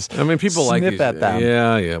you guys. I mean, people sniff at them.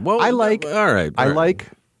 Yeah. Well, I like. All right. I like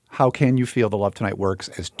how Can You Feel the Love Tonight works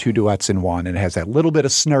as two duets in one, and it has that little bit of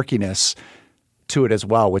snarkiness to it as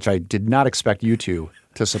well, which I did not expect you two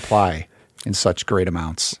to supply in such great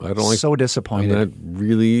amounts. I don't like. So disappointed. I'm not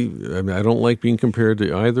really. I mean, I don't like being compared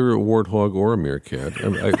to either a warthog or a meerkat.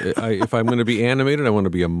 If I'm going to be animated, I want to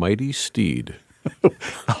be a mighty steed.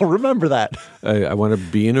 I'll remember that. I want to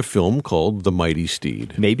be in a film called The Mighty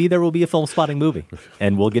Steed. Maybe there will be a Filmspotting movie,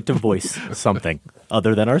 and we'll get to voice something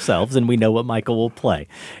other than ourselves, and we know what Michael will play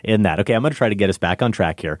in that. Okay, I'm going to try to get us back on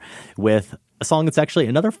track here with a song that's actually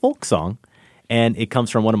another folk song. And it comes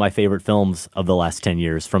from one of my favorite films of the last 10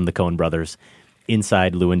 years from the Coen brothers,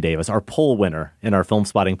 Inside Llewyn Davis, our poll winner in our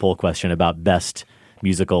Filmspotting poll question about best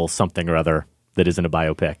musical something or other that isn't a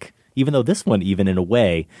biopic. Even though this one, even in a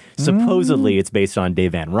way, supposedly it's based on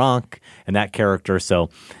Dave Van Ronk and that character, so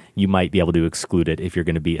you might be able to exclude it if you're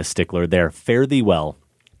going to be a stickler there. Fare Thee Well,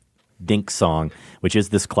 Dink Song, which is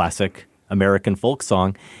this classic American folk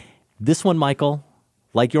song. This one, Michael,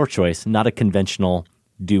 like your choice, not a conventional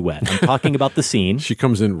duet. I'm talking about the scene. She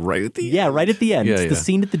comes in right at the end. Yeah, right at the end. Yeah, it's the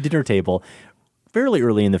scene at the dinner table fairly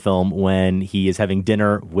early in the film when he is having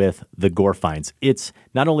dinner with the Gorfines. It's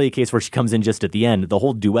not only a case where she comes in just at the end, the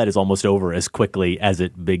whole duet is almost over as quickly as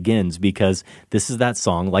it begins because this is that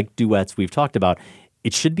song, like duets we've talked about.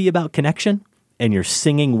 It should be about connection and you're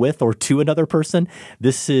singing with or to another person.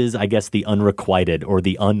 This is, I guess, the unrequited or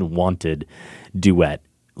the unwanted duet.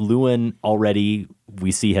 Llewyn already, we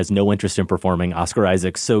see, has no interest in performing. Oscar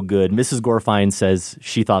Isaac's so good. Mrs. Gorfine says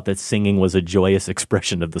she thought that singing was a joyous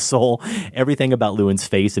expression of the soul. Everything about Llewyn's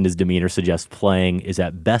face and his demeanor suggests playing is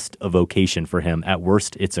at best a vocation for him. At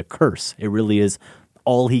worst, it's a curse. It really is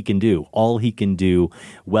all he can do. All he can do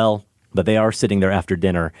well. But they are sitting there after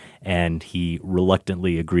dinner, and he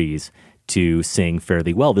reluctantly agrees to sing Fare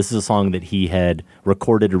Thee Well. This is a song that he had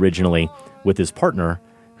recorded originally with his partner,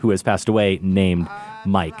 who has passed away, named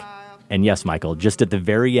Mike. And yes, Michael, just at the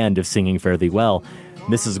very end of singing Fare Thee Well,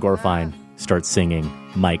 Mrs. Gorfine starts singing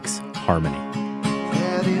Mike's harmony.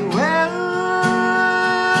 Fare thee well,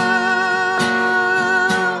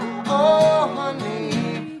 oh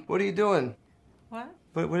honey. What are you doing? What?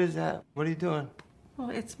 What is that? What are you doing? Well,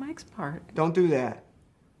 it's Mike's part. Don't do that.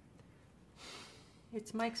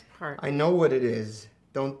 It's Mike's part. I know what it is.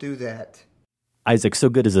 Don't do that. Isaac's so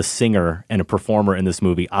good as a singer and a performer in this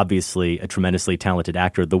movie, obviously a tremendously talented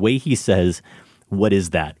actor. The way he says, "What is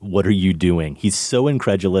that? What are you doing?" He's so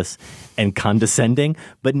incredulous and condescending,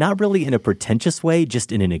 but not really in a pretentious way,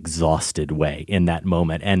 just in an exhausted way in that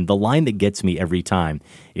moment. And the line that gets me every time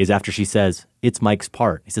is after she says, "It's Mike's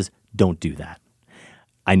part." He says, "Don't do that."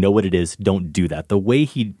 I know what it is. Don't do that. The way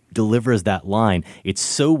he delivers that line, it's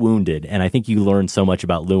so wounded. And I think you learn so much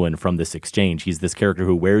about Lewin from this exchange. He's this character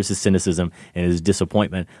who wears his cynicism and his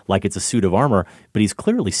disappointment like it's a suit of armor, but he's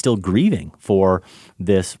clearly still grieving for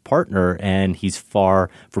this partner, and he's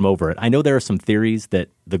far from over it. I know there are some theories that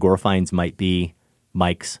the Gorfines might be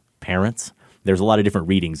Mike's parents. There's a lot of different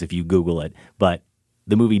readings if you Google it, but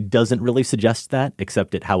the movie doesn't really suggest that,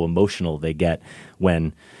 except at how emotional they get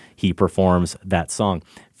when he performs that song.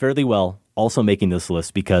 Fare Thee Well also making this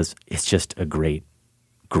list because it's just a great,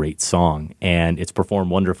 great song, and it's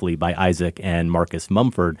performed wonderfully by Isaac and Marcus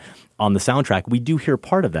Mumford on the soundtrack. We do hear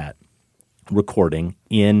part of that recording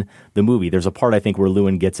in the movie. There's a part, I think, where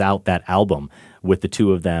Lewin gets out that album with the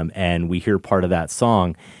two of them, and we hear part of that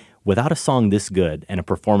song. Without a song this good and a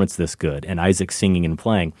performance this good and Isaac singing and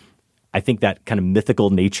playing, I think that kind of mythical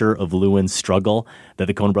nature of Lewin's struggle that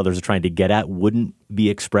the Coen brothers are trying to get at wouldn't be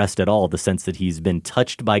expressed at all, the sense that he's been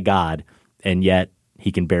touched by God and yet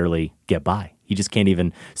he can barely get by. He just can't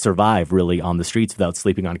even survive really on the streets without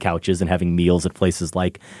sleeping on couches and having meals at places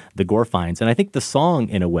like the Gorfines. And I think the song,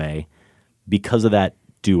 in a way, because of that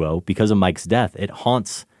duo, because of Mike's death, it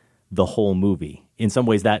haunts the whole movie. In some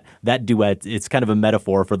ways, that duet, it's kind of a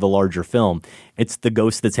metaphor for the larger film. It's the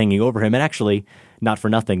ghost that's hanging over him. And actually, not for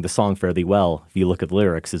nothing, the song Fare Thee Well, if you look at the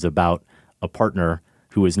lyrics, is about a partner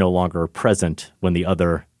who is no longer present when the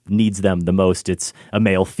other needs them the most. It's a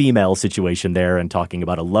male-female situation there and talking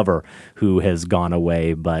about a lover who has gone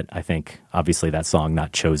away. But I think, obviously, that song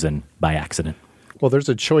not chosen by accident. Well, there's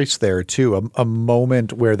a choice there, too, a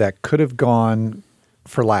moment where that could have gone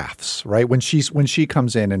for laughs, right? When she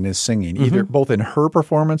comes in and is singing, either both in her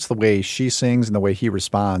performance, the way she sings and the way he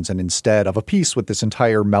responds, and instead of a piece with this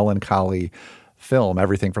entire melancholy film,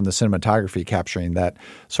 everything from the cinematography capturing that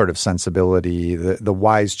sort of sensibility, the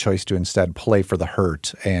wise choice to instead play for the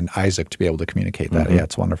hurt and Isaac to be able to communicate that. Yeah,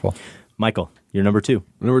 it's wonderful. Michael, you're number two.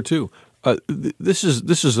 Number two. This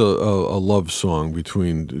is a love song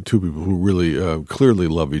between two people who really clearly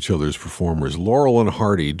love each other as performers. Laurel and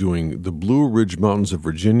Hardy doing The Blue Ridge Mountains of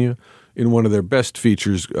Virginia in one of their best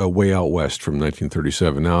features, Way Out West from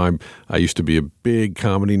 1937. Now, I used to be a big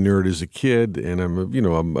comedy nerd as a kid, and I'm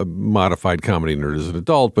a modified comedy nerd as an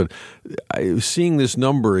adult. But seeing this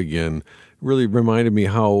number again really reminded me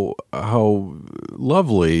how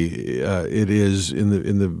lovely it is in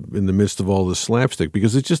the midst of all the slapstick,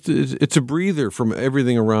 because it's a breather from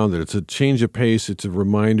everything around it. It's a change of pace. It's a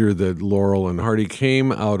reminder that Laurel and Hardy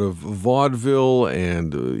came out of vaudeville,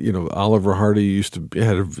 and Oliver Hardy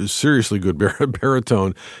had a seriously good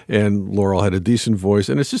baritone, and Laurel had a decent voice,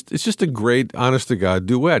 and it's just a great, honest to God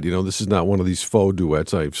duet. This is not one of these faux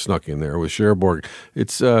duets I've snuck in there with Cherbourg.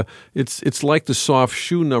 It's like the soft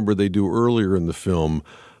shoe number they do earlier in the film,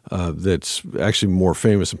 that's actually more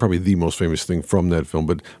famous and probably the most famous thing from that film.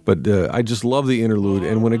 But I just love the interlude,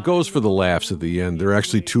 and when it goes for the laughs at the end, there are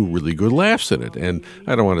actually two really good laughs in it. And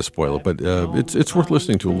I don't want to spoil it, but it's worth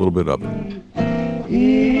listening to a little bit of it.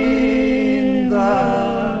 In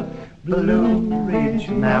the Blue Ridge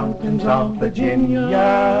Mountains of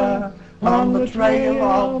Virginia, on the trail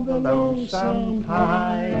of the lonesome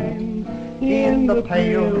pine, in the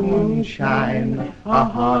pale moonshine, our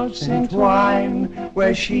hearts entwine,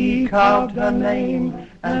 where she carved her name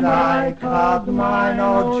and I carved mine.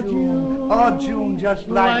 Oh June, just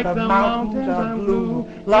like the mountains are blue,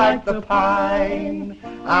 like the pine,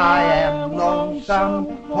 I am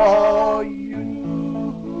lonesome for you.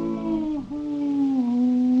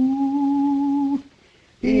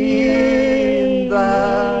 In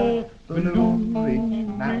the Blue Ridge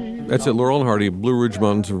Mountains. That's it, Laurel and Hardy, Blue Ridge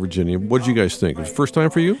Mountains of Virginia. What did you guys think? It was the first time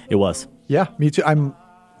for you? It was. Yeah, me too. I'm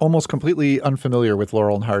almost completely unfamiliar with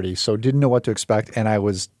Laurel and Hardy, so didn't know what to expect, and I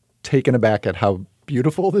was taken aback at how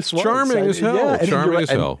beautiful this was. Charming as hell. Yeah, Charming as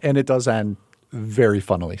hell. And it does end very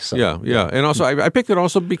funnily. So. Yeah. And also, I picked it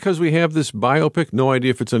also because we have this biopic, no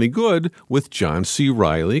idea if it's any good, with John C.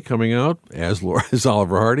 Reilly coming out as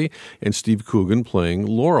Oliver Hardy and Steve Coogan playing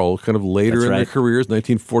Laurel kind of later in their careers,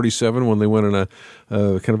 1947, when they went on a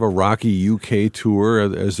kind of a rocky UK tour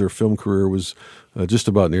as their film career was just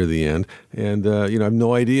about near the end. And, I have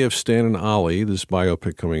no idea if Stan and Ollie, this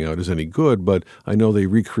biopic coming out, is any good, but I know they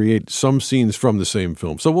recreate some scenes from the same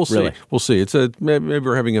film. So we'll see. Really? We'll see. Maybe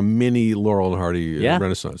we're having a mini Laurel and Hardy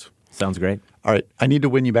renaissance. Sounds great. All right. I need to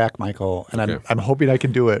win you back, Michael, and I'm hoping I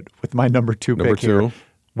can do it with my number two pick here.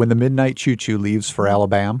 When the Midnight Choo-Choo Leaves for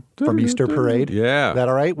Alabama from Easter Parade. Yeah. Is that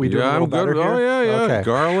all right? We do a little I'm better good. here? Oh, yeah. Okay.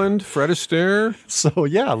 Garland, Fred Astaire. So,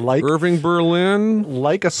 yeah, like Irving Berlin.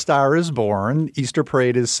 Like A Star is Born, Easter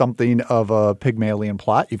Parade is something of a Pygmalion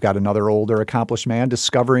plot. You've got another older, accomplished man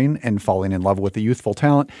discovering and falling in love with a youthful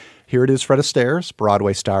talent. Here it is Fred Astaire's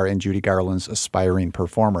Broadway star and Judy Garland's aspiring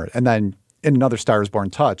performer. And then in another Star is Born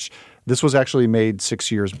touch, this was actually made 6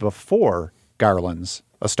 years before Garland's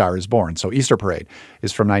A Star is Born. So Easter Parade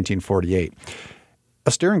is from 1948.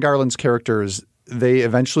 Astaire and Garland's characters, they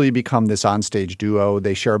eventually become this onstage duo.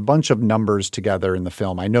 They share a bunch of numbers together in the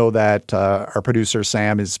film. I know that our producer,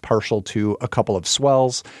 Sam, is partial to a couple of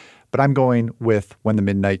swells, but I'm going with When the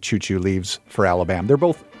Midnight Choo-Choo Leaves for Alabama. They're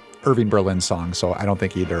both Irving Berlin songs, so I don't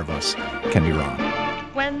think either of us can be wrong.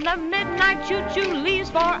 When the midnight choo-choo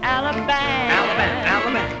leaves for Alabama,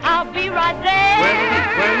 I'll be right there. Where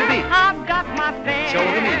will you be? I've got my fare. Show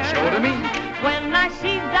it to me. When I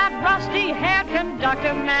see that rusty-haired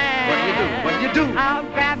conductor man, What do you do? I'll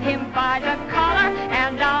grab him by the collar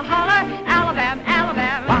and I'll holler, Alabama,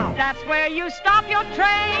 Alabama. Wow. That's where you stop your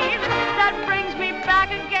train. That brings me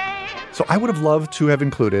back again. So I would have loved to have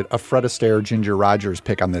included a Fred Astaire, Ginger Rogers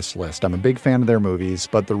pick on this list. I'm a big fan of their movies,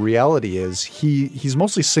 but the reality is he's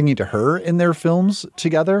mostly singing to her in their films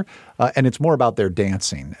together, and it's more about their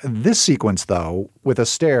dancing. This sequence, though, with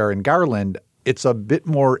Astaire and Garland, it's a bit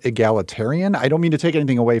more egalitarian. I don't mean to take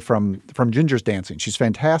anything away from Ginger's dancing. She's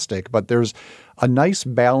fantastic, but there's a nice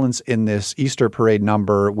balance in this Easter Parade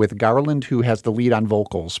number with Garland, who has the lead on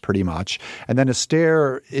vocals pretty much. And then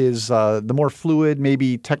Astaire is the more fluid,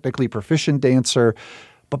 maybe technically proficient dancer.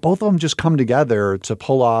 But both of them just come together to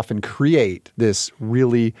pull off and create this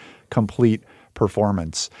really complete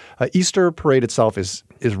performance. Easter Parade itself is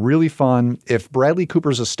really fun. If Bradley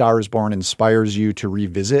Cooper's A Star is Born inspires you to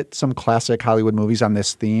revisit some classic Hollywood movies on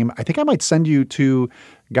this theme, I think I might send you to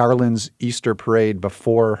Garland's Easter Parade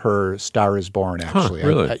before her Star is Born, actually. Huh,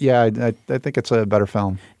 really? I think it's a better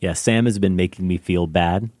film. Yeah, Sam has been making me feel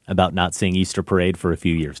bad about not seeing Easter Parade for a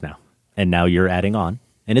few years now. And now you're adding on,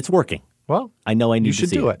 and it's working. Well, I know I need you to should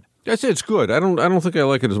see do it. It's good. I don't think I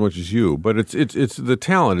like it as much as you, but it's the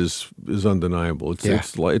talent is undeniable.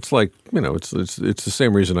 It's like it's the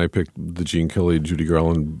same reason I picked the Gene Kelly, Judy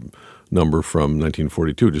Garland number from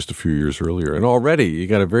 1942, just a few years earlier, and already you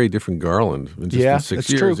got a very different Garland in just 6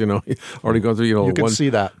 years. True. You know, already gone through. You can see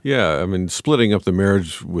that. Yeah, I mean, splitting up the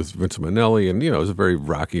marriage with Vincent Minnelli, and it was a very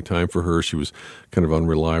rocky time for her. She was kind of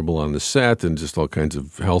unreliable on the set, and just all kinds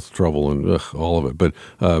of health trouble and all of it. But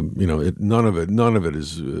none of it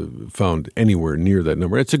is found anywhere near that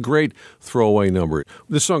number. It's a great throwaway number.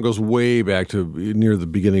 This song goes way back to near the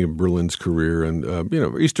beginning of Berlin's career, and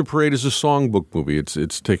Easter Parade is a songbook movie.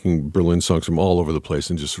 It's taking Berlin songs from all over the place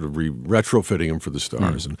and just sort of retrofitting them for the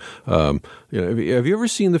stars. And have you ever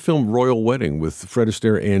seen the film Royal Wedding with Fred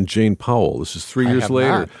Astaire and Jane Powell? This is 3 years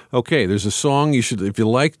later. Not. Okay, there's a song you should, if you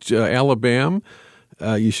liked Alabama,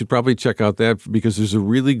 you should probably check out that because there's a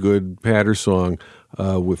really good patter song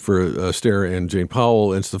for Astaire and Jane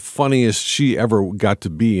Powell. It's the funniest she ever got to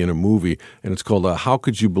be in a movie, and it's called "How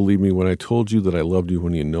Could You Believe Me When I Told You That I Loved You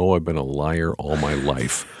When You Know I've Been a Liar All My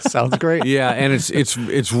Life." Sounds great. Yeah, and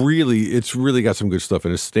it's really got some good stuff,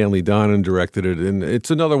 and it's Stanley Donen directed it, and it's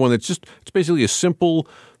another one that's it's basically a simple.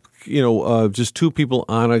 Just two people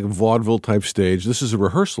on a vaudeville type stage. This is a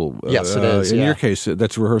rehearsal. Yes, it is. In your case,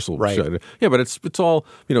 that's a rehearsal. Right. Yeah, but it's all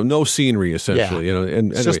no scenery essentially. Yeah.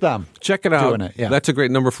 And it's anyway, just them check it out. doing it. Yeah. That's a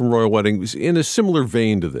great number from Royal Wedding. In a similar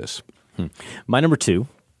vein to this. My number 2.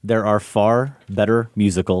 There are far better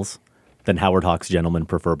musicals than Howard Hawks' Gentlemen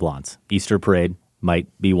Prefer Blondes. Easter Parade might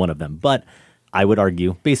be one of them, but I would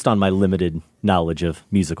argue, based on my limited knowledge of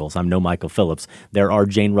musicals, I'm no Michael Phillips, there are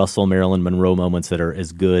Jane Russell, Marilyn Monroe moments that are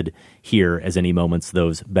as good here as any moments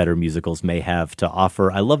those better musicals may have to offer.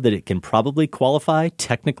 I love that it can probably qualify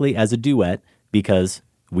technically as a duet because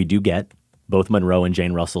we do get both Monroe and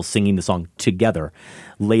Jane Russell singing the song together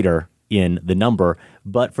later in the number,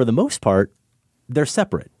 but for the most part, they're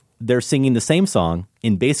separate. They're singing the same song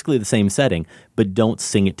in basically the same setting, but don't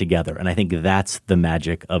sing it together. And I think that's the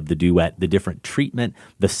magic of the duet, the different treatment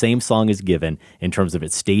the same song is given in terms of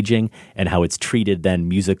its staging and how it's treated then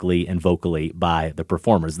musically and vocally by the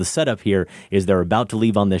performers. The setup here is they're about to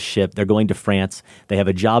leave on this ship. They're going to France. They have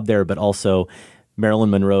a job there, but also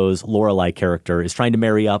Marilyn Monroe's Lorelei character is trying to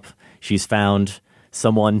marry up. She's found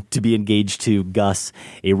someone to be engaged to, Gus,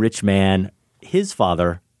 a rich man. His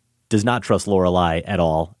father does not trust Lorelei at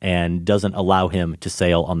all and doesn't allow him to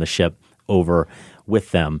sail on the ship over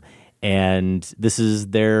with them. And this is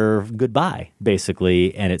their goodbye,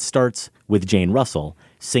 basically. And it starts with Jane Russell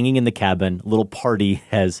singing in the cabin. A little party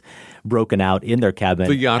has broken out in their cabin.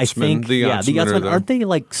 The yachtsmen. The yachtsmen aren't they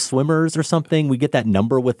like swimmers or something? We get that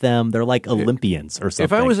number with them. They're like Olympians or something.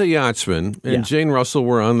 If I was a yachtsman and Jane Russell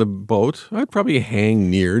were on the boat, I'd probably hang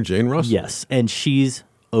near Jane Russell. Yes, and she's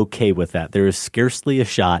okay with that. There is scarcely a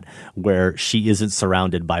shot where she isn't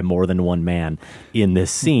surrounded by more than one man in this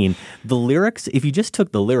scene. The lyrics, if you just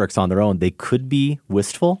took the lyrics on their own, they could be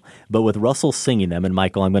wistful, but with Russell singing them, and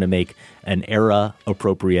Michael, I'm going to make an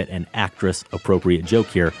era-appropriate and actress-appropriate joke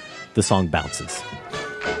here, the song bounces.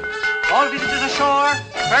 All visitors ashore,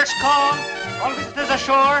 first call, all visitors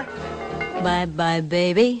ashore. Bye-bye,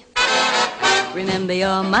 baby. Remember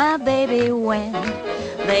you're my baby when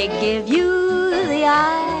they give you the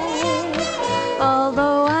eye.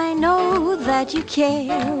 Although I know that you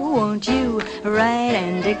care, won't you write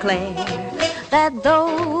and declare that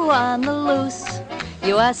though on the loose,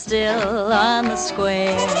 you are still on the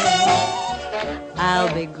square.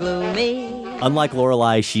 I'll be gloomy. Unlike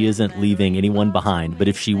Lorelei, she isn't leaving anyone behind, but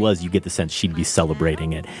if she was, you get the sense she'd be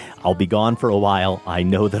celebrating it. I'll be gone for a while. I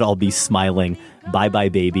know that I'll be smiling. Bye-bye,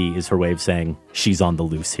 baby is her way of saying she's on the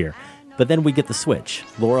loose here. But then we get the switch.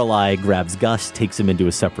 Lorelei grabs Gus, takes him into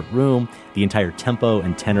a separate room. The entire tempo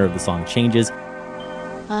and tenor of the song changes.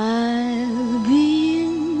 I'll be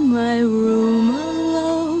in my room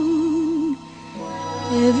alone,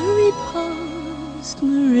 every past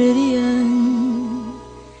meridian.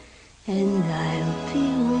 And I'll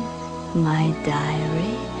be with my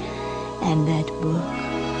diary and that book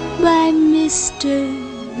by Mr.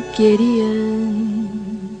 Gideon.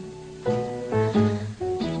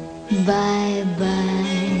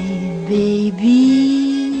 Bye-bye,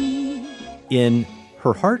 baby. In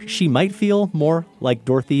her heart, she might feel more like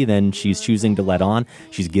Dorothy than she's choosing to let on.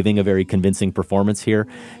 She's giving a very convincing performance here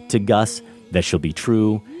to Gus that she'll be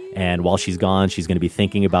true. And while she's gone, she's going to be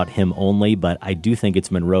thinking about him only. But I do think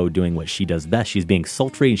it's Monroe doing what she does best. She's being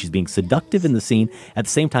sultry and she's being seductive in the scene. At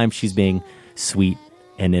the same time, she's being sweet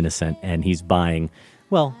and innocent. And he's buying,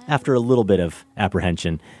 well, after a little bit of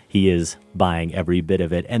apprehension, he is buying every bit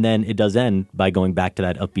of it. And then it does end by going back to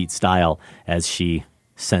that upbeat style as she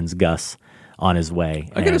sends Gus on his way.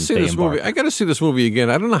 I got to see this movie. I got to see this movie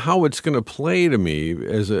again. I don't know how it's going to play to me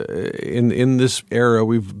as in this era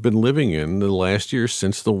we've been living in the last year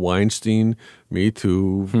since the Weinstein, Me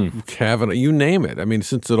Too, Kavanaugh, you name it. I mean,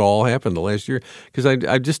 since it all happened the last year, because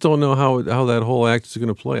I just don't know how that whole act is going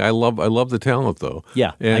to play. I love the talent though.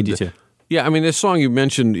 Yeah, I do too. Yeah, I mean, this song you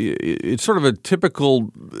mentioned, it's sort of a typical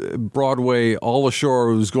Broadway all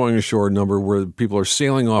ashore who's going ashore number where people are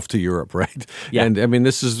sailing off to Europe, right? Yeah. And I mean,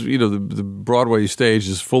 this is, the Broadway stage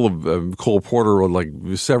is full of Cole Porter wrote like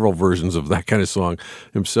several versions of that kind of song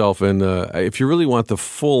himself. And if you really want the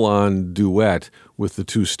full-on duet with the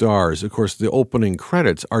two stars, of course, the opening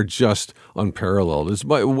credits are just unparalleled. It's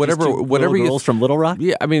whatever girls from Little Rock.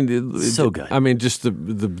 Yeah, I mean, so good. I mean, just the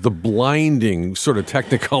blinding sort of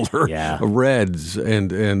Technicolor reds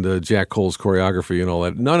and Jack Cole's choreography and all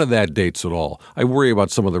that. None of that dates at all. I worry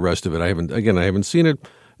about some of the rest of it. I haven't seen it,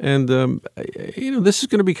 and this is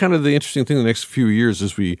going to be kind of the interesting thing the next few years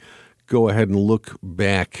as we go ahead and look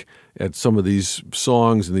back at some of these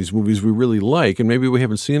songs and these movies we really like, and maybe we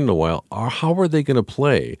haven't seen in a while. How are they going to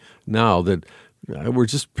play now that we're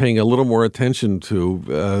just paying a little more attention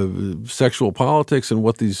to sexual politics and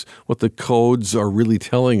what the codes are really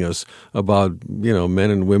telling us about men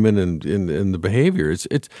and women and the behavior?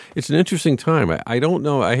 It's an interesting time. I don't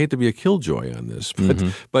know. I hate to be a killjoy on this,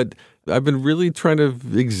 but I've been really trying to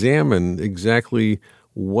examine exactly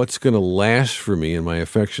what's going to last for me in my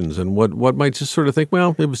affections and what might just sort of think,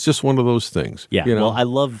 well, it was just one of those things. Yeah, well, I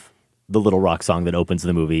love the Little Rock song that opens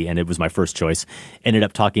the movie, and it was my first choice. Ended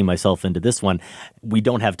up talking myself into this one. We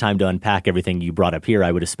don't have time to unpack everything you brought up here.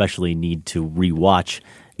 I would especially need to rewatch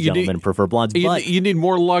Gentlemen Prefer Blondes. But you need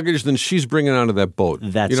more luggage than she's bringing onto that boat.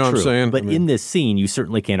 That's true. What I'm saying? But in this scene, you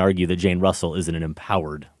certainly can't argue that Jane Russell isn't an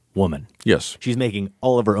empowered woman. Yes. She's making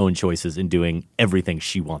all of her own choices and doing everything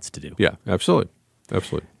she wants to do. Yeah, absolutely.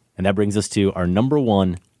 Absolutely. And that brings us to our number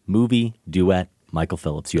one movie duet. Michael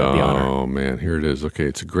Phillips, you have the honor. Oh, man, here it is. Okay,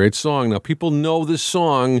 it's a great song. Now, people know this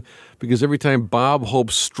song because every time Bob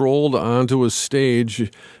Hope strolled onto a stage,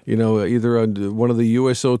 either on one of the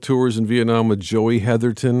USO tours in Vietnam with Joey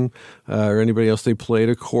Heatherton or anybody else they played,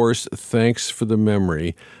 of course, Thanks for the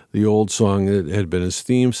Memory, the old song that had been his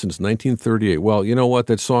theme since 1938. Well, you know what?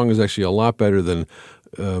 That song is actually a lot better than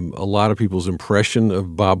a lot of people's impression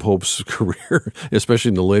of Bob Hope's career, especially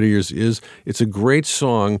in the later years, it's a great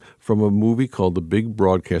song from a movie called The Big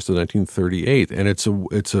Broadcast of 1938, and it's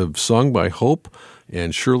a song by Hope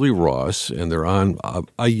and Shirley Ross, and they're on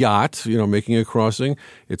a yacht, making a crossing.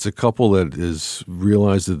 It's a couple that is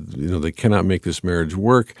realized that they cannot make this marriage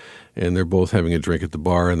work, and they're both having a drink at the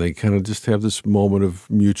bar, and they kind of just have this moment of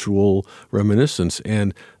mutual reminiscence.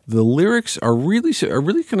 And the lyrics are really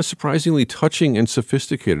kind of surprisingly touching and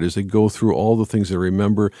sophisticated as they go through all the things they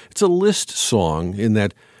remember. It's a list song in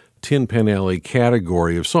that Tin Pan Alley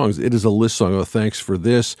category of songs. It is a list song. Oh, thanks for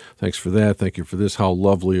this, thanks for that, thank you for this, how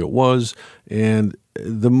lovely it was. And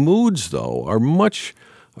the moods, though, are much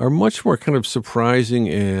more kind of surprising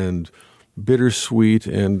and bittersweet.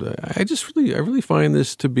 And I really find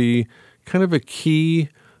this to be kind of a key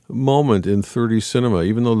moment in 30s cinema,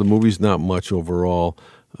 even though the movie's not much overall.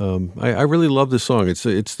 I really love this song.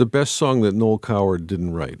 It's the best song that Noel Coward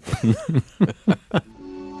didn't write.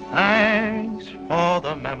 Thanks for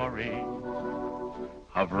the memory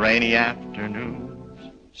of rainy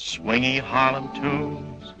afternoons, swingy Harlem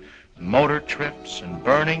tunes, motor trips and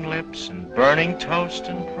burning lips and burning toast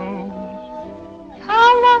and prunes.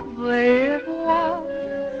 How lovely it was.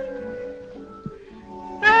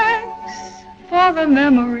 Thanks for the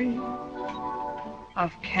memory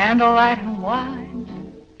of candlelight and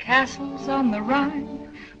wine, castles on the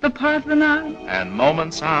Rhine, the Parthenon, and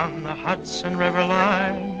moments on the Hudson River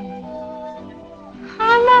line.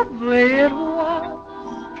 How lovely it was.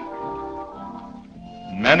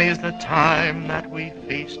 Many's the time that we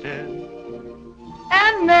feasted,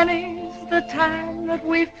 and many's the time that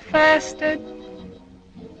we fasted.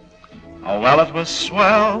 Oh, well, it was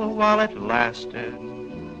swell while it lasted.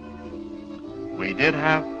 We did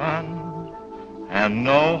have fun and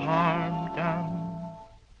no harm done.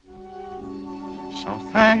 So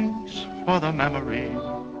thanks for the memory.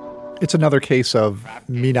 It's another case of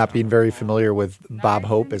me not being very familiar with Bob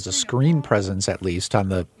Hope as a screen presence, at least,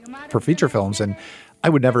 for feature films. And I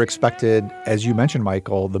would never expected, as you mentioned,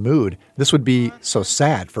 Michael, the mood. This would be so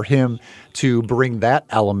sad for him to bring that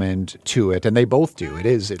element to it, and they both do.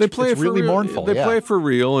 It's really mournful. They play for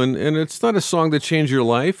real, and it's not a song that changed your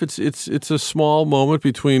life. It's a small moment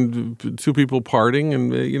between two people parting,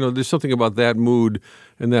 and there's something about that mood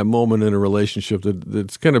and that moment in a relationship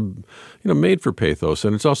that's kind of made for pathos,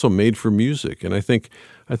 and it's also made for music. And I think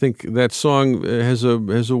that song has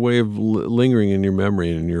a way of lingering in your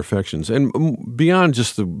memory and in your affections, and beyond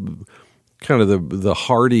just the kind of the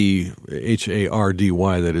hearty HARDY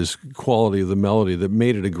that is quality of the melody that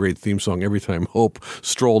made it a great theme song every time Hope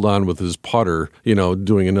strolled on with his putter,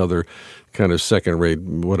 doing another kind of second-rate,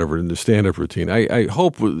 whatever, in the stand-up routine. I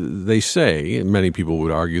hope, they say, and many people would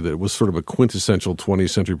argue, that it was sort of a quintessential 20th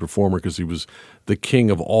century performer because he was the king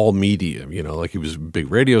of all media, like he was a big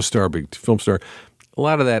radio star, big film star. A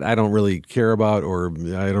lot of that I don't really care about, or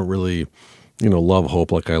I don't really, love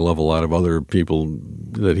Hope like I love a lot of other people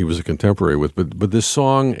that he was a contemporary with. But this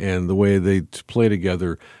song and the way they play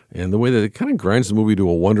together and the way that it kind of grinds the movie to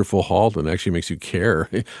a wonderful halt and actually makes you care,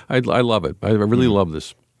 I love it. I really love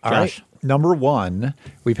this. All right. Number one,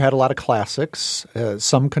 we've had a lot of classics,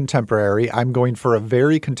 some contemporary. I'm going for a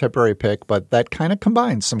very contemporary pick, but that kind of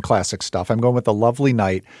combines some classic stuff. I'm going with The Lovely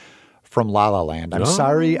Night from La La Land. I'm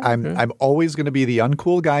sorry. I'm always going to be the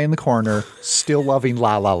uncool guy in the corner still loving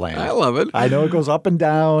La La Land. I love it. I know it goes up and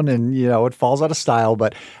down and, it falls out of style,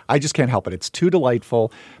 but I just can't help it. It's too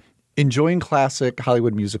delightful. Enjoying classic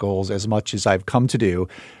Hollywood musicals as much as I've come to do,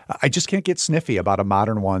 I just can't get sniffy about a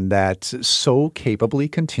modern one that so capably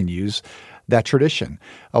continues that tradition.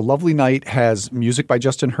 A Lovely Night has music by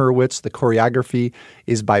Justin Hurwitz. The choreography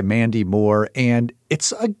is by Mandy Moore. And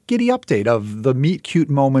it's a giddy update of the meet-cute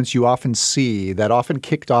moments you often see that often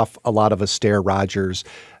kicked off a lot of Astaire Rogers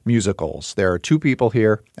musicals. There are two people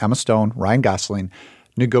here, Emma Stone, Ryan Gosling,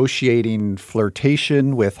 negotiating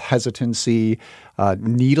flirtation with hesitancy,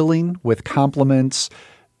 needling with compliments,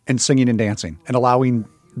 and singing and dancing, and allowing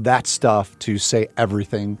that stuff to say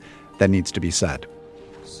everything that needs to be said.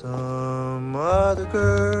 Some other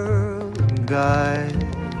girl and guy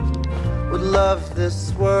would love this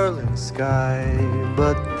swirling sky,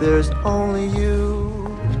 but there's only you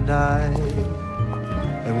and I,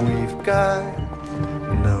 and we've got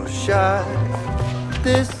no shot.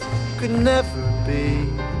 This could never be.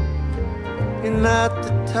 You're not the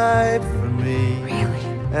type for me. Really?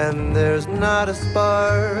 And there's not a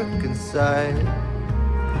spark inside.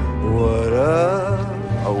 What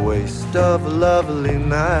a waste of a lovely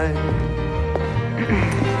night.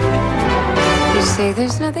 You say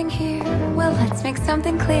there's nothing here. Well, let's make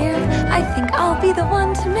something clear. I think I'll be the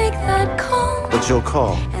one to make that call. But you'll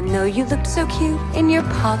call. And though you looked so cute in your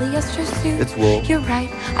polyester suit, it's wool. You're right.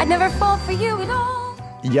 I'd never fall for you at all.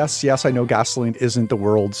 Yes, I know Gosling isn't the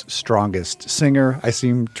world's strongest singer. I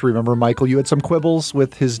seem to remember, Michael, you had some quibbles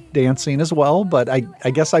with his dancing as well, but I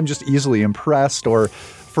guess I'm just easily impressed, or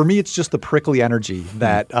for me, it's just the prickly energy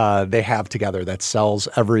that they have together that sells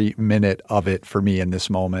every minute of it for me in this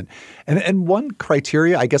moment. And one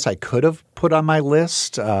criteria I guess I could have put on my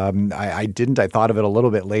list, I didn't, I thought of it a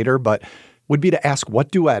little bit later, but would be to ask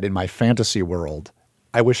what duet in my fantasy world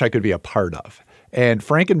I wish I could be a part of. And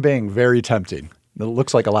Frank and Bing, very tempting. It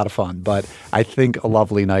looks like a lot of fun, but I think A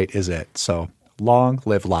Lovely Night is it. So long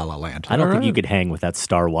live La La Land. I don't think you could hang with that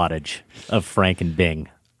star wattage of Frank and Bing.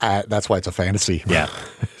 That's why it's a fantasy. Yeah.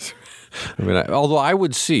 I mean, although I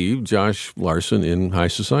would see Josh Larson in High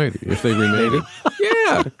Society if they remade it.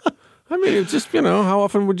 Yeah. I mean, it's just, how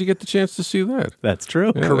often would you get the chance to see that? That's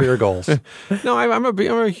true. Yeah. Career goals. No, I'm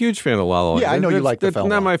a huge fan of La La Land. Yeah, I know you like the film.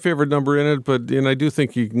 That's not my favorite number in it, and I do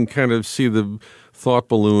think you can kind of see the thought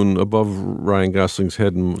balloon above Ryan Gosling's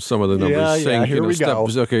head and some of the numbers saying, here we go.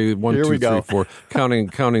 Okay, 1, 2, 3, 4,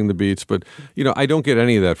 counting the beats. But, I don't get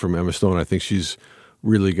any of that from Emma Stone. I think she's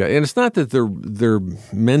really got, and it's not that they're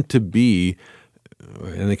meant to be,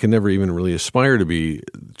 and they can never even really aspire to be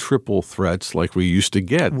triple threats like we used to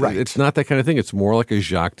get. Right. It's not that kind of thing. It's more like a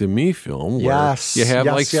Jacques Demy film where you have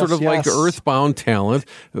like earthbound talent,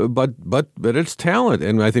 but it's talent.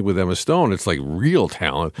 And I think with Emma Stone, it's like real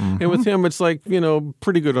talent. Mm-hmm. And with him, it's like,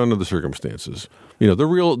 pretty good under the circumstances. The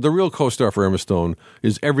real co-star for Emma Stone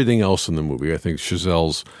is everything else in the movie. I think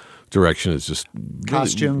Chazelle's direction is just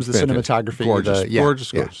costumes, the cinematography,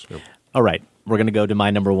 gorgeous. Yep. All right. We're going to go to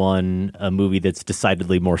my number one, a movie that's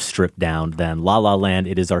decidedly more stripped down than La La Land.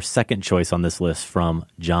 It is our second choice on this list from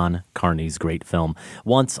John Carney's great film.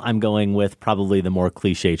 Once I'm going with probably the more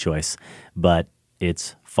cliche choice, but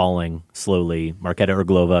it's Falling Slowly. Marketa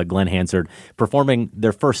Irglova, Glenn Hansard performing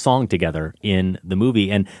their first song together in the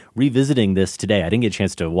movie. And revisiting this today, I didn't get a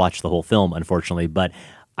chance to watch the whole film, unfortunately, but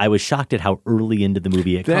I was shocked at how early into the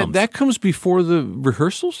movie it comes. That comes before the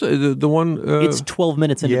rehearsals? The one... It's 12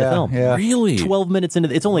 minutes into the film. Yeah. Really? 12 minutes into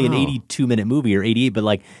it's only an 82-minute movie or 88,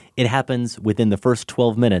 but it happens within the first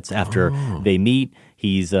 12 minutes after they meet.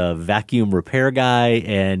 He's a vacuum repair guy,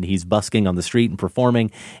 and he's busking on the street and performing,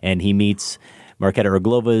 and he meets Marketa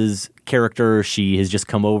Irglova's character. She has just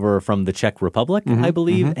come over from the Czech Republic, I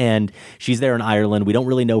believe, and she's there in Ireland. We don't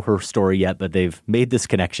really know her story yet, but they've made this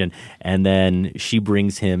connection. And then she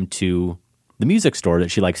brings him to the music store that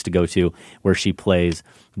she likes to go to, where she plays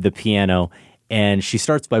the piano. And she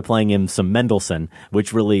starts by playing him some Mendelssohn,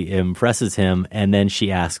 which really impresses him. And then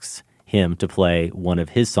she asks him to play one of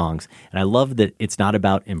his songs. And I love that it's not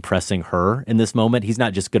about impressing her in this moment. He's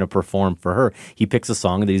not just going to perform for her. He picks a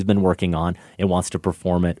song that he's been working on and wants to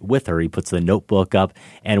perform it with her. He puts the notebook up,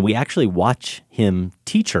 and we actually watch him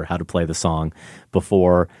teach her how to play the song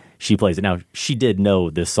before she plays it. Now, she did know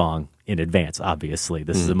this song in advance, obviously.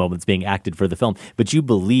 This is a moment that's being acted for the film. But you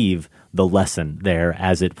believe the lesson there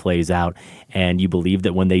as it plays out, and you believe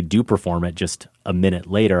that when they do perform it just a minute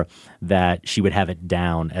later, that she would have it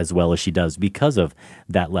down as well as she does because of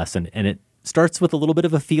that lesson. And it starts with a little bit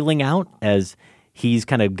of a feeling out as he's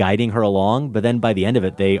kind of guiding her along, but then by the end of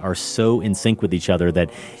it, they are so in sync with each other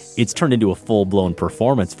that it's turned into a full-blown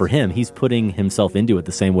performance for him. He's putting himself into it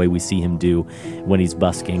the same way we see him do when he's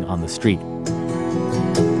busking on the street.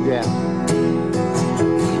 Yeah.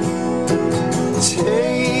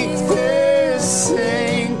 Take this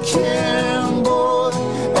sinking boat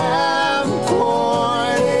and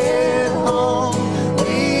pour it home.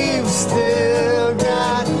 We've still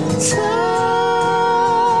got time.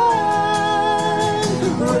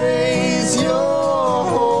 Raise your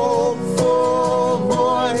hopeful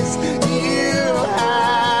voice. You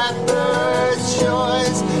had the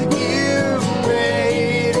choice. You've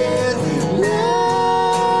made it now.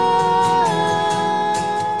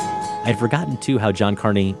 I'd forgotten, too, how John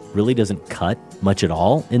Carney really doesn't cut much at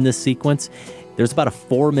all in this sequence. There's about a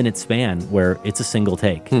 4-minute span where it's a single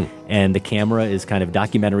take, and the camera is kind of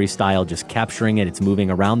documentary style, just capturing it. It's moving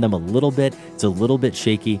around them a little bit. It's a little bit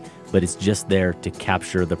shaky, but it's just there to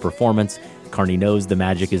capture the performance. Carney knows the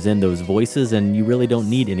magic is in those voices, and you really don't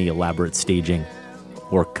need any elaborate staging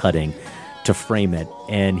or cutting to frame it.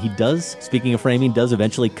 And he does, speaking of framing, does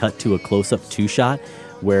eventually cut to a close-up 2-shot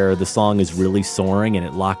where the song is really soaring and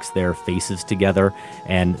it locks their faces together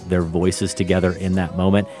and their voices together in that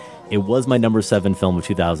moment. It was my number 7 film of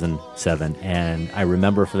 2007, and I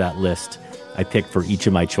remember for that list, I picked for each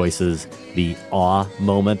of my choices the awe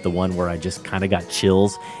moment, the one where I just kind of got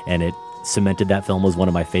chills, and it cemented that film as one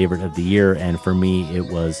of my favorite of the year. And for me,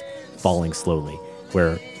 it was Falling Slowly,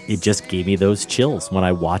 where it just gave me those chills when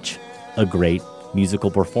I watch a great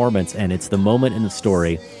musical performance. And it's the moment in the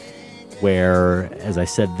story where, as I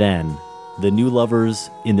said then, the new lovers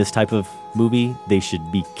in this type of movie, they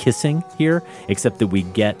should be kissing here, except that we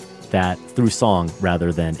get that through song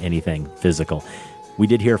rather than anything physical. We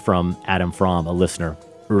did hear from Adam Fromm, a listener,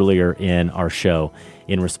 earlier in our show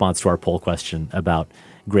in response to our poll question about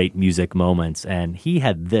great music moments, and he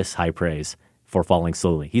had this high praise for Falling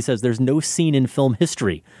Slowly. He says there's no scene in film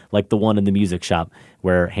history like the one in the music shop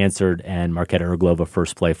where Hansard and Marketa Irglova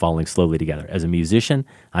first play Falling Slowly together. As a musician,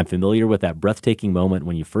 I'm familiar with that breathtaking moment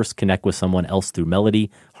when you first connect with someone else through melody,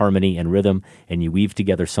 harmony, and rhythm, and you weave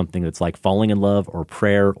together something that's like falling in love or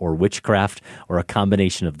prayer or witchcraft or a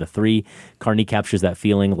combination of the three. Carney captures that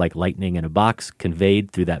feeling like lightning in a box, conveyed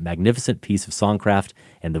through that magnificent piece of songcraft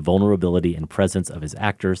and the vulnerability and presence of his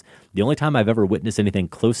actors. The only time I've ever witnessed anything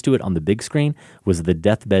close to it on the big screen was the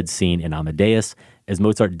deathbed scene in Amadeus, as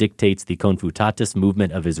Mozart dictates the confutatis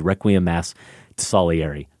movement of his Requiem Mass to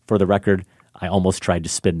Salieri. For the record, I almost tried to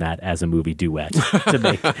spin that as a movie duet to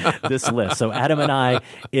make this list. So Adam and I,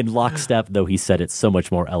 in lockstep, though he said it so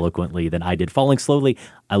much more eloquently than I did. Falling Slowly,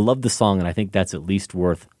 I love the song, and I think that's at least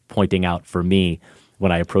worth pointing out for me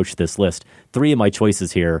when I approach this list. 3 of my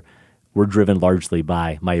choices here were driven largely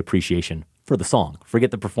by my appreciation for the song.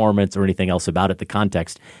 Forget the performance or anything else about it, the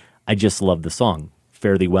context. I just love the song.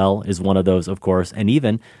 Fare Thee Well is one of those, of course, and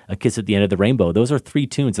even A Kiss at the End of the Rainbow. Those are 3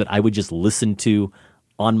 tunes that I would just listen to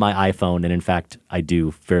on my iPhone, and in fact, I do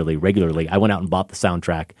fairly regularly. I went out and bought the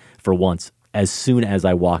soundtrack for once as soon as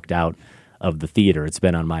I walked out of the theater. It's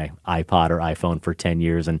been on my iPod or iPhone for 10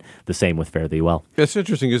 years, and the same with Fare Thee Well. That's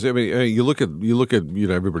interesting because you look at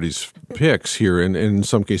everybody's picks here, and in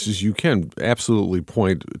some cases you can absolutely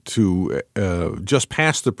point to just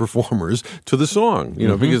past the performers to the song.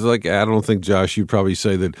 Because I don't think, Josh, you'd probably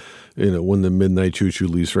say that When the Midnight Choo Choo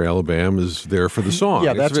Leaves for Alabama is there for the song.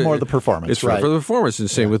 Yeah, that's more the performance. It's right. for the performance. And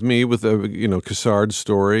same with me with Cassard's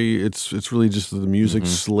story. It's really just that the music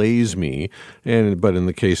slays me. But in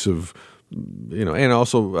the case of and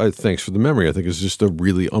also Thanks for the Memory, I think is just a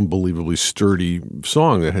really unbelievably sturdy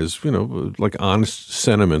song that has, like honest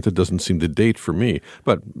sentiment that doesn't seem to date for me.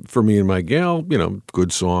 But for me and my gal,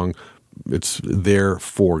 good song. It's there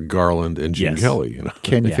for Garland and Gene Kelly.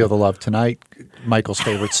 Can You Feel the Love Tonight? Michael's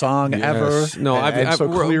favorite song ever. No,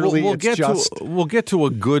 we'll get to a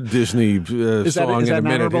good Disney song in a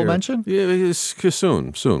minute. Honorable mention? Yeah,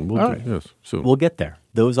 soon. Soon. We'll get there.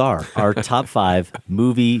 Those are our top 5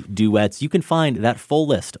 movie duets. You can find that full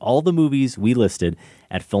list, all the movies we listed,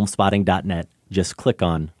 at filmspotting.net. Just click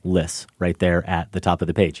on lists right there at the top of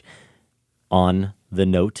the page. On the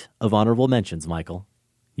note of honorable mentions, Michael,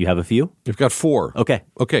 you have a few? I've got 4. Okay,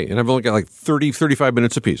 and I've only got like 35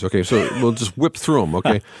 minutes apiece. Okay, so we'll just whip through them,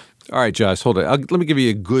 okay? All right, Josh, hold it. Let me give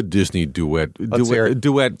you a good Disney duet.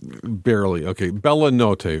 Duet, barely. Okay, Bella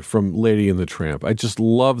Notte from Lady and the Tramp. I just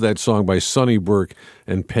love that song by Sonny Burke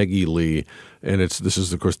and Peggy Lee. And this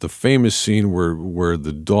is, of course, the famous scene where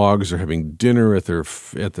the dogs are having dinner at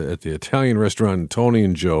the Italian restaurant, and Tony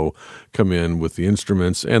and Joe come in with the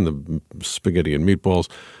instruments and the spaghetti and meatballs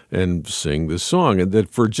and sing this song. And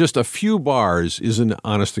that for just a few bars is an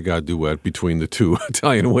honest-to-God duet between the 2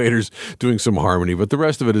 Italian waiters doing some harmony. But the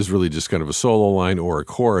rest of it is really just kind of a solo line or a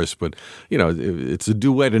chorus. But, it's a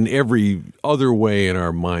duet in every other way in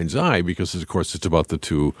our mind's eye because, of course, it's about the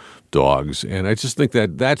 2 dogs. And I just think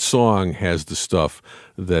that song has the stuff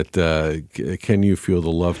that Can You Feel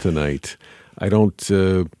the Love Tonight? I don't,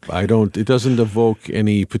 it doesn't evoke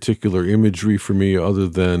any particular imagery for me other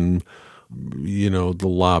than, the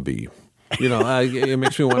lobby. It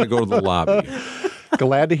makes me want to go to the lobby.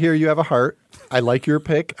 Glad to hear you have a heart. I like your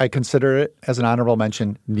pick. I consider it as an honorable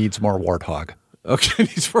mention. Needs more warthog. Okay,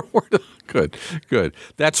 needs more warthog. Good.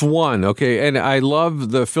 That's one. Okay, and I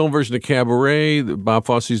love the film version of Cabaret, Bob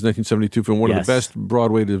Fosse's 1972 film, one of the best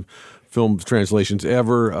Broadway film translations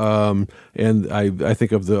ever. And I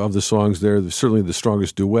think of the songs there, certainly the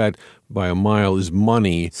strongest duet by a mile is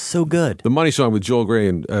Money. So good. The Money song with Joel Grey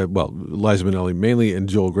and, Liza Minnelli mainly, and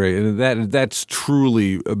Joel Grey. And that's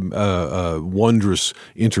truly a wondrous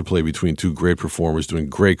interplay between 2 great performers doing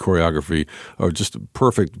great choreography, or just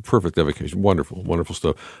perfect evocation. Wonderful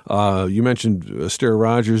stuff. You mentioned Astaire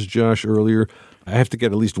Rogers, Josh, earlier. I have to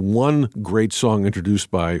get at least one great song introduced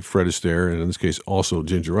by Fred Astaire, and in this case also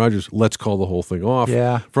Ginger Rogers. Let's Call the Whole Thing Off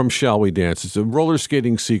from Shall We Dance. It's a roller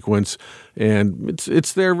skating sequence, and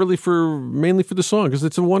it's there really mainly for the song because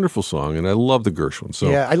it's a wonderful song, and I love the Gershwin.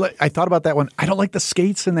 So I thought about that one. I don't like the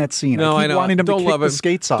skates in that scene. No, I keep wanting them to kick the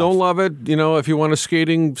skates off. Don't love it. If you want a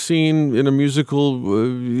skating scene in a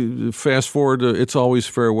musical, fast forward to It's Always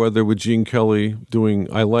Fair Weather with Gene Kelly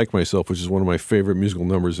doing I Like Myself, which is one of my favorite musical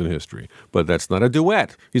numbers in history. But that's not not a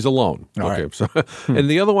duet. He's alone. All okay. right. So, and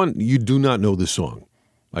the other one, you do not know the song.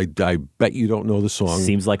 I bet you don't know the song.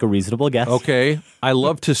 Seems like a reasonable guess. Okay. I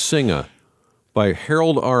Love to Singa by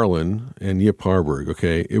Harold Arlen and Yip Harburg.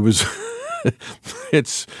 Okay. It was,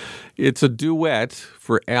 it's a duet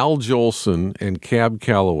for Al Jolson and Cab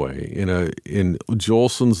Calloway in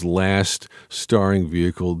Jolson's last starring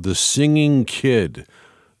vehicle, The Singing Kid.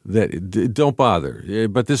 Don't bother.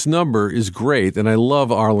 But this number is great, and I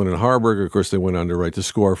love Arlen and Harburg. Of course, they went on to write the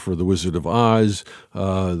score for The Wizard of Oz.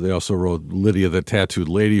 They also wrote Lydia the Tattooed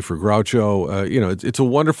Lady for Groucho. It's a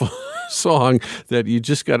wonderful song that you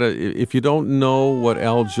just got to, if you don't know what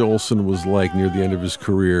Al Jolson was like near the end of his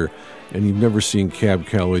career, and you've never seen Cab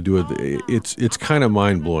Calloway do it, it's kind of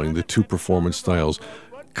mind-blowing, the two performance styles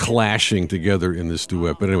clashing together in this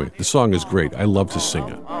duet. But anyway, the song is great. I love to sing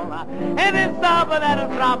it. And it's double and a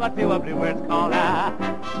drop to a blue words called love,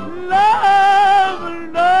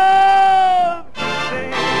 love,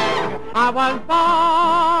 sing. I was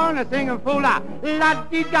born a singing fool,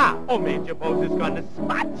 la-dee-da. Oh, Major Bose is gonna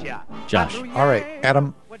spot ya. Josh. All right,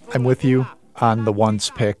 Adam, I'm with you on the Once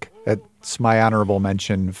pick. It's my honorable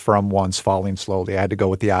mention from Once, Falling Slowly. I had to go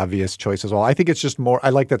with the obvious choice as well. I think it's just more,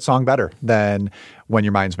 I like that song better than When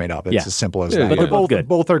Your Mind's Made Up. It's as simple as that. But they're both good.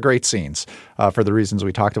 Both are great scenes for the reasons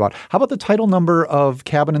we talked about. How about the title number of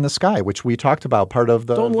Cabin in the Sky, which we talked about, part of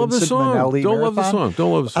the Don't love the Vincent song. Minnelli Don't love the marathon? song.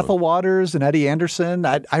 Don't love the song. Ethel Waters and Eddie Anderson.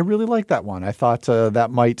 I really like that one. I thought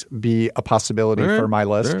that might be a possibility for my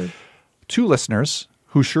list. Right. Two listeners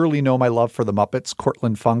who surely know my love for the Muppets,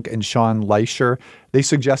 Cortland Funk and Sean Leischer, they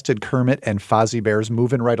suggested Kermit and Fozzie Bear's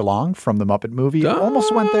Moving Right Along from the Muppet movie.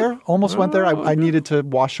 Almost went there. I needed to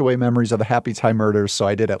wash away memories of the Happy Time Murders, so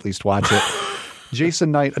I did at least watch it.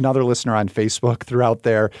 Jason Knight, another listener on Facebook, threw out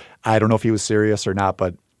there, I don't know if he was serious or not,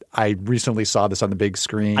 but I recently saw this on the big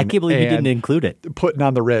screen. I can't believe you didn't include it. Putting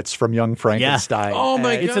on the Ritz from Young Frankenstein. Yeah. Oh,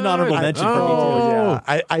 my God. It's an honorable mention for me,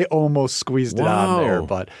 too. Yeah. I almost squeezed it on there,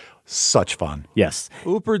 but such fun. Yes.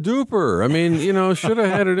 Ooper duper. I mean, should have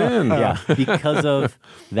had it in. Yeah. Because of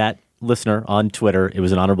that listener on Twitter, it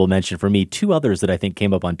was an honorable mention for me. Two others that I think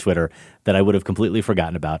came up on Twitter that I would have completely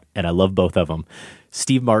forgotten about, and I love both of them.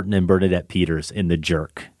 Steve Martin and Bernadette Peters in The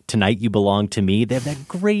Jerk. Tonight You Belong to Me. They have that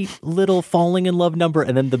great little falling in love number.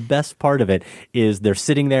 And then the best part of it is they're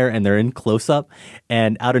sitting there and they're in close up,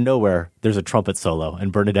 and out of nowhere, there's a trumpet solo,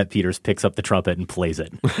 and Bernadette Peters picks up the trumpet and plays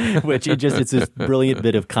it, which it's this brilliant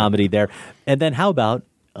bit of comedy there. And then how about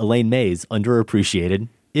Elaine May's underappreciated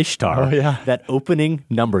Ishtar? Oh, yeah. That opening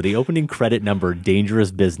number, the opening credit number,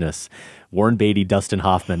 Dangerous Business. Warren Beatty, Dustin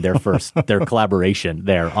Hoffman, their collaboration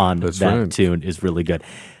there on tune is really good.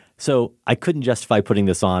 So I couldn't justify putting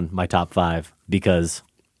this on my top five because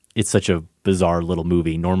it's such a bizarre little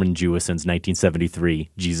movie. Norman Jewison's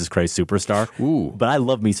 1973 Jesus Christ Superstar. Ooh. But I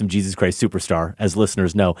love me some Jesus Christ Superstar, as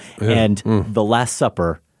listeners know. Yeah. And The Last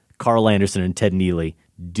Supper, Carl Anderson and Ted Neely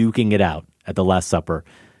duking it out at The Last Supper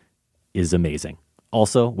is amazing.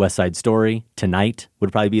 Also, West Side Story, Tonight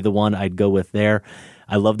would probably be the one I'd go with there.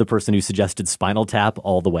 I love the person who suggested Spinal Tap,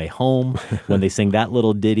 All the Way Home, when they sing that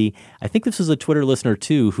little ditty. I think this was a Twitter listener,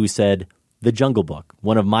 too, who said The Jungle Book,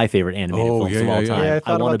 one of my favorite animated films of all time. Yeah,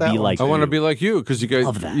 I want to be like I want to be like you, because you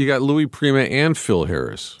got Louis Prima and Phil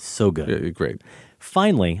Harris. So good. Yeah, great.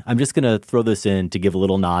 Finally, I'm just going to throw this in to give a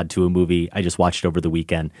little nod to a movie I just watched over the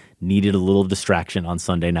weekend. Needed a little distraction on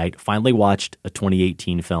Sunday night. Finally watched a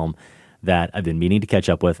 2018 film that I've been meaning to catch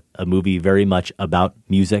up with, a movie very much about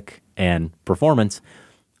music and performance,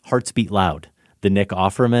 Hearts Beat Loud, the Nick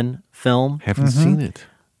Offerman film. Haven't seen it.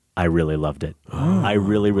 I really loved it. I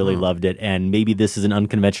really, really loved it. And maybe this is an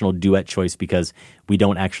unconventional duet choice because we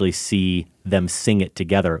don't actually see them sing it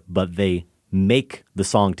together, but they make the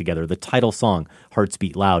song together, the title song, Hearts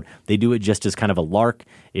Beat Loud. They do it just as kind of a lark.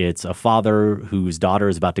 It's a father whose daughter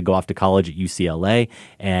is about to go off to college at UCLA,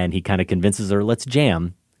 and he kind of convinces her, let's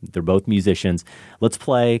jam. They're both musicians. Let's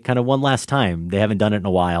play kind of one last time. They haven't done it in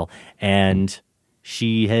a while. And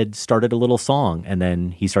she had started a little song, and then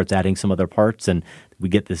he starts adding some other parts, and we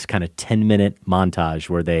get this kind of 10-minute montage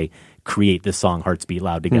where they create this song, Hearts Beat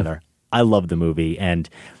Loud, together. I love the movie, and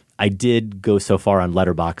I did go so far on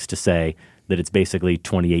Letterboxd to say that it's basically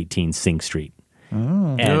 2018 Sing Street.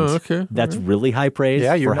 That's really high praise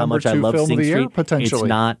for how much I love Sing Street. Potentially. It's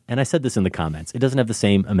not, and I said this in the comments, it doesn't have the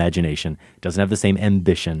same imagination, it doesn't have the same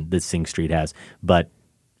ambition that Sing Street has, but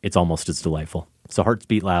it's almost as delightful. So Hearts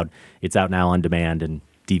Beat Loud, it's out now on demand and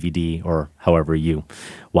DVD or however you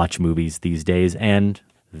watch movies these days, and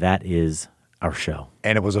that is our show.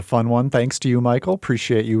 And it was a fun one. Thanks to you, Michael.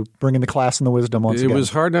 Appreciate you bringing the class and the wisdom once again. It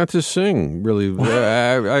was hard not to sing, really.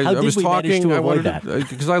 I was talking. To avoid that?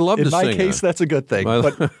 Because I love to sing. In my case, that's a good thing,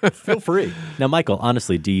 but feel free. Now, Michael,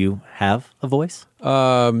 honestly, do you have a voice?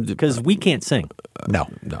 Because we can't sing. No.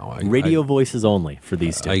 Radio voices only for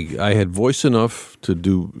these two. I had voice enough to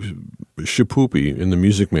do Shapoopy in The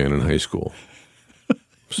Music Man in high school.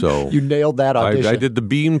 So you nailed that audition. I did the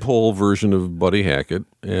Beanpole version of Buddy Hackett,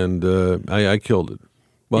 and I killed it.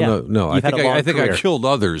 Well, no. I think I killed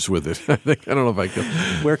others with it. I don't know if I killed.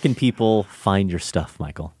 Where can people find your stuff,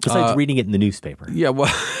 Michael? Besides reading it in the newspaper. Yeah,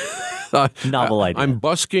 well, novel idea. I'm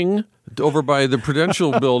busking over by the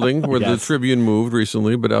Prudential building where the Tribune moved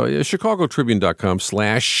recently, but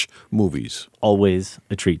chicagotribune.com/movies. Always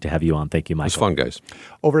a treat to have you on. Thank you, Michael. It's fun, guys.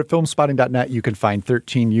 Over at filmspotting.net, you can find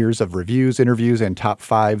 13 years of reviews, interviews, and top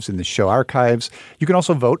fives in the show archives. You can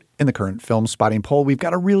also vote in the current Film Spotting poll. We've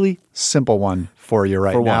got a really simple one for you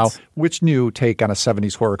right now. Once. Which new take on a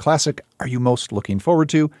 70s horror classic are you most looking forward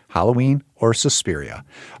to, Halloween or Suspiria?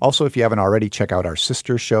 Also, if you haven't already, check out our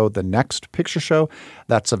sister show, The Next Picture Show.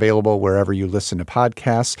 That's available wherever you listen to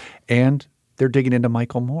podcasts, and they're digging into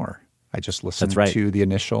Michael Moore. I just listened to the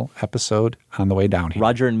initial episode on the way down here.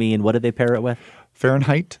 Roger and Me, and what did they pair it with?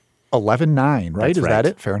 Fahrenheit 11.9, right? Is that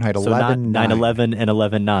it? Fahrenheit 11.9. So not 9/11 and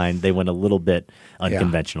 11.9. They went a little bit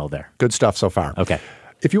unconventional there. Good stuff so far. Okay.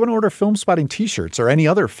 If you want to order Film Spotting t-shirts or any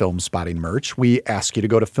other Film Spotting merch, we ask you to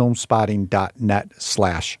go to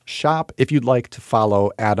filmspotting.net/shop. If you'd like to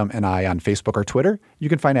follow Adam and I on Facebook or Twitter, you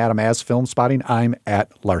can find Adam as Film Spotting. I'm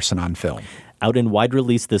at Larson on Film. Out in wide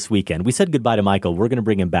release this weekend. We said goodbye to Michael. We're going to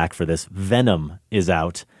bring him back for this. Venom is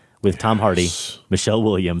out with Tom Hardy, Michelle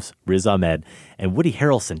Williams, Riz Ahmed, and Woody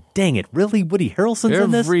Harrelson. Dang it, really? Woody Harrelson's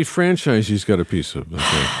in this? Every franchise he's got a piece of.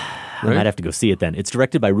 Okay. I might have to go see it then. It's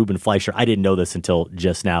directed by Ruben Fleischer. I didn't know this until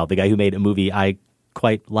just now. The guy who made a movie I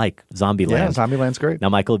quite like, Zombieland. Yeah, Zombieland's great. Now,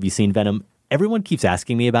 Michael, have you seen Venom? Everyone keeps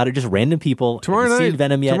asking me about it, just random people. Tomorrow have you night. seen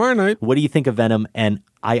Venom yet? Tomorrow night. What do you think of Venom? And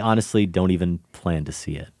I honestly don't even plan to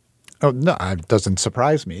see it. Oh, no, it doesn't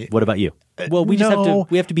surprise me. What about you? Well, we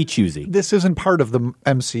have to be choosy. This isn't part of the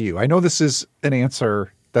MCU. I know this is an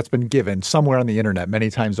answer that's been given somewhere on the internet many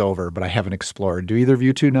times over, but I haven't explored. Do either of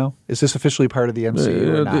you two know? Is this officially part of the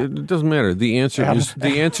MCU or not? It doesn't matter. The answer is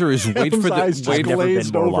wait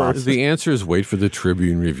for the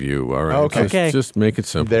Tribune review. All right. Okay. Just make it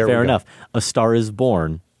simple. Fair enough. A Star is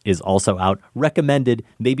Born is also out. Recommended,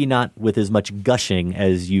 maybe not with as much gushing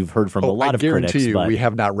as you've heard from a lot of critics. I guarantee you but we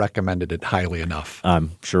have not recommended it highly enough.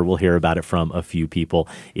 I'm sure we'll hear about it from a few people.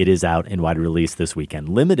 It is out in wide release this weekend.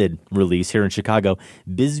 Limited release here in Chicago.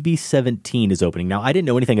 Bisbee 17 is opening. Now, I didn't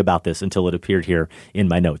know anything about this until it appeared here in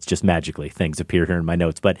my notes. Just magically, things appear here in my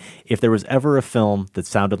notes. But if there was ever a film that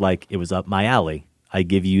sounded like it was up my alley, I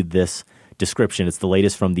give you this description. It's the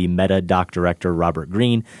latest from the meta-doc director Robert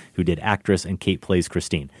Greene, who did Actress and Kate Plays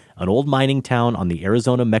Christine. An old mining town on the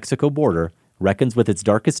Arizona-Mexico border reckons with its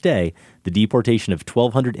darkest day, the deportation of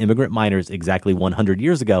 1,200 immigrant miners exactly 100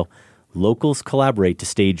 years ago. Locals collaborate to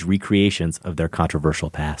stage recreations of their controversial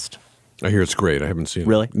past. I hear it's great. I haven't seen it.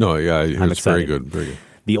 Really? No, yeah, I hear I'm it's excited. very good. Very good.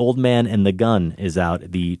 The Old Man and the Gun is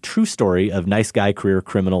out. The true story of nice guy career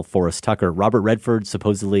criminal Forrest Tucker. Robert Redford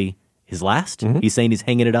supposedly his last. Mm-hmm. He's saying he's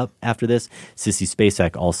hanging it up after this. Sissy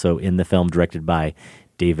Spacek also in the film, directed by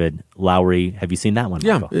David Lowery. Have you seen that one,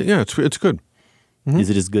 Michael? Yeah, it's good. Mm-hmm. Is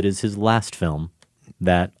it as good as his last film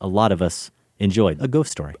that a lot of us enjoyed? A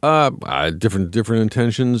ghost story. Different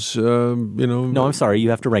intentions, No, I'm sorry. You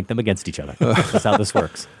have to rank them against each other. That's how this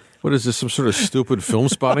works. What is this, some sort of stupid film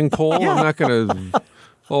spotting poll? I'm not going to...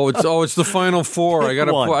 it's the Final Four. I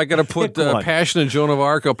got to put Passion and Joan of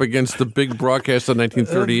Arc up against the big broadcast of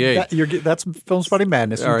 1938. That's Film Spotting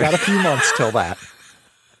Madness. You've got a few months till that.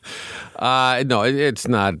 No, it's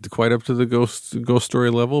not quite up to the ghost story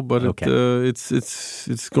level, but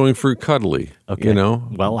it's going for cuddly. Okay. You know,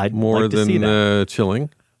 well, I'd more like to than see that.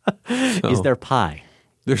 chilling. So. Is there pie?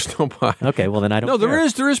 There's no pie. Okay, well then I don't. No, care.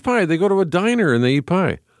 there is pie. They go to a diner and they eat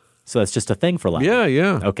pie. So that's just a thing for life.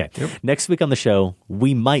 Yeah. Okay. Yep. Next week on the show,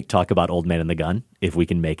 we might talk about Old Man and the Gun, if we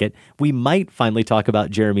can make it. We might finally talk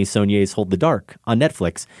about Jeremy Saulnier's Hold the Dark on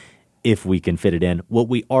Netflix, if we can fit it in. What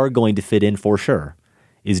we are going to fit in for sure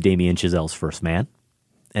is Damien Chazelle's First Man.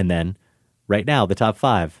 And then, right now, the top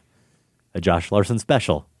 5, a Josh Larson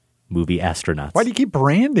special, movie Astronauts. Why do you keep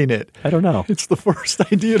branding it? I don't know. It's the first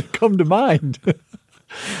idea to come to mind.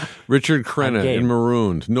 Richard Crenna in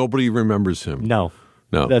Marooned. Nobody remembers him. No.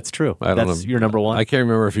 That's true. That's your number one. I can't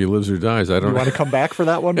remember if he lives or dies. I don't know. You want to come back for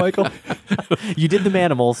that one, Michael? You did the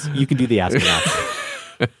Manimals. You can do the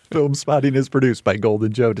Astronauts. Filmspotting is produced by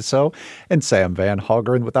Golden Joe Dassault and Sam Van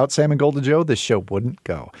Hallgren. Without Sam and Golden Joe, this show wouldn't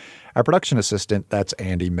go. Our production assistant, that's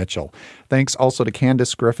Andy Mitchell. Thanks also to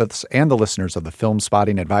Candace Griffiths and the listeners of the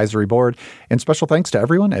Filmspotting Advisory Board. And special thanks to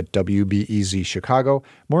everyone at WBEZ Chicago.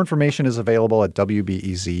 More information is available at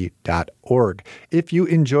WBEZ.org. If you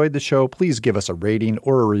enjoyed the show, please give us a rating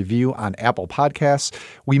or a review on Apple Podcasts.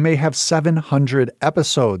 We may have 700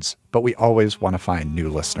 episodes, but we always want to find new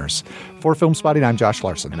listeners. For Filmspotting, I'm Josh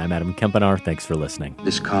Larson. And I'm Adam Kempenaar. Thanks for listening.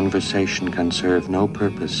 This conversation can serve no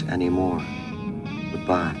purpose anymore.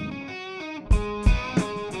 Goodbye.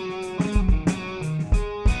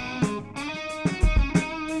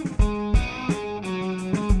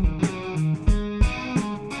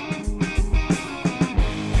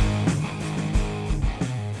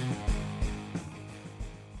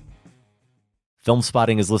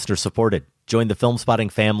 Filmspotting is listener supported. Join the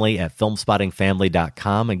Filmspotting family at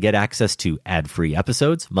filmspottingfamily.com and get access to ad-free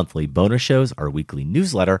episodes, monthly bonus shows, our weekly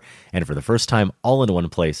newsletter, and for the first time, all in one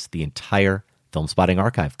place, the entire Filmspotting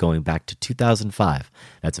archive going back to 2005.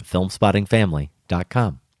 That's at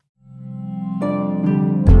filmspottingfamily.com.